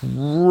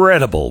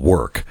incredible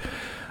work.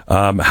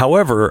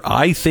 However,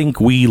 I think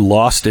we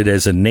lost it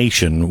as a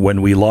nation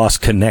when we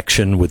lost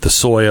connection with the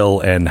soil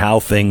and how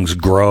things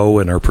grow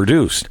and are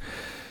produced.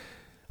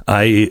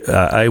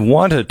 I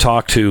want to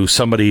talk to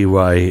somebody who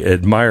I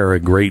admire a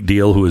great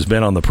deal, who has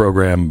been on the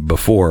program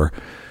before,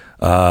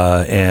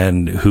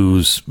 and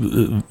whose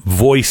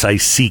voice I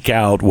seek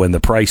out when the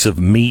price of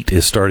meat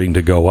is starting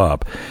to go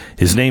up.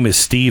 His name is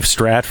Steve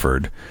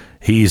Stratford.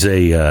 He's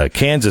a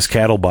Kansas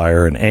cattle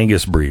buyer and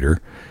Angus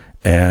breeder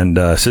and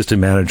assistant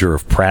manager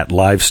of Pratt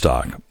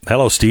Livestock.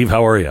 Hello, Steve.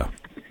 How are you?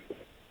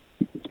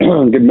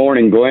 Good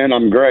morning, Glenn.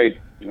 I'm great.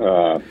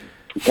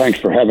 Thanks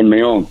for having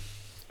me on.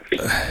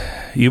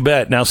 You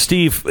bet. Now,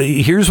 Steve,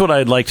 here's what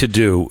I'd like to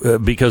do,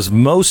 because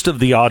most of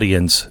the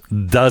audience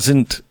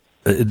doesn't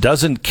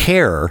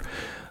care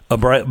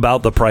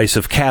about the price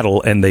of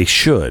cattle, and they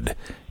should.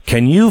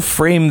 Can you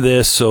frame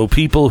this so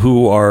people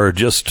who are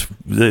go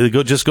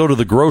to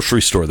the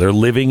grocery store, they're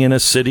living in a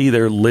city,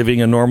 they're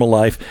living a normal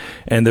life,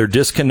 and they're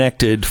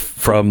disconnected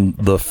from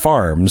the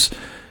farms?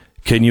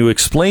 Can you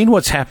explain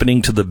what's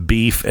happening to the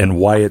beef and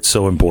why it's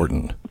so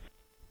important?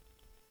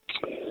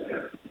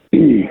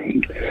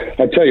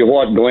 I tell you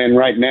what, Glenn,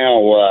 right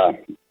now,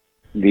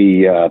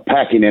 the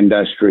packing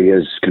industry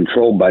is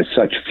controlled by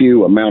such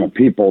few amount of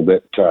people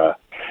that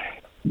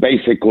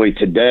basically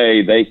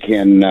today they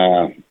can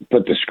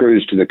put the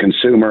screws to the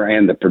consumer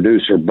and the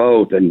producer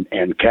both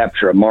and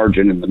capture a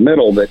margin in the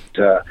middle that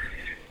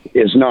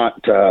is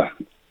not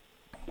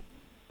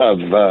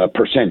of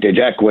percentage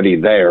equity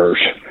theirs.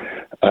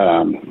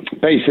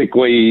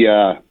 Basically,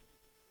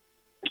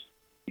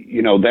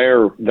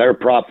 they're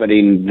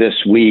profiting this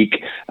week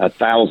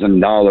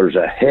 $1,000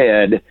 a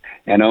head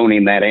and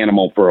owning that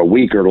animal for a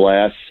week or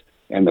less,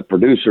 and the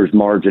producer's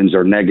margins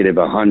are negative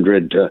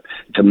 $100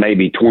 to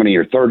maybe $20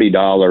 or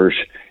 $30,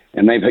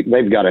 and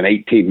they've got an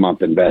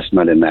 18-month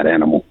investment in that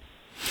animal.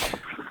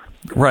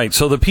 Right.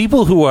 So the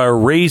people who are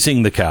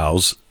raising the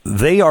cows,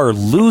 they are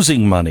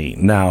losing money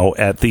now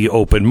at the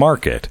open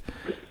market.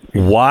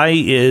 Why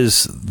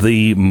is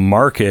the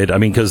market,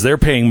 because they're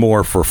paying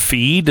more for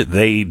feed.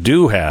 They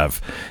do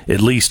have at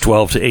least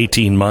 12 to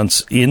 18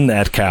 months in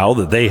that cow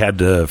that they had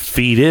to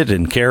feed it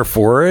and care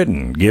for it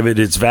and give it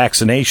its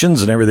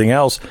vaccinations and everything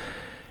else.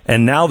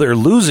 And now they're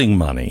losing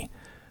money.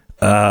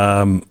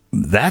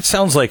 That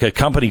sounds like a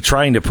company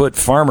trying to put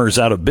farmers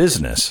out of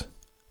business.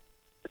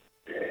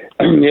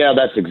 Yeah,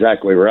 that's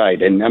exactly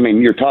right. And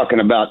you're talking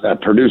about a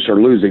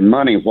producer losing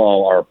money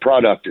while our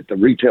product at the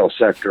retail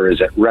sector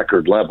is at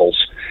record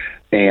levels.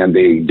 and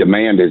the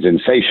demand is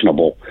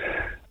insatiable.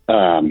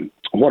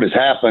 What has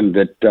happened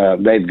that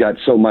they've got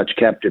so much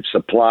captive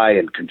supply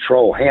and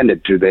control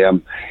handed to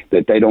them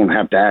that they don't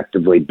have to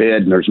actively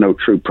bid, and there's no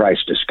true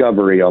price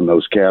discovery on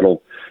those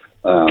cattle.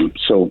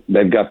 So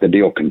they've got the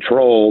deal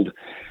controlled,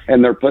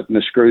 and they're putting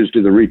the screws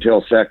to the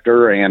retail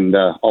sector and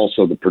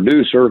also the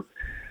producer,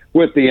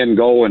 with the end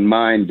goal in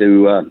mind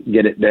to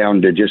get it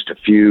down to just a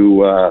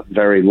few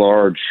very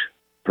large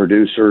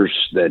producers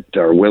that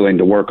are willing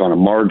to work on a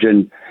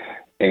margin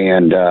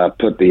and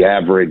put the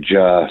average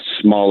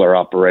smaller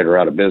operator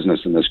out of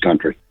business in this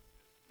country.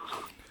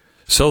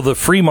 So the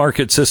free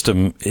market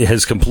system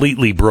has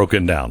completely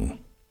broken down.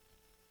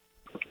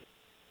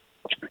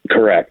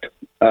 Correct.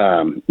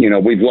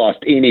 We've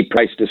lost any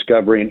price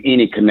discovery and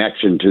any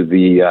connection to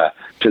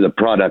the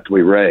product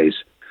we raise.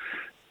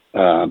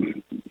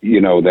 They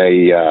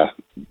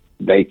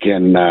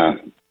can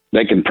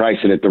price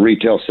it at the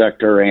retail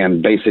sector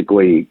and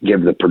basically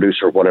give the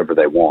producer whatever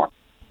they want.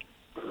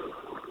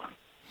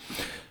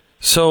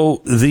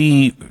 So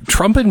the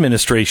Trump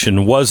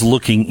administration was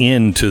looking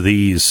into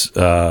these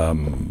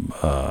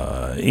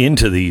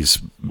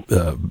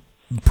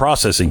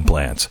processing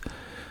plants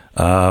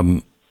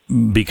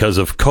because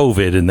of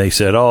COVID, and they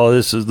said, "Oh,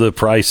 this is the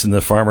price, and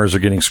the farmers are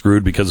getting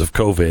screwed because of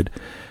COVID."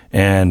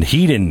 And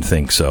he didn't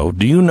think so.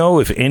 Do you know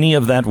if any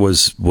of that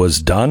was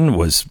done?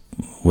 Was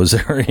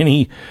there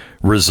any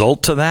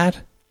result to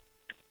that?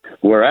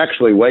 We're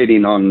actually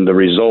waiting on the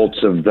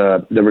results of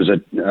there was a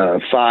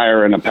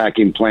fire in a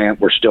packing plant.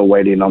 We're still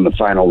waiting on the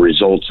final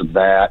results of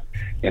that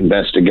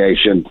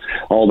investigation.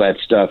 All that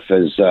stuff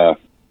has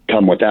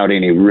come without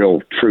any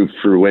real true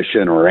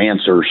fruition or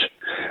answers.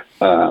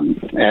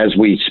 As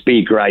we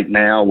speak right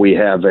now, we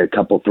have a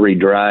couple, 3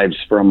 drives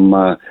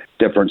from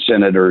different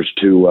senators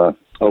to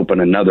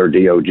open another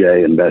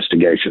DOJ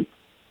investigation.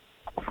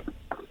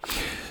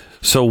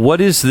 So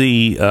what is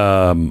the,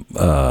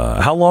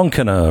 how long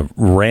can a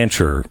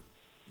rancher,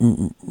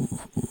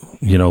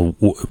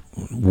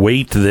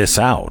 wait this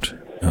out?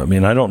 I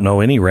mean, I don't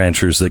know any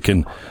ranchers that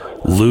can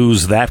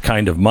lose that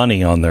kind of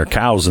money on their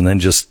cows and then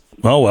just,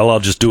 I'll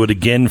just do it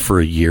again for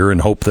a year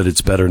and hope that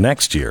it's better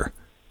next year.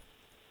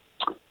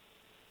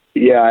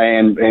 Yeah,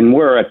 and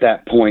we're at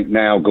that point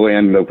now,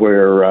 Glenn,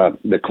 where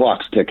the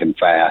clock's ticking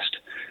fast.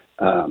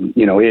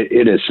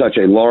 It is such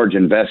a large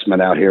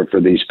investment out here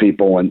for these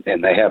people, and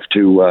they have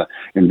to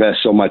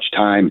invest so much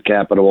time,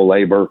 capital,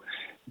 labor,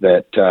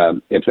 that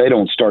if they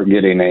don't start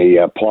getting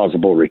a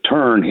plausible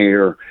return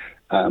here,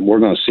 we're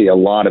going to see a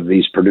lot of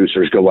these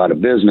producers go out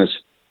of business.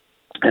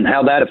 And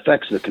how that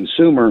affects the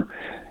consumer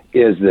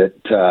is that,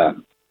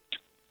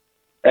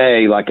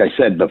 like I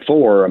said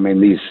before, I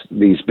mean,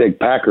 these big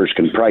packers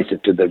can price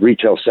it to the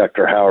retail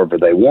sector however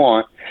they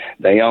want.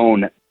 They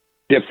own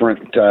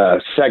different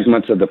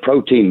segments of the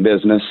protein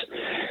business.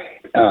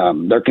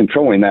 They're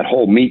controlling that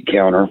whole meat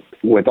counter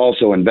with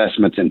also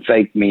investments in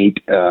fake meat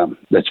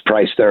that's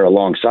priced there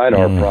alongside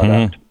our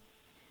product.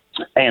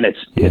 And it's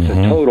a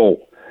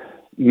total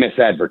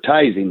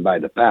misadvertising by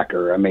the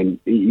packer. I mean,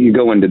 you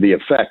go into the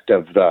effect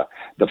of the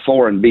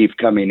foreign beef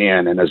coming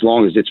in, and as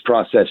long as it's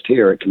processed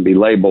here, it can be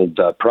labeled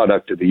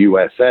product of the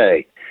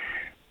USA.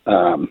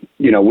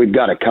 We've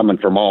got it coming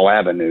from all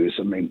avenues.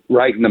 I mean,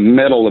 right in the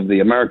middle of the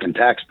American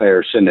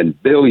taxpayer sending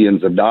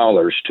billions of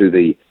dollars to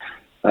the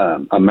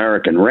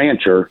American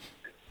rancher,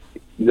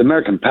 the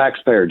American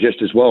taxpayer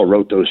just as well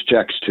wrote those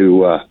checks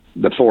to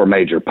the 4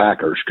 major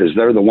packers because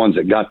they're the ones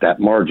that got that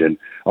margin.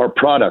 Our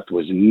product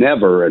was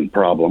never in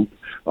problem.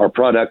 Our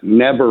product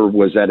never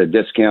was at a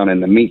discount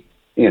in the meat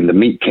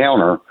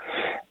counter,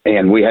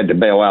 and we had to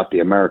bail out the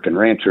American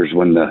ranchers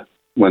when the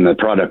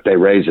product they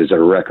raise is at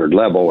a record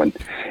level,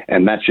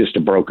 and that's just a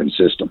broken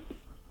system.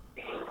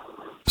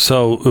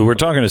 So we're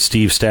talking to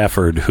Steve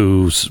Stratford,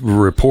 whose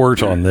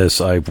report on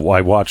this I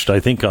watched, I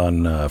think,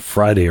 on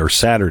Friday or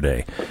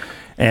Saturday.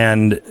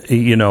 And,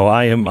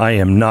 I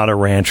am not a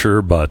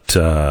rancher, but,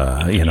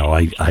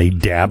 I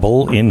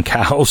dabble in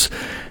cows.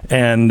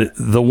 And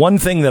the one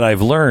thing that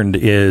I've learned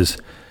is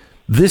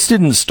this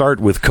didn't start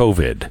with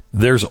COVID.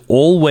 There's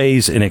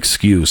always an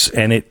excuse.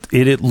 And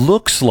it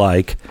looks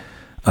like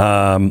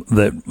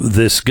that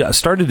this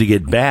started to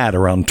get bad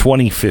around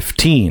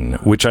 2015,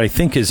 which I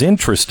think is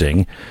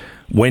interesting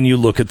when you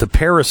look at the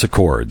Paris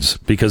Accords,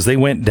 because they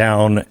went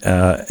down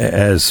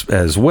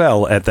as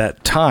well at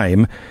that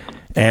time.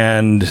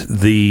 And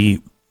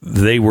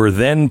they were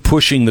then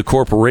pushing the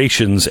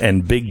corporations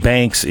and big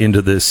banks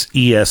into this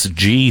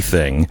ESG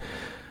thing.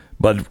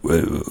 But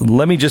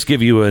let me just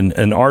give you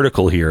an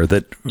article here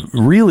that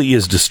really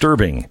is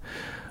disturbing.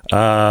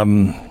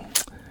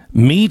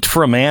 Meat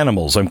from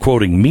animals, I'm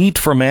quoting, meat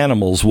from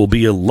animals will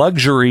be a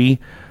luxury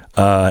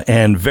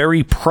and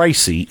very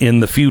pricey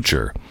in the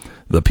future.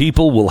 The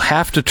people will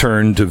have to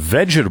turn to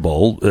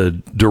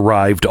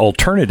vegetable-derived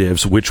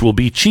alternatives, which will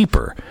be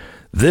cheaper.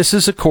 This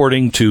is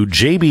according to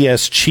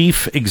JBS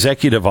Chief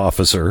Executive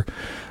Officer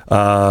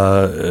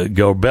Gilberto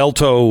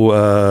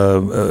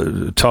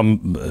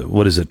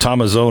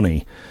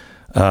Tommazzoni.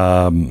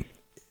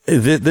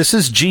 this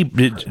is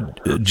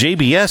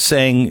JBS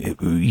saying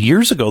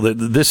years ago that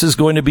this is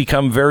going to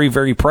become very,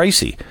 very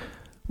pricey.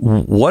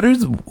 What are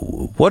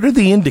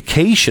the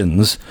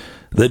indications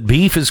that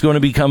beef is going to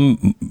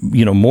become,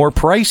 more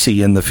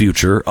pricey in the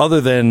future,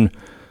 other than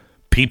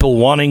people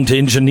wanting to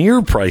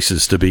engineer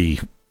prices to be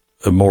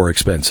more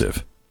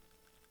expensive?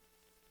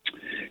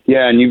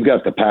 Yeah, and you've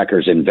got the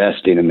packers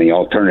investing in the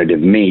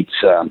alternative meats,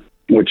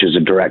 which is a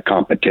direct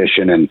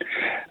competition, and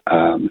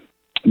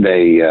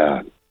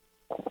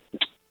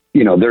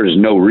there's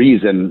no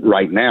reason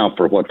right now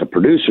for what the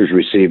producer's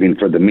receiving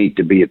for the meat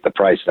to be at the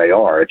price they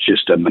are. It's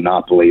just a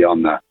monopoly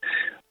on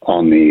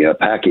the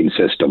packing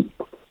system.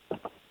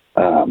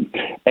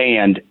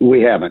 And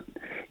we haven't,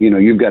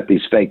 you've got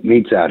these fake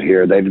meats out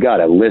here. They've got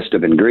a list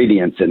of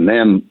ingredients in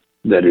them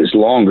that is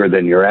longer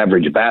than your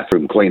average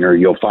bathroom cleaner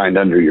you'll find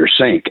under your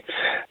sink.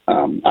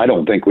 I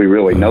don't think we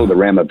really know the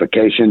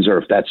ramifications or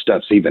if that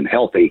stuff's even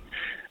healthy.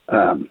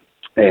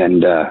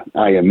 And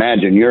I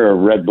imagine you're a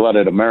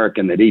red-blooded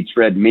American that eats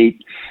red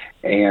meat,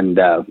 and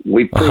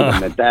we've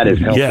proven that is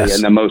healthy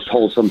and the most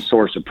wholesome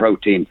source of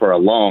protein for a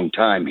long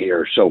time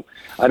here. So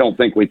I don't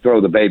think we throw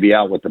the baby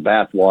out with the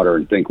bathwater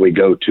and think we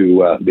go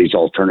to these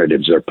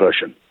alternatives they're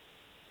pushing.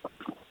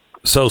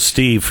 So,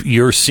 Steve,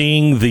 you're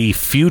seeing the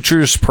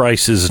futures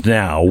prices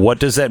now. What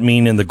does that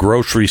mean in the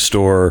grocery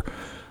store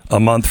a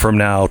month from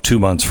now, 2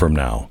 months from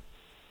now?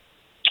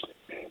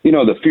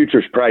 The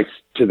futures price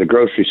to the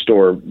grocery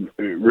store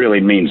really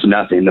means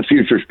nothing. The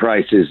futures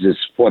price is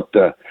what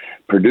the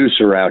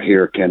producer out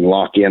here can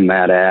lock in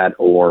that at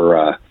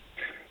or,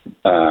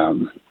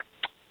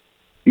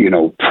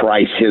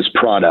 price his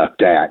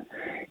product at.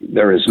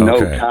 There is no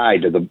tie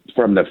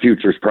from the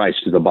futures price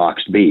to the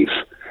boxed beef.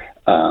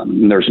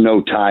 There's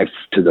no tie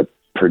to the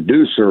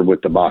producer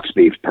with the boxed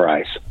beef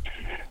price.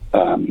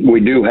 We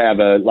do have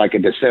a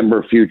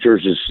December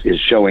futures is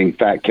showing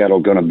fat kettle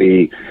going to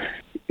be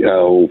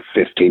 $15,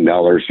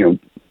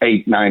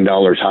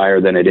 $8-9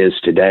 higher than it is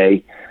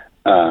today.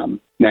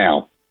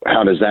 Now,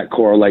 how does that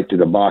correlate to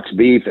the boxed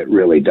beef? It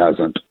really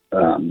doesn't.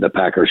 The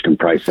packers can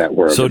price that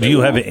wherever. So, do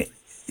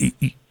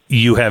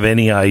you have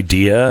any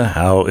idea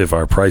if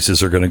our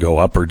prices are going to go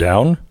up or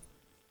down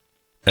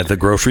at the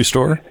grocery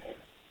store?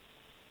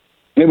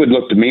 It would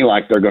look to me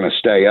like they're going to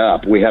stay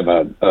up. We have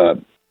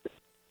a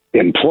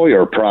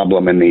employer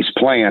problem in these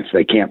plants.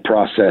 They can't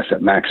process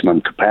at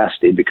maximum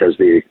capacity because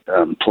the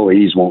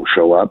employees won't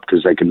show up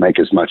because they can make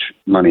as much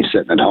money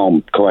sitting at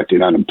home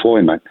collecting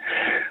unemployment.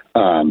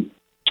 And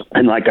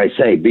like I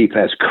say, beef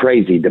has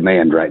crazy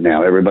demand right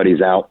now.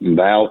 Everybody's out and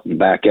about and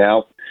back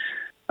out.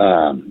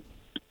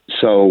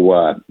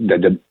 So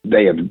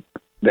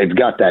they've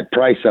got that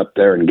price up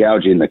there and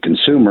gouging the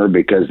consumer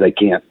because they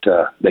can't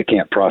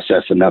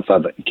process enough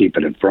of it and keep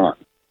it in front.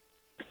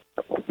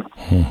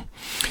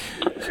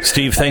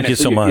 Steve, thank you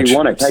so much. You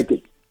want to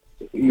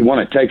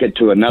take it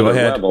to another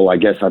level. I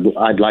guess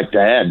I'd like to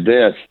add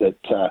this, that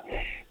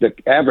the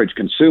average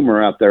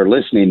consumer out there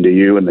listening to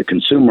you and the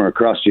consumer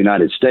across the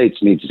United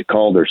States needs to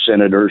call their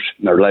senators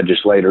and their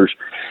legislators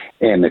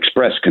and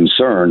express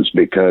concerns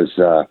because,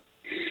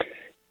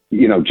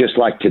 just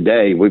like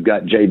today, we've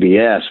got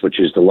JBS, which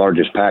is the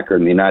largest packer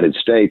in the United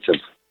States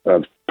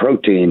of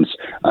proteins,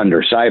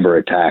 under cyber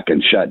attack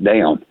and shut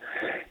down.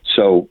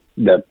 So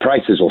the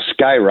prices will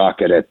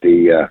skyrocket at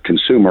the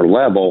consumer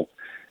level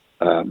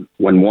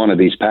when one of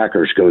these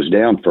packers goes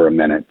down for a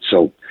minute.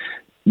 So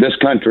this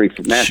country,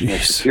 for national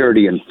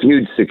security and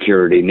food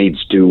security,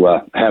 needs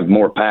to have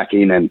more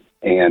packing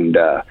and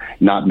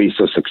not be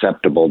so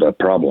susceptible to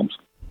problems.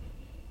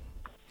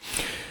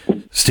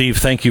 Steve,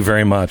 thank you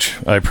very much.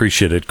 I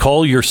appreciate it.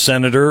 Call your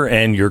senator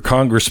and your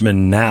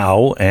congressman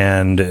now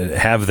and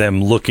have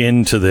them look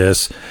into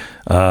this.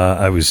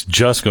 I was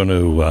just going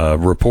to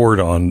report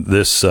on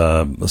this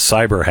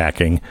cyber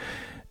hacking.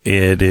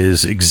 It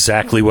is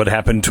exactly what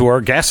happened to our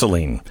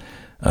gasoline.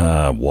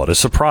 What a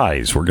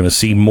surprise. We're going to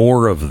see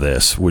more of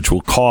this, which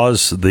will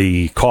cause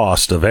the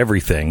cost of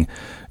everything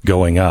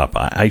going up.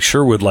 I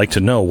sure would like to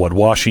know what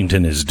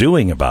Washington is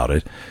doing about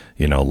it.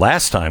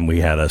 Last time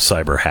we had a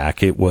cyber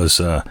hack, it was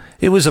a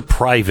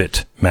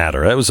private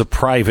matter. That was a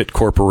private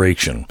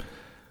corporation.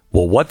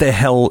 Well, what the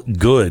hell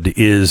good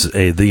is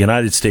the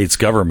United States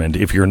government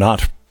if you're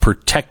not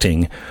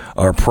protecting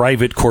our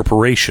private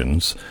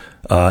corporations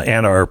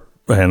and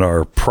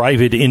our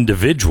private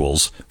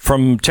individuals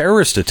from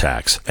terrorist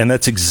attacks? And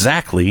that's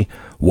exactly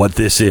what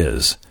this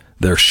is.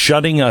 They're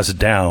shutting us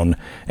down,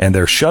 and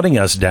they're shutting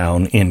us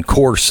down in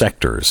core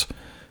sectors.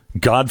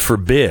 God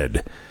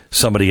forbid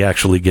somebody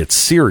actually gets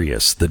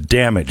serious, the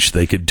damage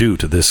they could do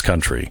to this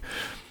country.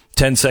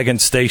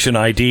 10-second station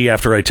ID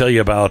after I tell you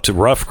about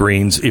Rough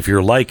Greens. If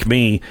you're like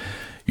me,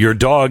 your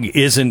dog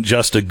isn't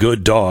just a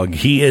good dog.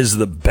 He is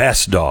the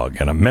best dog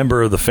and a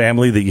member of the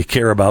family that you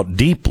care about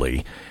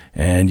deeply,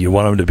 and you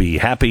want him to be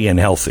happy and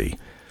healthy.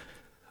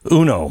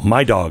 Uno,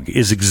 my dog,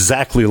 is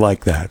exactly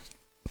like that.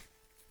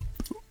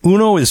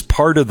 Uno is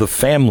part of the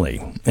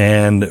family,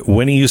 and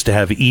when he used to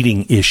have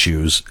eating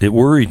issues, it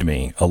worried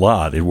me a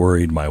lot. It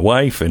worried my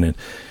wife, and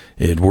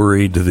it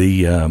worried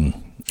the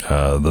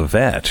the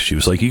vet. She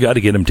was like, you got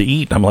to get him to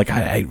eat. I'm like,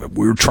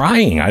 we're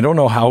trying. I don't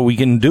know how we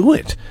can do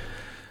it.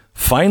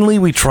 Finally,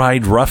 we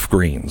tried rough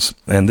greens,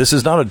 and this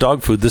is not a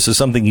dog food. This is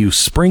something you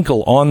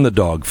sprinkle on the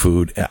dog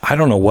food. I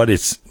don't know what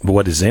is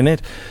in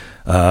it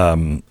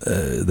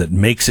that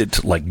makes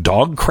it like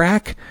dog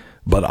crack,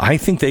 but I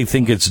think they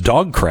think it's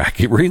dog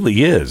crack. It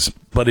really is,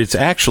 but it's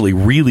actually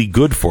really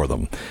good for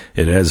them.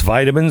 It has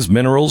vitamins,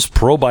 minerals,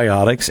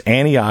 probiotics,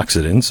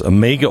 antioxidants,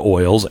 omega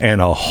oils,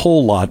 and a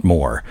whole lot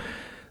more.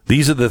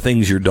 These are the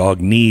things your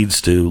dog needs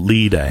to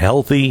lead a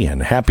healthy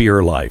and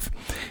happier life.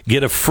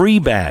 Get a free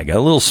bag, a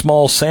little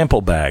small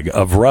sample bag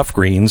of rough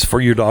greens for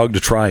your dog to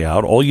try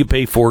out. All you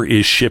pay for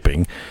is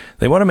shipping.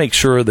 They want to make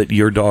sure that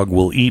your dog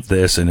will eat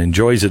this and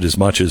enjoys it as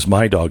much as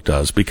my dog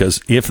does,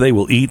 because if they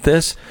will eat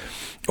this,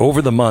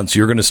 over the months,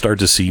 you're going to start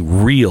to see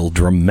real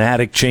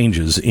dramatic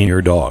changes in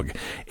your dog.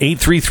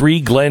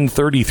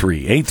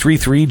 833-GLEN-33,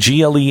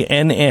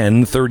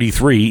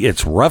 833-GLENN-33.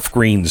 It's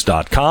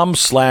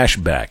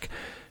roughgreens.com/Beck.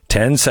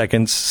 10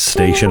 seconds,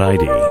 station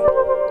ID.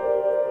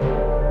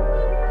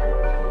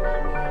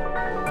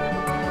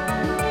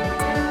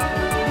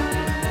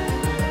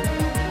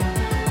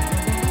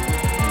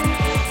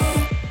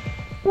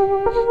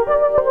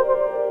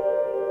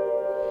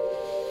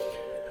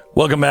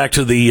 Welcome back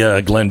to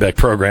the Glenn Beck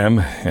program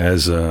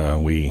as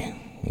we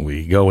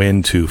go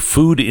into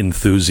food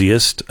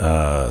enthusiast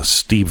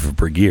Steve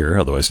Bergier,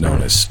 otherwise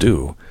known as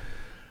Stu.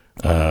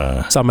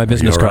 It's on my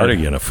business card. Are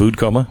you in a food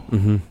coma?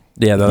 Mm-hmm.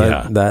 Yeah,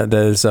 that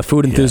is a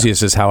food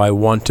enthusiast is how I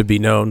want to be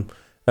known.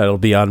 It'll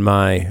be on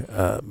my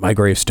my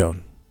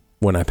gravestone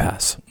when I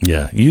pass.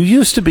 Yeah, you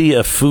used to be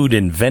a food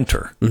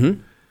inventor.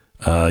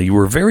 Mm-hmm. You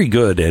were very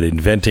good at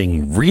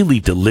inventing really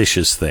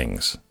delicious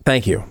things.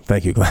 Thank you,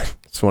 Glenn.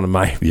 It's one of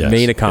my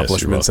main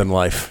accomplishments in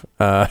life.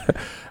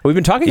 We've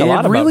been talking a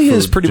lot about food. It really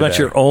is pretty much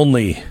your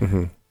only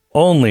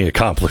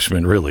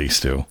accomplishment, really,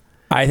 Stu.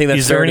 I think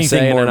that's fair to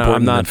say, and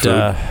I'm not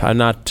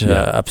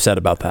upset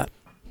about that.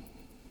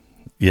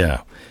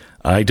 Yeah.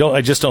 I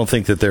just don't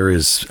think that there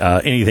is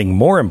anything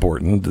more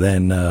important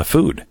than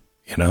food,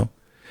 you know?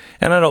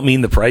 And I don't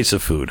mean the price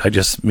of food. I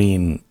just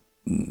mean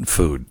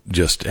food,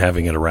 just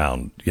having it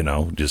around, you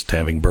know, just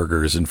having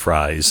burgers and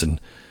fries and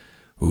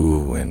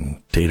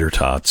tater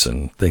tots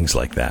and things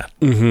like that.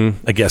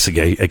 Mm-hmm. I guess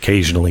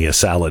occasionally a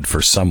salad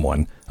for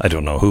someone. I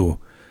don't know who,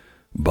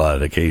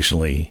 but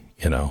occasionally,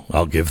 you know,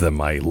 I'll give them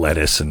my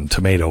lettuce and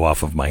tomato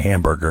off of my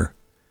hamburger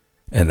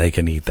and they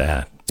can eat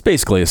that. It's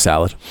basically a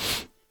salad.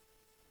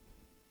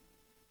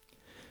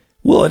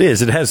 Well, it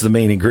is. It has the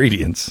main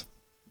ingredients,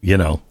 you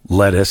know,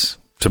 lettuce,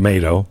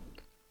 tomato.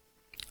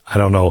 I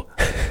don't know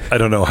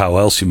how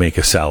else you make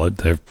a salad.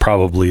 There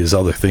probably is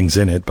other things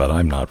in it, but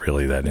I'm not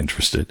really that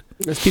interested.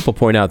 As people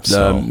point out,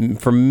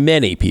 for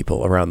many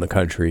people around the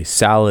country,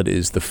 salad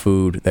is the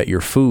food that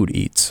your food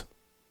eats.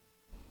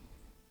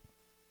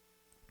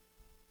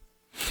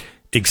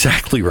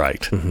 Exactly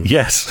right. Mm-hmm.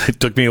 Yes, it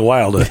took me a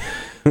while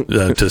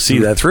to see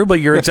that through, but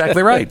you're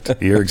exactly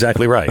right. You're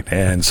exactly right.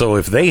 And so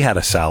if they had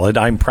a salad,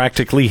 I'm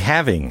practically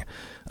having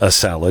a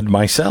salad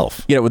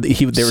myself. You know,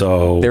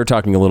 they were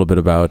talking a little bit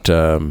about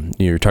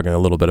you're talking a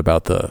little bit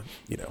about the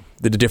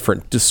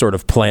different just sort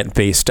of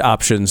plant-based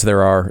options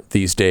there are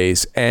these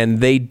days,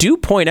 and they do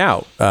point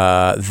out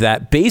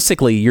that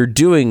basically you're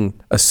doing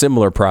a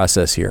similar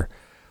process here.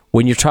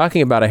 When you're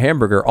talking about a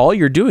hamburger, all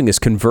you're doing is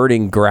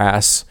converting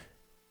grass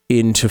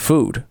into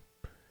food.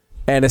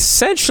 And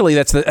essentially,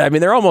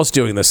 they're almost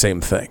doing the same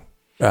thing.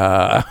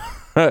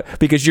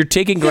 Because you're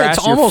taking grass,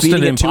 it's almost you're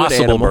feeding an it to an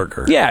impossible animal.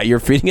 burger. Yeah,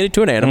 you're feeding it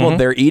to an animal. Mm-hmm.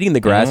 They're eating the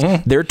grass.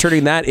 Mm-hmm. They're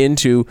turning that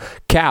into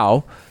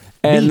cow.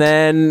 And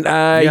then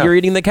you're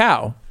eating the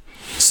cow.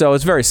 So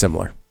it's very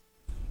similar.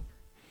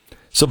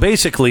 So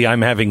basically,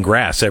 I'm having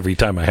grass every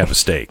time I have a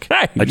steak.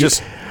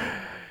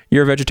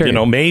 You're a vegetarian. You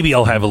know, maybe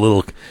I'll have a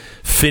little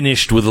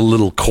finished with a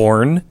little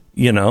corn,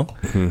 you know.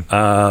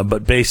 Mm-hmm.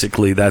 But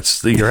basically,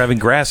 you're having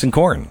grass and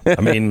corn.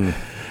 I mean...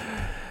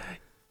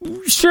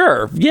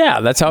 Sure.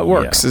 Yeah, that's how it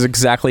works. Is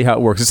exactly how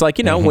it works. It's like,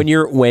 you know, when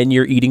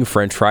you're eating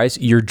French fries,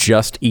 you're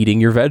just eating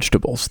your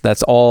vegetables.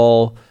 That's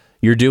all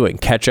you're doing.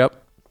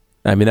 Ketchup.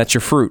 I mean, that's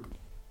your fruit.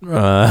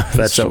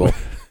 Vegetable.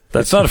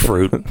 That's not a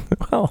fruit.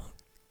 Well,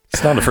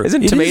 it's not a fruit.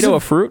 Isn't tomato a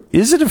fruit?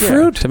 Is it a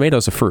fruit?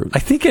 Tomato's a fruit. I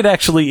think it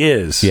actually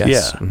is.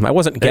 Yes. Yeah. I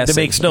wasn't guessing. It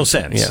makes no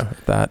sense. Yeah.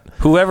 That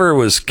whoever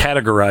was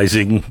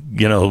categorizing,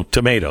 you know,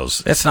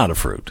 tomatoes, it's not a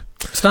fruit.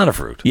 It's not a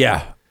fruit.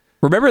 Yeah.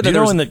 Remember that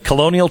in the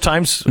colonial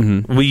times,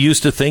 we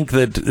used to think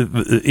that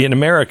in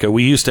America,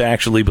 we used to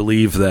actually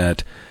believe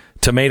that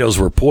tomatoes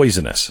were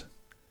poisonous.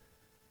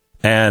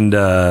 And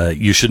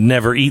you should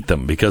never eat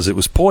them because it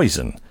was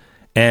poison.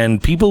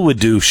 And people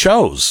would do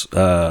shows.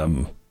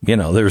 You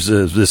know, there's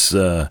this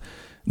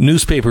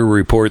newspaper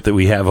report that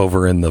we have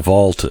over in the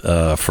vault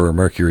for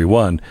Mercury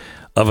One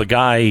of a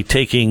guy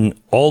taking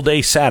all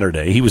day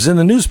Saturday. He was in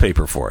the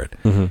newspaper for it.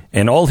 Mm-hmm.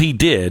 And all he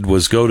did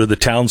was go to the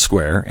town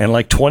square, and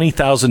like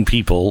 20,000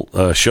 people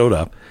showed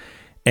up,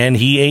 and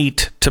he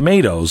ate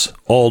tomatoes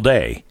all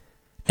day.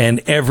 And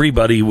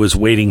everybody was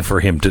waiting for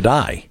him to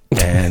die.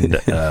 And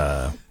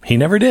he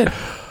never did.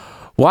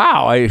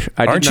 Wow,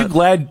 aren't you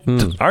glad?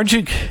 Aren't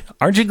you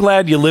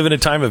glad you live in a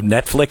time of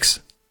Netflix?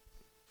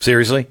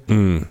 Seriously,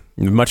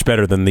 much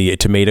better than the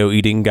tomato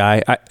eating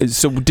guy.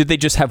 So, did they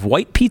just have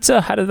white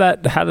pizza? How did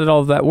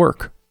all of that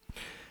work?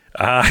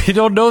 I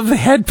don't know if they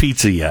had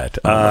pizza yet.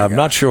 I'm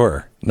not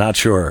sure.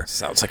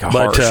 Sounds like a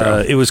horror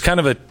show. It was kind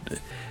of it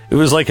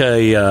was like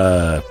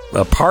a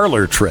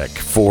parlor trick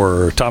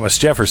for Thomas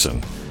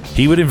Jefferson.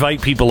 He would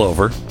invite people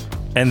over,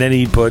 and then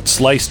he'd put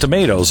sliced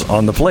tomatoes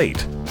on the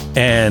plate.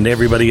 And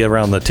everybody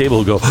around the table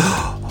would go,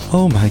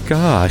 oh my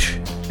gosh.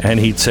 And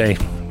he'd say,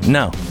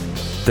 no,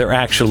 they're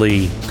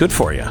actually good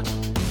for you.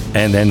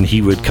 And then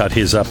he would cut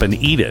his up and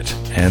eat it.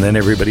 And then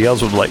everybody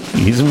else would be like,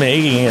 he's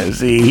making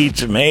us eat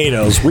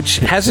tomatoes, which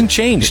hasn't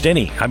changed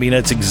any. I mean,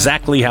 that's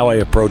exactly how I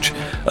approach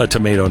a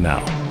tomato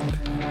now.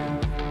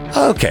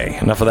 Okay,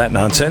 enough of that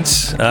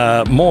nonsense.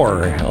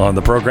 More on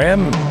the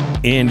program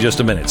in just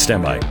a minute.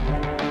 Stand by.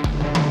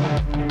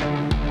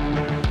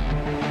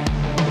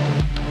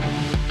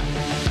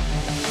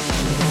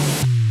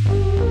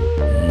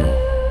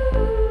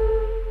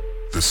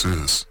 This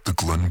is the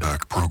Glenn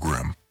Beck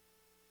Program.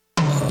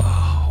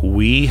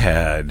 We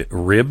had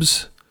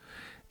ribs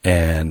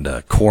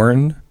and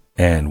corn,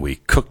 and we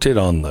cooked it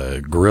on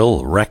the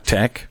grill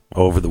Rectech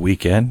over the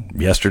weekend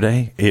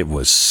yesterday. It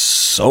was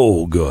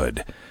so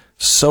good.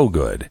 So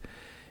good.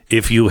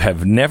 If you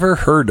have never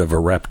heard of a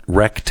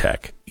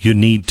Rectech, you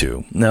need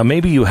to. Now,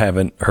 maybe you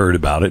haven't heard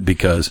about it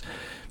because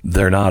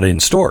they're not in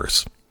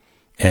stores.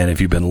 And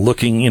if you've been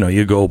looking,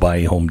 you go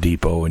by Home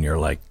Depot and you're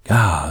like,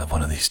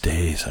 one of these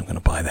days I'm going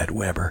to buy that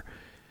Weber.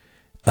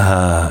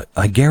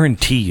 I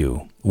guarantee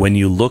you, when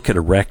you look at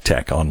a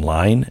Rectech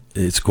online,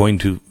 it's going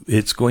to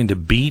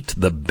beat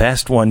the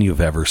best one you've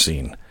ever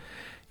seen.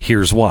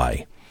 Here's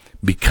why.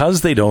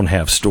 Because they don't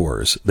have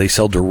stores, they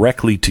sell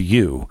directly to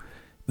you.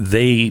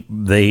 They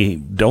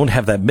don't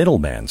have that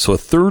middleman. So a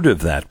third of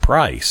that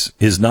price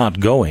is not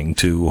going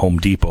to Home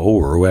Depot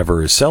or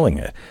whoever is selling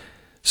it.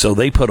 So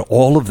they put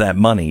all of that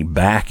money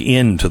back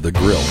into the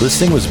grill. This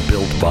thing was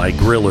built by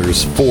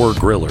grillers for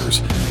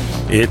grillers.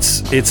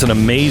 It's an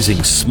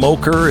amazing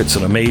smoker. It's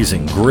an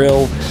amazing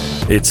grill.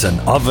 It's an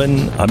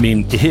oven. I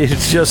mean,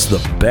 it's just the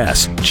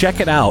best. Check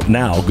it out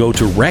now. Go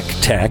to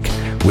Rectech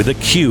with a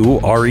Q,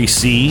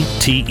 RECTEQ,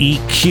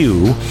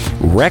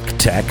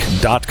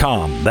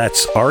 rectech.com.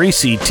 That's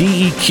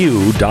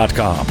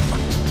RECTEQ.com.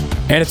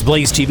 And it's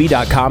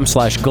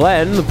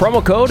blazetv.com/Glenn. The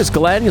promo code is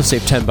Glenn. You'll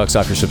save $10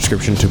 off your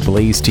subscription to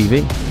Blaze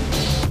TV.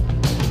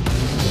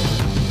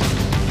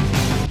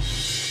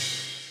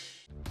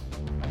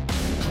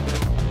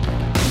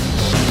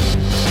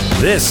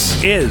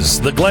 This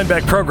is the Glenn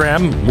Beck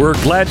Program. We're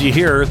glad you're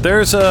here.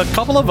 There's a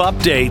couple of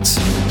updates.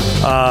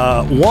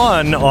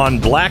 One on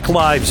Black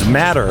Lives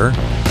Matter.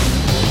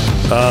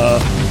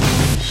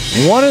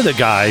 One of the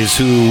guys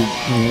who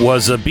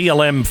was a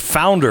BLM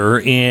founder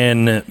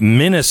in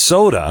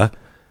Minnesota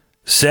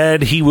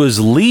said he was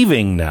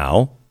leaving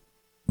now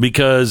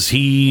because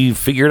he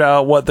figured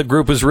out what the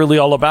group is really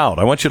all about.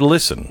 I want you to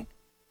listen.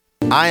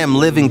 I am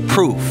living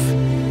proof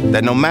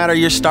that no matter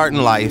your start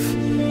in life,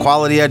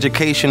 quality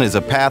education is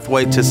a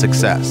pathway to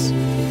success.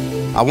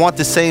 I want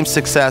the same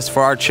success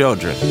for our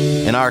children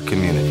in our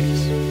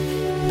communities.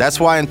 That's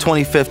why in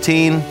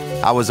 2015,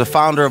 I was a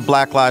founder of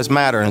Black Lives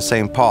Matter in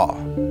St. Paul.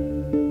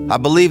 I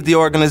believe the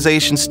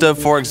organization stood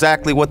for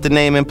exactly what the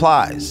name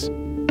implies.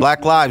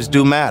 Black lives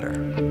do matter.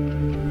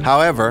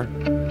 However,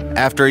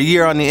 after a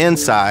year on the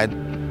inside,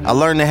 I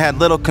learned they had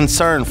little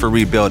concern for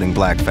rebuilding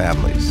black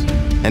families,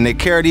 and they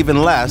cared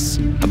even less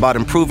about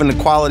improving the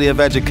quality of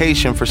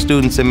education for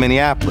students in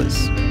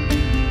Minneapolis.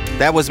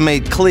 That was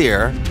made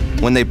clear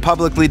when they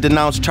publicly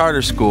denounced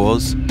charter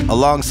schools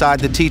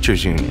alongside the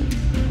teachers union.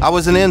 I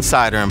was an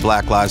insider in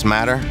Black Lives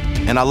Matter,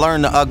 and I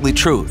learned the ugly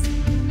truth.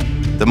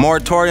 The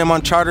moratorium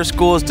on charter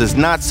schools does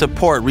not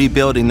support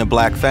rebuilding the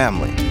black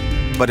family,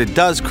 but it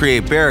does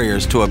create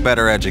barriers to a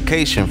better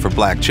education for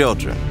black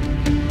children.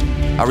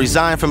 I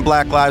resigned from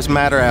Black Lives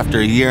Matter after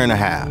a year and a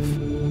half,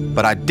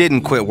 but I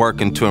didn't quit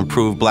working to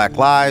improve black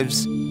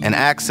lives and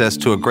access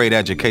to a great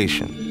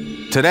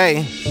education.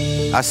 Today,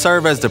 I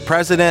serve as the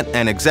president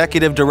and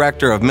executive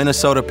director of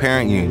Minnesota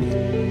Parent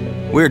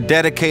Union. We're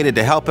dedicated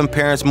to helping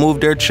parents move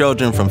their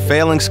children from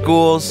failing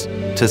schools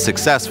to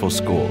successful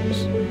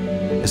schools.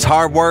 It's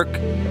hard work,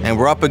 and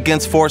we're up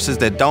against forces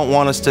that don't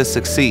want us to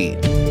succeed.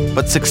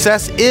 But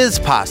success is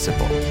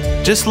possible.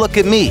 Just look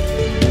at me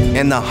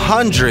and the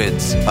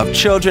hundreds of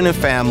children and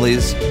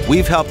families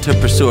we've helped to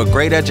pursue a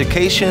great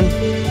education,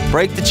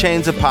 break the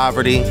chains of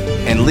poverty,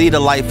 and lead a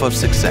life of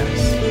success.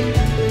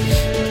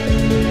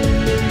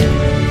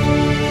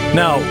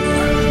 Now,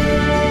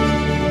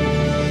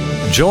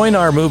 join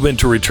our movement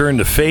to return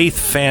to faith,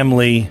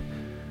 family,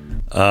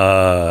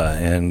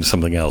 and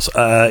something else.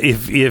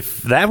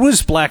 If that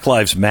was Black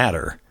Lives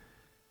Matter,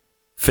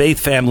 faith,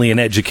 family, and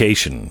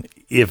education,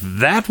 if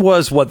that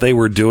was what they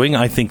were doing,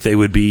 I think they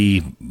would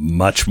be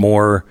much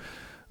more,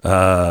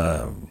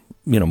 people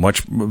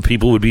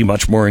would be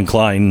much more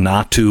inclined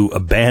not to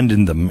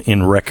abandon them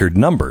in record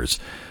numbers.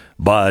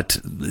 But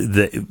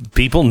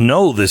people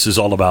know this is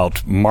all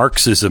about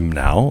Marxism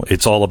now.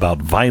 It's all about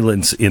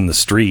violence in the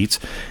streets.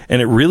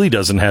 And it really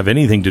doesn't have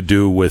anything to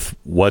do with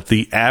what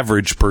the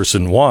average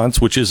person wants,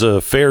 which is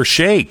a fair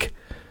shake.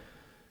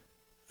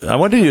 I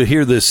wanted you to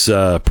hear this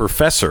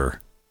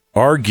professor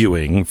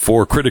arguing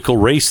for critical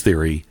race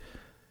theory.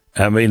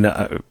 I mean,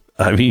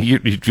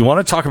 you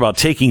want to talk about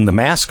taking the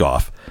mask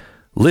off.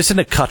 Listen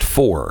to cut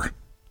 4.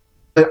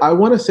 I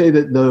want to say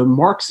that the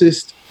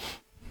Marxist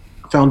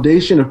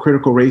foundation of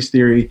critical race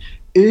theory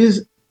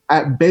is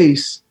at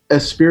base a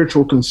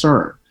spiritual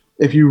concern.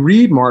 If you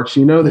read Marx,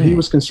 you know that he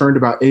was concerned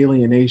about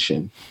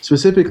alienation,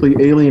 specifically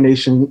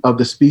alienation of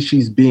the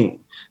species being,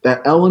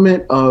 that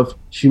element of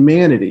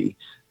humanity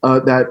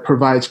that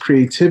provides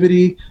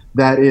creativity,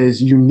 that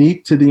is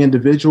unique to the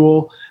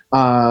individual,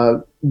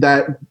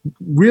 that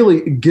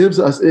really gives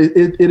us,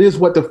 it is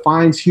what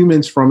defines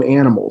humans from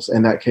animals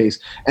in that case.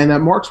 And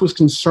that Marx was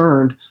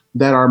concerned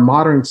that our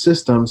modern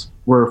systems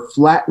were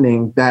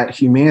flattening that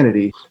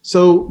humanity.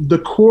 So the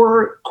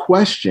core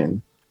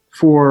question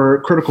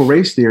for critical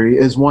race theory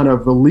is one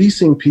of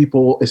releasing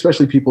people,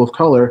 especially people of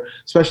color,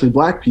 especially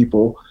Black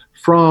people,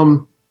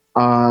 from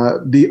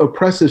the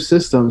oppressive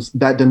systems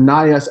that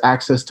deny us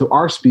access to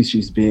our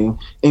species being,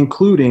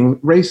 including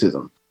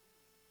racism.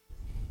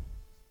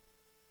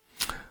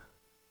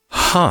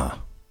 Huh.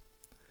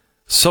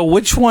 So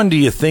which one do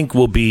you think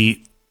will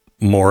be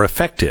more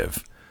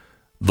effective?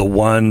 The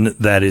one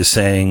that is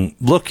saying,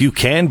 look, you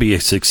can be a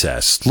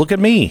success. Look at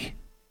me.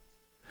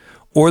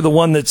 Or the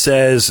one that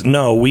says,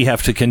 no, we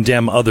have to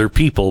condemn other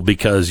people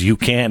because you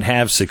can't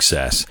have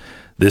success.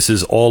 This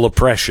is all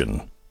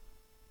oppression.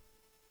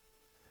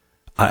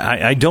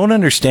 I don't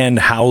understand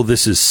how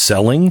this is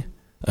selling.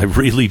 I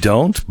really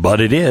don't,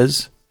 but it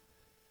is.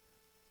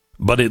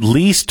 But at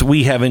least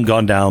we haven't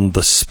gone down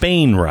the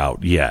Spain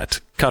route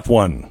yet. Cut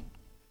 1.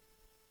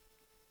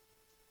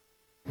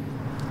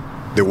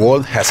 The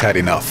world has had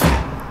enough.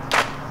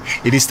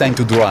 It is time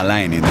to draw a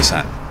line in the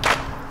sand.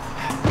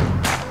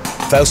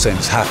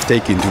 Thousands have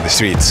taken to the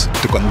streets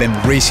to condemn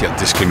racial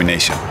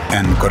discrimination,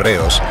 and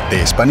Correos,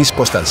 the Spanish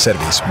postal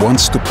service,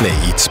 wants to play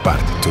its part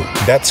too.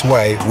 That's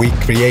why we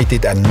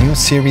created a new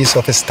series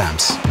of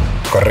stamps.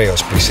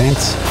 Correos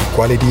presents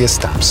Equality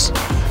Stamps,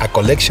 a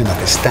collection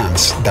of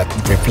stamps that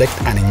reflect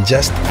an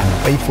unjust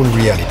and painful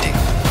reality,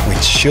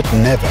 which should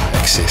never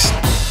exist.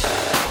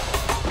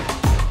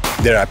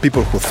 There are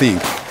people who think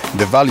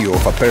the value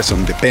of a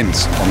person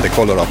depends on the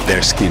color of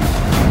their skin.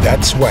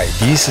 That's why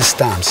these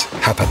stamps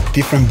have a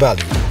different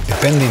value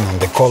depending on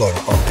the color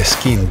of the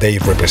skin they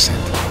represent.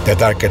 The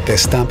darker the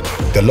stamp,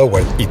 the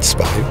lower its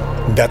value.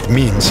 That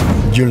means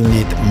you'll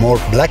need more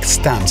black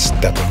stamps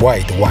than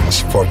white ones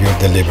for your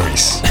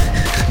deliveries.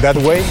 That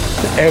way,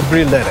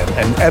 every letter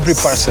and every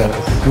parcel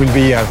will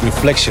be a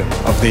reflection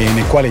of the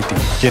inequality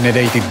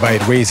generated by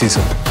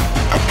racism.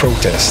 A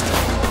protest.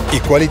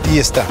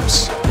 Equality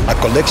Stamps, a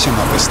collection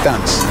of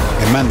stamps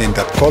demanding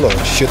that color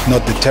should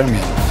not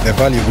determine the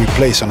value we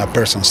place on a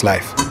person's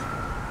life.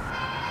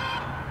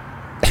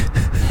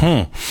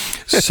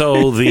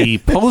 So the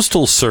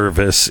Postal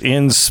Service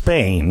in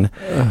Spain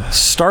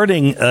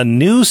starting a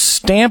new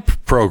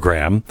stamp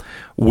program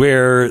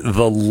where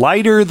the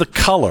lighter the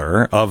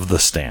color of the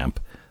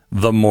stamp,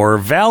 the more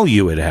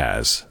value it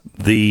has.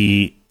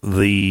 The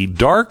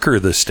darker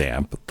the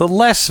stamp, the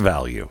less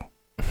value.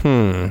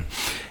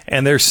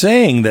 And they're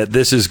saying that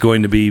this is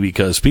going to be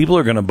because people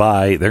are going to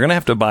buy, they're going to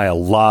have to buy a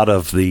lot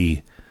of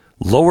the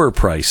lower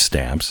price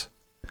stamps.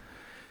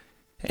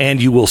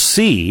 And you will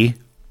see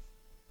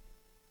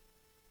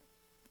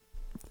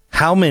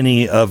how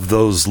many of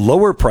those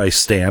lower price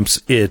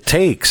stamps it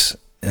takes,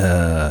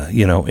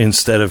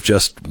 instead of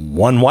just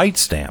one white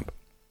stamp.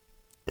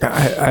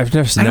 I've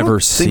never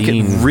seen.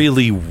 Think it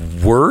really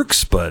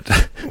works, but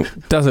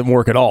it doesn't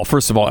work at all.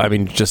 First of all, I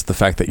mean, just the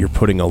fact that you're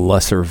putting a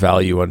lesser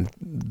value on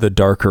the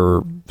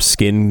darker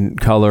skin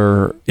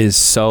color is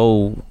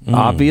so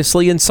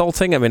obviously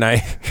insulting. I mean,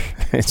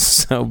 it's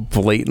so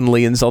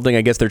blatantly insulting.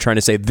 I guess they're trying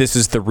to say this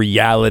is the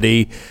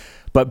reality,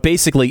 but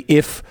basically,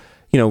 if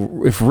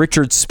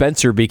Richard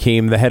Spencer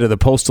became the head of the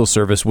Postal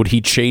Service, would he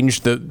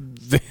change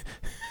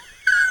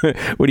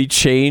would he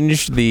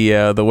change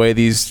the way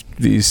these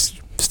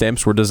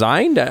stamps were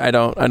designed? I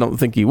don't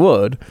think he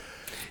would.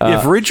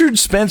 If Richard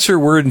Spencer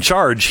were in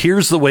charge,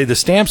 here's the way the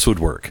stamps would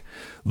work.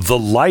 The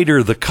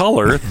lighter the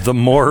color, the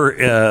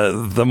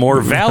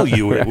more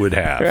value it would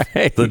have.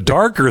 Right. The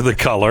darker the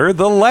color,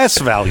 the less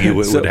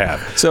value it would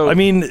have. So I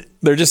mean,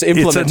 they're just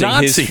implementing it's a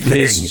Nazi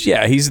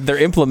thing. They're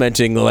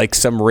implementing like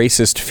some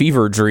racist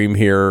fever dream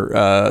here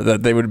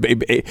that they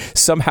would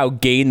somehow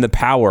gain the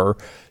power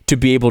to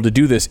be able to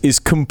do this is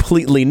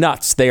completely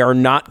nuts. They are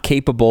not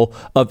capable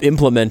of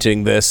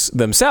implementing this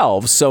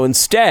themselves. So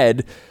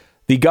instead,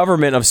 the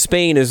government of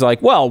Spain is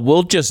like, well,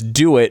 we'll just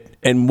do it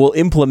and we'll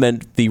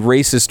implement the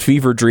racist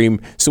fever dream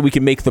so we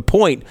can make the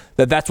point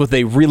that that's what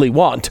they really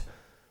want,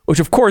 which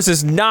of course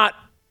is not,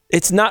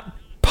 it's not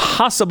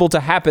impossible to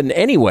happen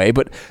anyway.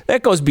 But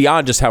that goes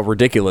beyond just how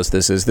ridiculous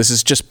this is. This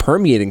is just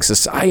permeating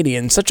society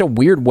in such a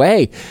weird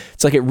way.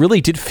 It's like it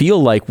really did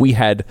feel like we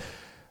had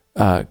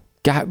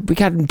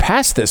gotten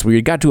past this.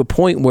 We got to a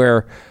point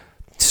where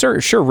sure,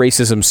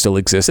 racism still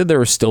existed. There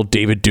were still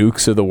David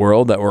Dukes of the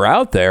world that were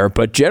out there,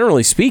 but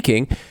generally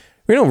speaking,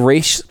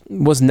 race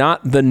was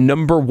not the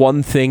number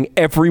one thing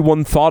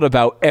everyone thought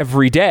about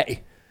every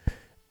day,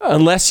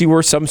 unless you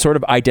were some sort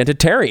of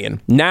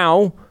identitarian.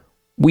 Now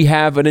we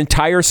have an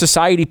entire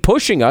society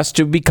pushing us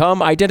to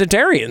become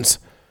identitarians.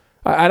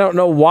 I don't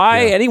know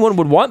why anyone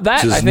would want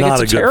that. I think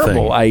it's a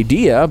terrible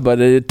idea, but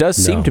it does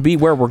seem to be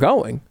where we're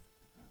going.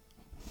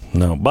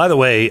 No. By the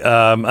way,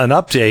 an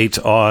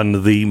update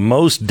on the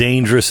most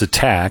dangerous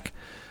attack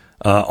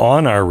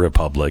on our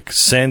republic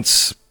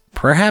since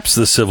perhaps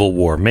the Civil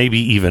War, maybe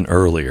even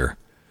earlier.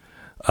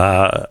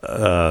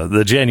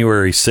 The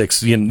January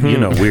 6th, you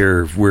know,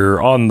 we're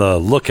on the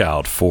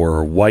lookout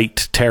for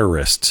white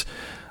terrorists.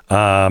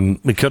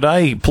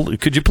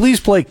 Could you please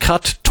play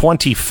cut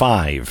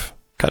 25?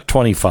 Cut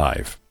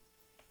 25.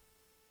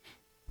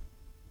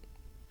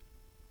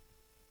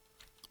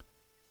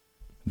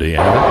 Do you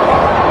have it?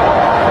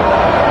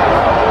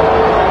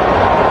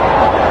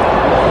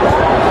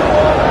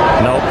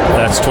 Nope,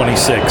 that's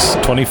 26.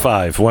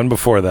 25. One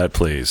before that,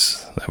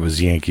 please. That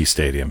was Yankee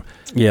Stadium.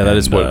 Yeah, that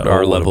is what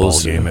our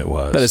levels game it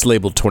was. That is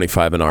labeled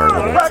 25 in our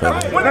level.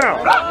 Because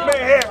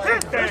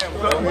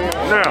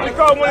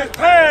when it's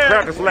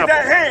time,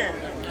 that hand.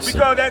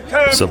 Because that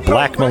time it's a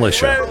black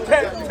militia.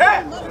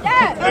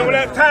 And when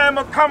that time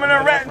of coming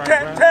and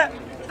rat-tat-tat,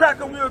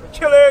 Cracker will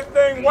kill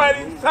everything white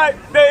in sight.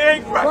 They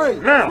ain't right.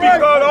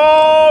 Because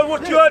all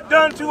what you have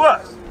done to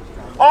us,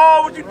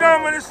 all what you've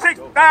done with the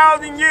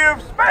 6,000 year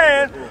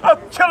span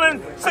of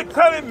killing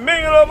 600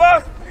 million of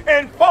us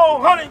and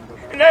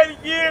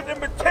 480 years in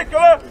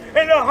particular,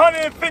 and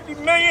 150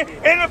 million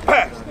in the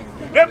past.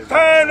 Them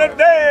time the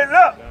day is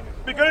up,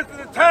 because this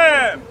is the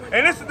time,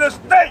 and this is the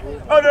state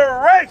of the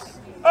race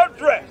of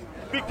dress,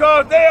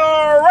 because they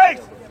are a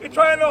race. They're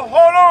trying to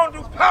hold on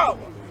to power,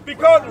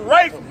 because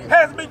race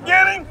has a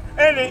beginning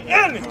and an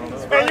ending,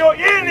 and your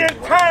Indian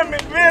time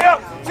has been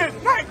up since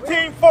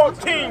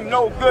 1914.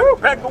 No good,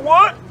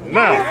 Peckerwood.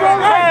 No. It's the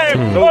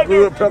time of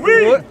the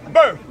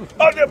rebirth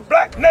of the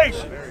black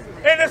nation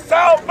and the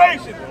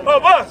salvation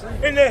of us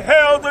in the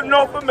hells of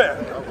North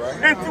America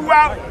and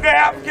throughout the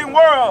African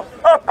world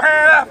of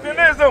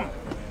Pan-Africanism.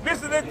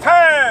 This is the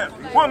time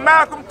when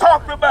Malcolm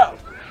talked about.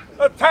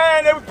 A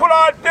time that we put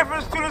our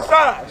difference to the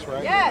side.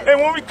 Right. Yes. And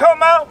when we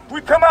come out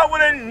with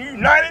a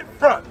united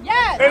front.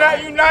 Yes. And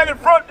that united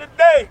front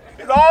today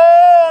is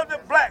all the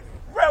black,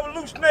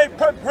 revolutionary,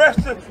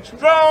 progressive,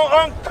 strong,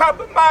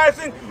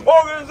 uncompromising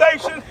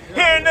organizations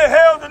here in the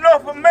hells of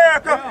North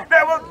America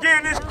that will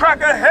give this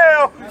cracker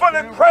hell from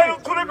the cradle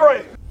to the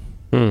grave.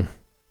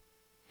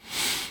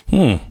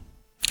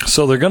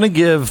 So they're going to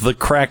give the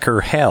cracker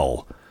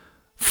hell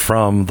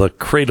from the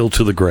cradle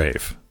to the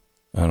grave.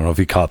 I don't know if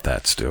you caught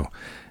that, Stu.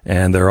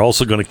 And they're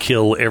also going to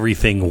kill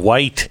everything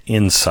white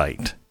in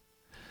sight.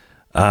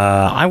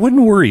 I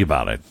wouldn't worry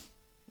about it.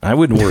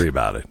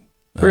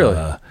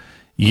 Really?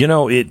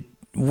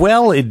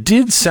 It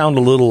did sound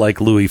a little like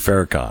Louis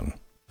Farrakhan.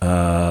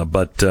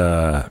 But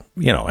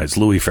has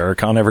Louis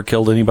Farrakhan ever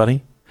killed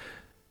anybody?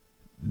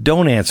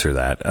 Don't answer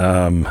that.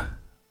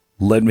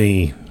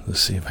 Let's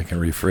see if I can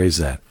rephrase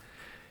that.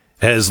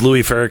 Has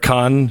Louis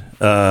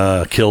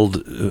Farrakhan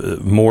killed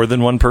more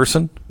than one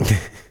person?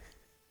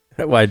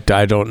 I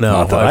don't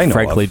know. I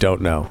frankly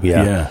don't know.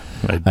 Yeah.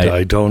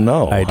 I don't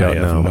know. I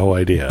have no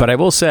idea. But I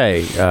will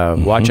say,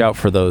 watch out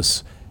for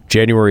those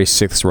January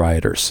 6th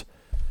rioters.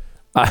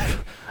 They're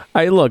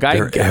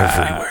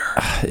everywhere.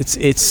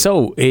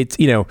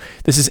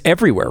 This is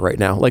everywhere right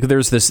now. Like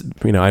there's this,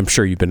 I'm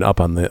sure you've been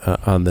up on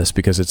this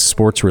because it's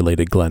sports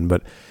related, Glenn,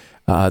 but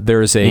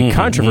there is a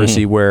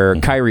controversy where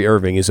Kyrie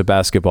Irving is a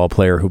basketball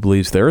player who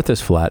believes the earth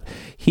is flat.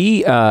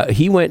 He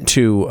went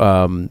to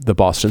the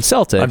Boston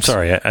Celtics.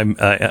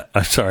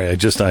 I'm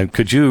sorry.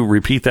 Could you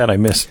repeat that? I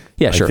missed.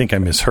 Yeah, sure. I think I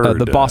misheard.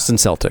 The Boston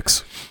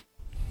Celtics.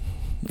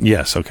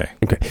 Yes. Okay.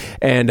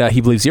 And he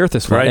believes the earth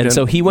is flat. Right, and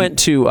so he went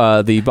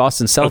to the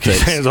Boston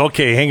Celtics.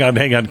 Okay. Hang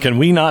on. Can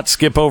we not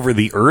skip over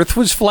the earth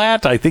was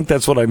flat? I think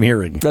that's what I'm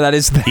hearing.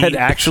 He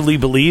actually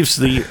believes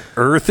the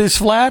earth is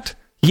flat?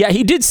 Yeah,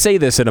 he did say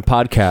this in a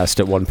podcast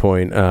at one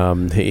point.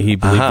 He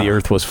believed the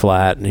earth was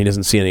flat and he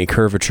doesn't see any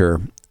curvature.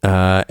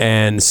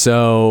 And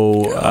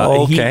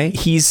so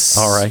he's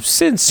all right.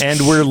 Since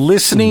and we're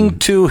listening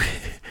to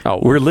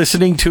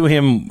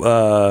him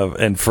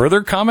and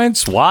further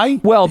comments. Why?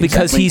 Well,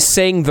 because he's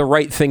saying the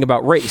right thing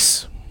about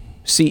race.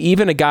 See,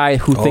 even a guy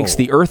who thinks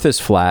the earth is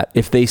flat,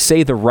 if they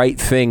say the right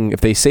thing,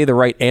 if they say the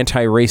right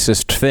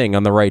anti-racist thing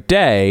on the right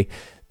day,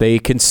 they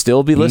can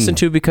still be listened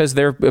to because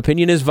their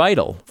opinion is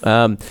vital.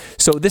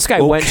 So this guy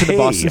went to the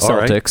Boston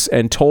Celtics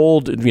and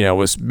told,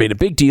 made a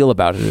big deal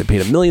about it. They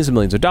paid him millions and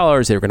millions of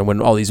dollars. They were going to win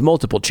all these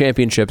multiple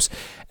championships.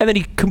 And then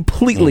he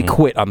completely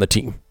quit on the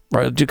team.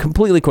 right? To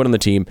completely quit on the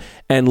team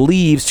and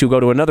leaves to go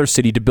to another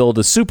city to build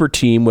a super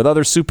team with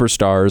other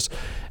superstars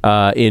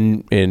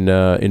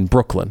in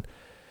Brooklyn.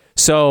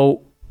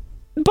 So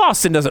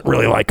Boston doesn't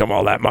really like him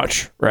all that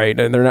much, right?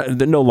 And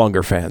they're no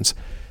longer fans.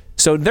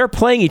 So they're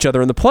playing each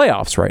other in the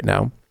playoffs right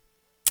now.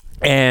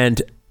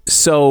 And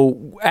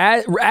so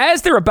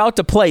as they're about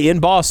to play in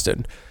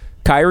Boston,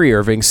 Kyrie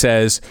Irving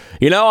says,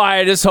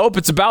 I just hope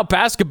it's about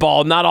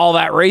basketball, not all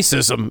that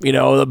racism.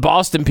 The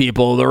Boston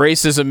people, the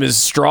racism is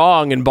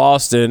strong in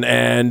Boston,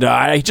 and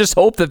I just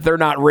hope that they're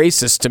not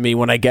racist to me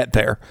when I get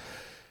there.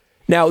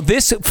 Now,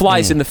 this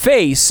flies in the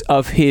face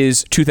of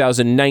his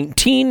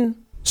 2019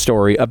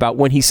 story about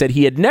when he said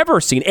he had never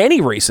seen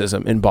any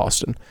racism in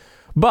Boston,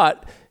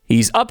 but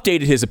he's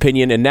updated his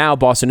opinion, and now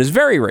Boston is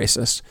very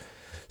racist.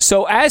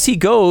 So as he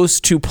goes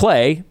to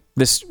play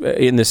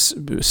in this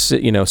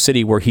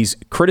city where he's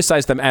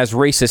criticized them as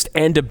racist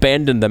and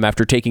abandoned them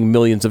after taking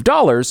millions of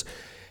dollars,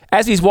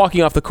 as he's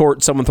walking off the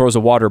court, someone throws a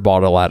water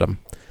bottle at him.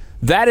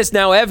 That is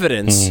now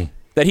evidence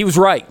that he was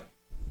right.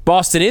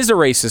 Boston is a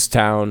racist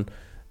town.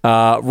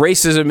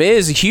 Racism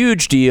is a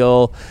huge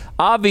deal.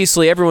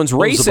 Obviously, everyone's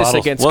racist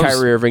against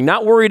Kyrie Irving.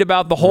 Not worried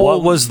about the whole.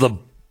 What was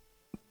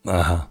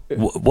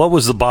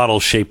the bottle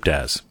shaped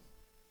as?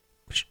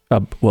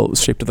 Well, it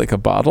was shaped like a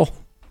bottle.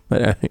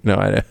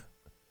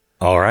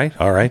 All right.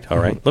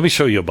 Let me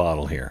show you a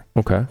bottle here.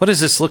 Okay. What does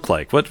this look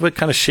like? What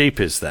kind of shape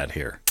is that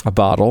here? A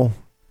bottle.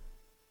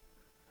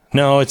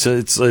 No, it's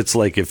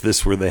like if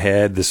this were the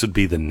head, this would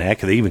be the neck.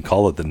 They even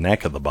call it the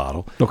neck of the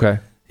bottle. Okay.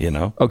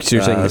 Okay, so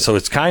you're saying so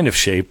it's kind of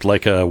shaped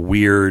like a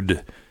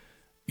weird,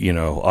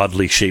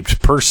 oddly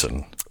shaped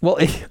person. Well,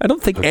 I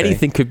don't think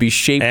anything could be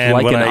shaped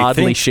like an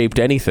oddly shaped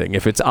anything.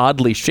 If it's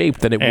oddly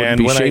shaped, then it wouldn't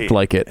be shaped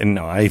like it.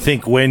 No, I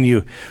think when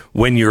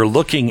you're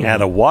looking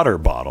at a water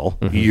bottle,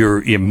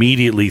 you're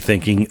immediately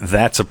thinking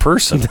that's a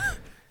person.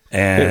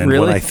 And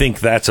really? when I think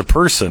that's a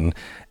person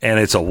and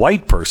it's a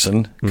white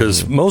person,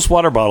 because most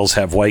water bottles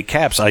have white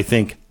caps, I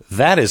think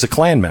that is a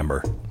Klan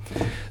member.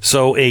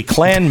 So a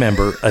Klan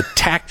member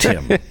attacked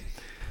him.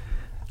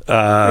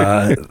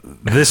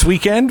 This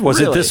weekend? Was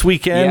it this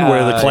weekend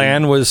where the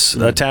Klan was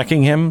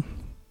attacking him?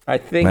 I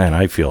think. Man,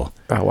 I feel.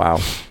 Oh,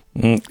 wow.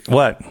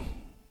 What?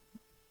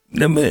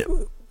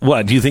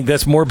 What? Do you think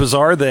that's more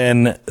bizarre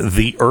than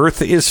the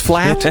earth is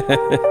flat?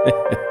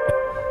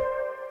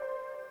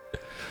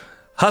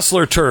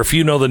 Hustler Turf,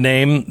 you know the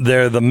name.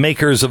 They're the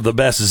makers of the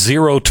best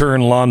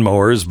zero-turn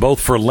lawnmowers, both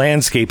for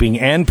landscaping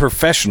and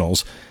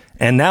professionals,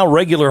 and now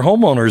regular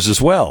homeowners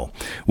as well.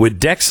 With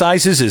deck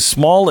sizes as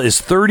small as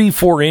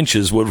 34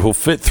 inches, which will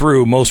fit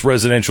through most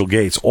residential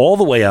gates, all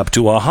the way up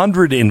to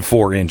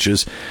 104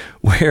 inches,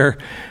 where,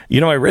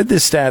 I read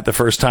this stat the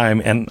first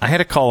time, and I had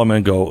to call him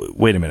and go,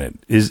 wait a minute,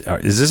 is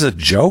this a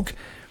joke?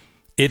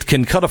 It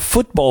can cut a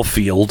football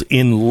field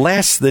in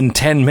less than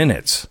 10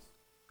 minutes.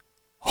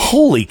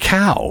 Holy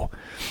cow.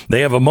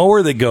 They have a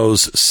mower that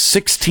goes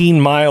 16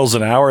 miles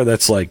an hour.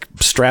 That's like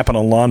strapping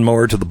a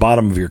lawnmower to the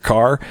bottom of your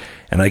car.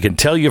 And I can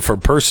tell you from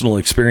personal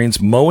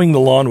experience, mowing the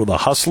lawn with a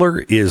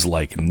Hustler is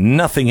like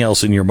nothing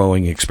else in your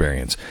mowing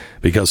experience,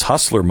 because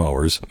Hustler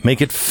mowers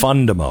make it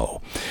fun to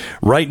mow.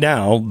 Right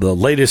now, the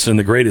latest and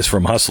the greatest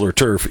from Hustler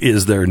Turf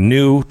is their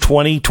new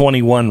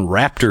 2021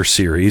 Raptor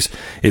series.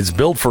 It's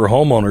built for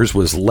homeowners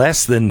with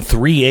less than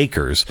 3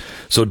 acres.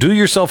 So do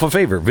yourself a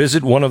favor.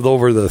 Visit one of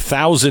over the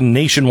 1,000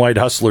 nationwide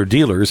Hustler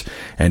dealers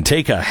and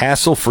take a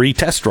hassle-free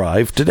test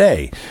drive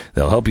today.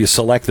 They'll help you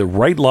select the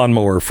right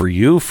lawnmower for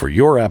you, for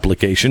your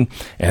application,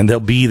 and they'll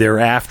be there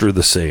after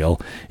the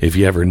sale if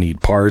you ever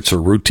need parts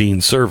or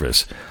routine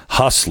service.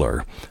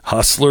 Hustler,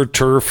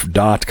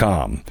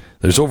 hustlerturf.com.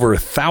 There's over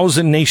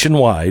 1,000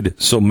 nationwide,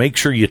 so make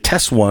sure you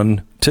test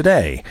one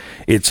today.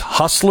 It's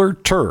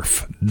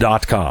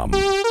hustlerturf.com.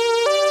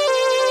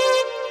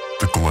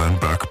 The Glenn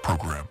Beck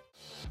Program.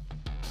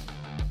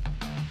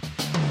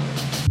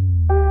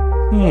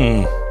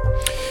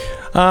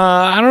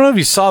 I don't know if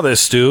you saw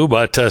this, Stu,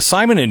 but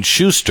Simon &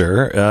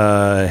 Schuster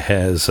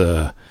has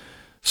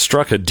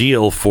struck a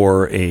deal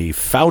for a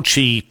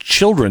Fauci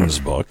children's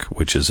book,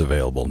 which is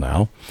available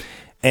now.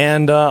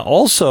 And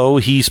also,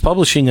 he's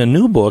publishing a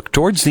new book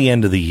towards the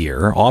end of the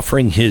year,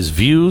 offering his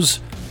views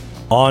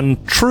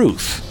on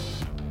truth.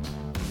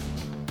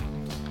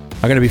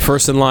 I'm going to be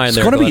first in line. It's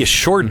going to be a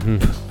short,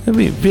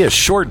 be a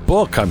short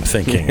book, I'm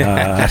thinking.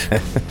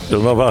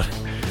 Don't know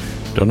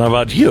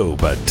about you,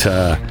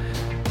 but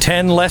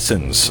 10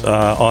 lessons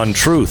on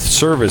truth,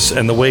 service,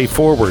 and the way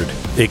forward.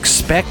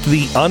 Expect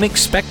the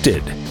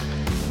unexpected.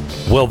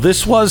 Well,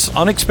 this was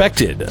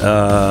unexpected. Maybe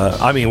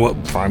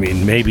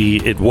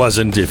it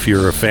wasn't if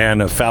you're a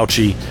fan of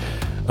Fauci,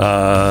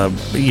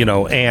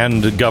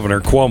 and Governor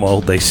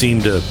Cuomo. They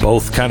seem to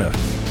both kind of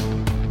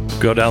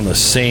go down the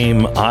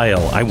same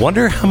aisle. I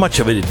wonder how much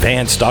of an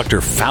advance Dr.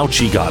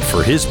 Fauci got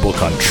for his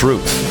book on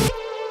truth.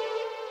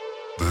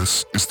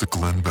 This is the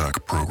Glenn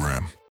Beck Program.